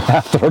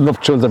her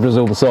nuptials, I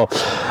presume. So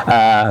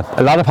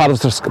a lot of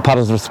positives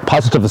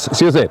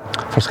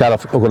for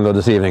Scariff Ogundlo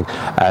this evening,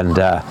 and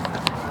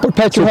But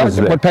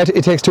Pat,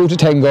 it takes 2 to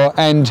tango,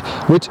 and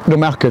with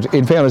Newmarket,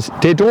 in fairness,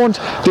 they don't.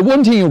 The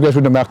one thing you get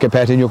with Newmarket,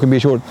 Pat, and you can be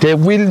sure, they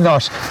will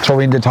not throw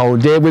in the towel.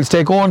 They will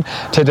stay going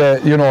to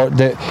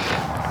the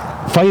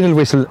final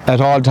whistle at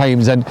all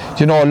times, and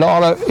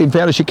Laura, in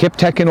fairness, she kept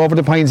tacking over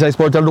the pines. I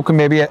suppose they're looking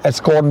maybe at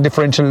scoring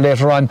differential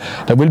later on.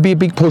 There will be a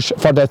big push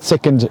for that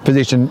second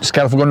position.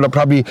 Scariff are going to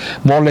probably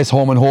more or less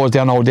home and hose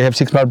there now. They have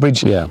 6 Mile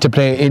Bridge to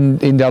play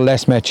in their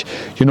last match,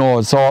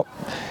 so.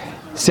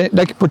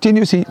 But then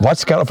you see what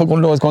Scariff are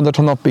going to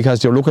turn up,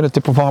 because you're looking at the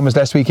performance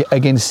last week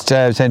against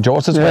St.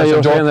 Joseph's. Yeah,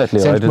 you're saying that,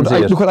 Leo. I didn't see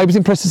it. Look, I was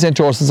impressed with St.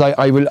 Joseph's.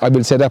 I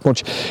will say that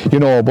much,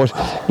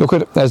 But look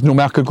at as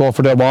Newmarket go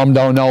for their warm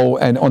down now,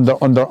 and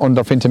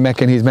under Fintan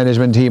Mack and his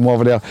management team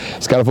over there,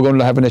 Scariff are going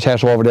to having a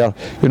chat over there,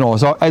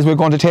 So as we're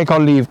going to take our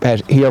leave,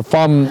 Pat, here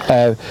from.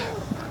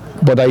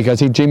 But I can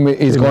see Jim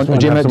is going.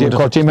 Jim has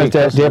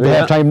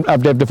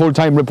the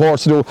full-time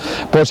reports to do.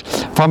 But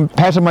from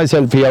Pat and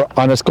myself here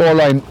on a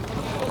scoreline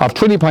of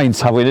 20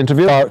 points. Have we an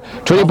interview?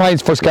 20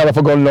 points for Scariff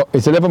are going low.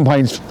 It's 11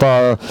 points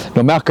for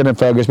Newmarket and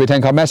Fergus. We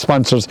thank our match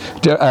sponsors.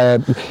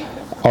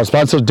 Our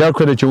sponsors, Dare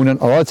Credit Union,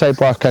 our outside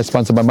broadcast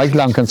sponsored by Michael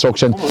Long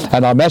Construction,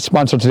 and our match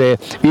sponsor today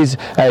is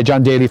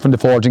John Daly from the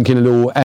Forge in Killaloe.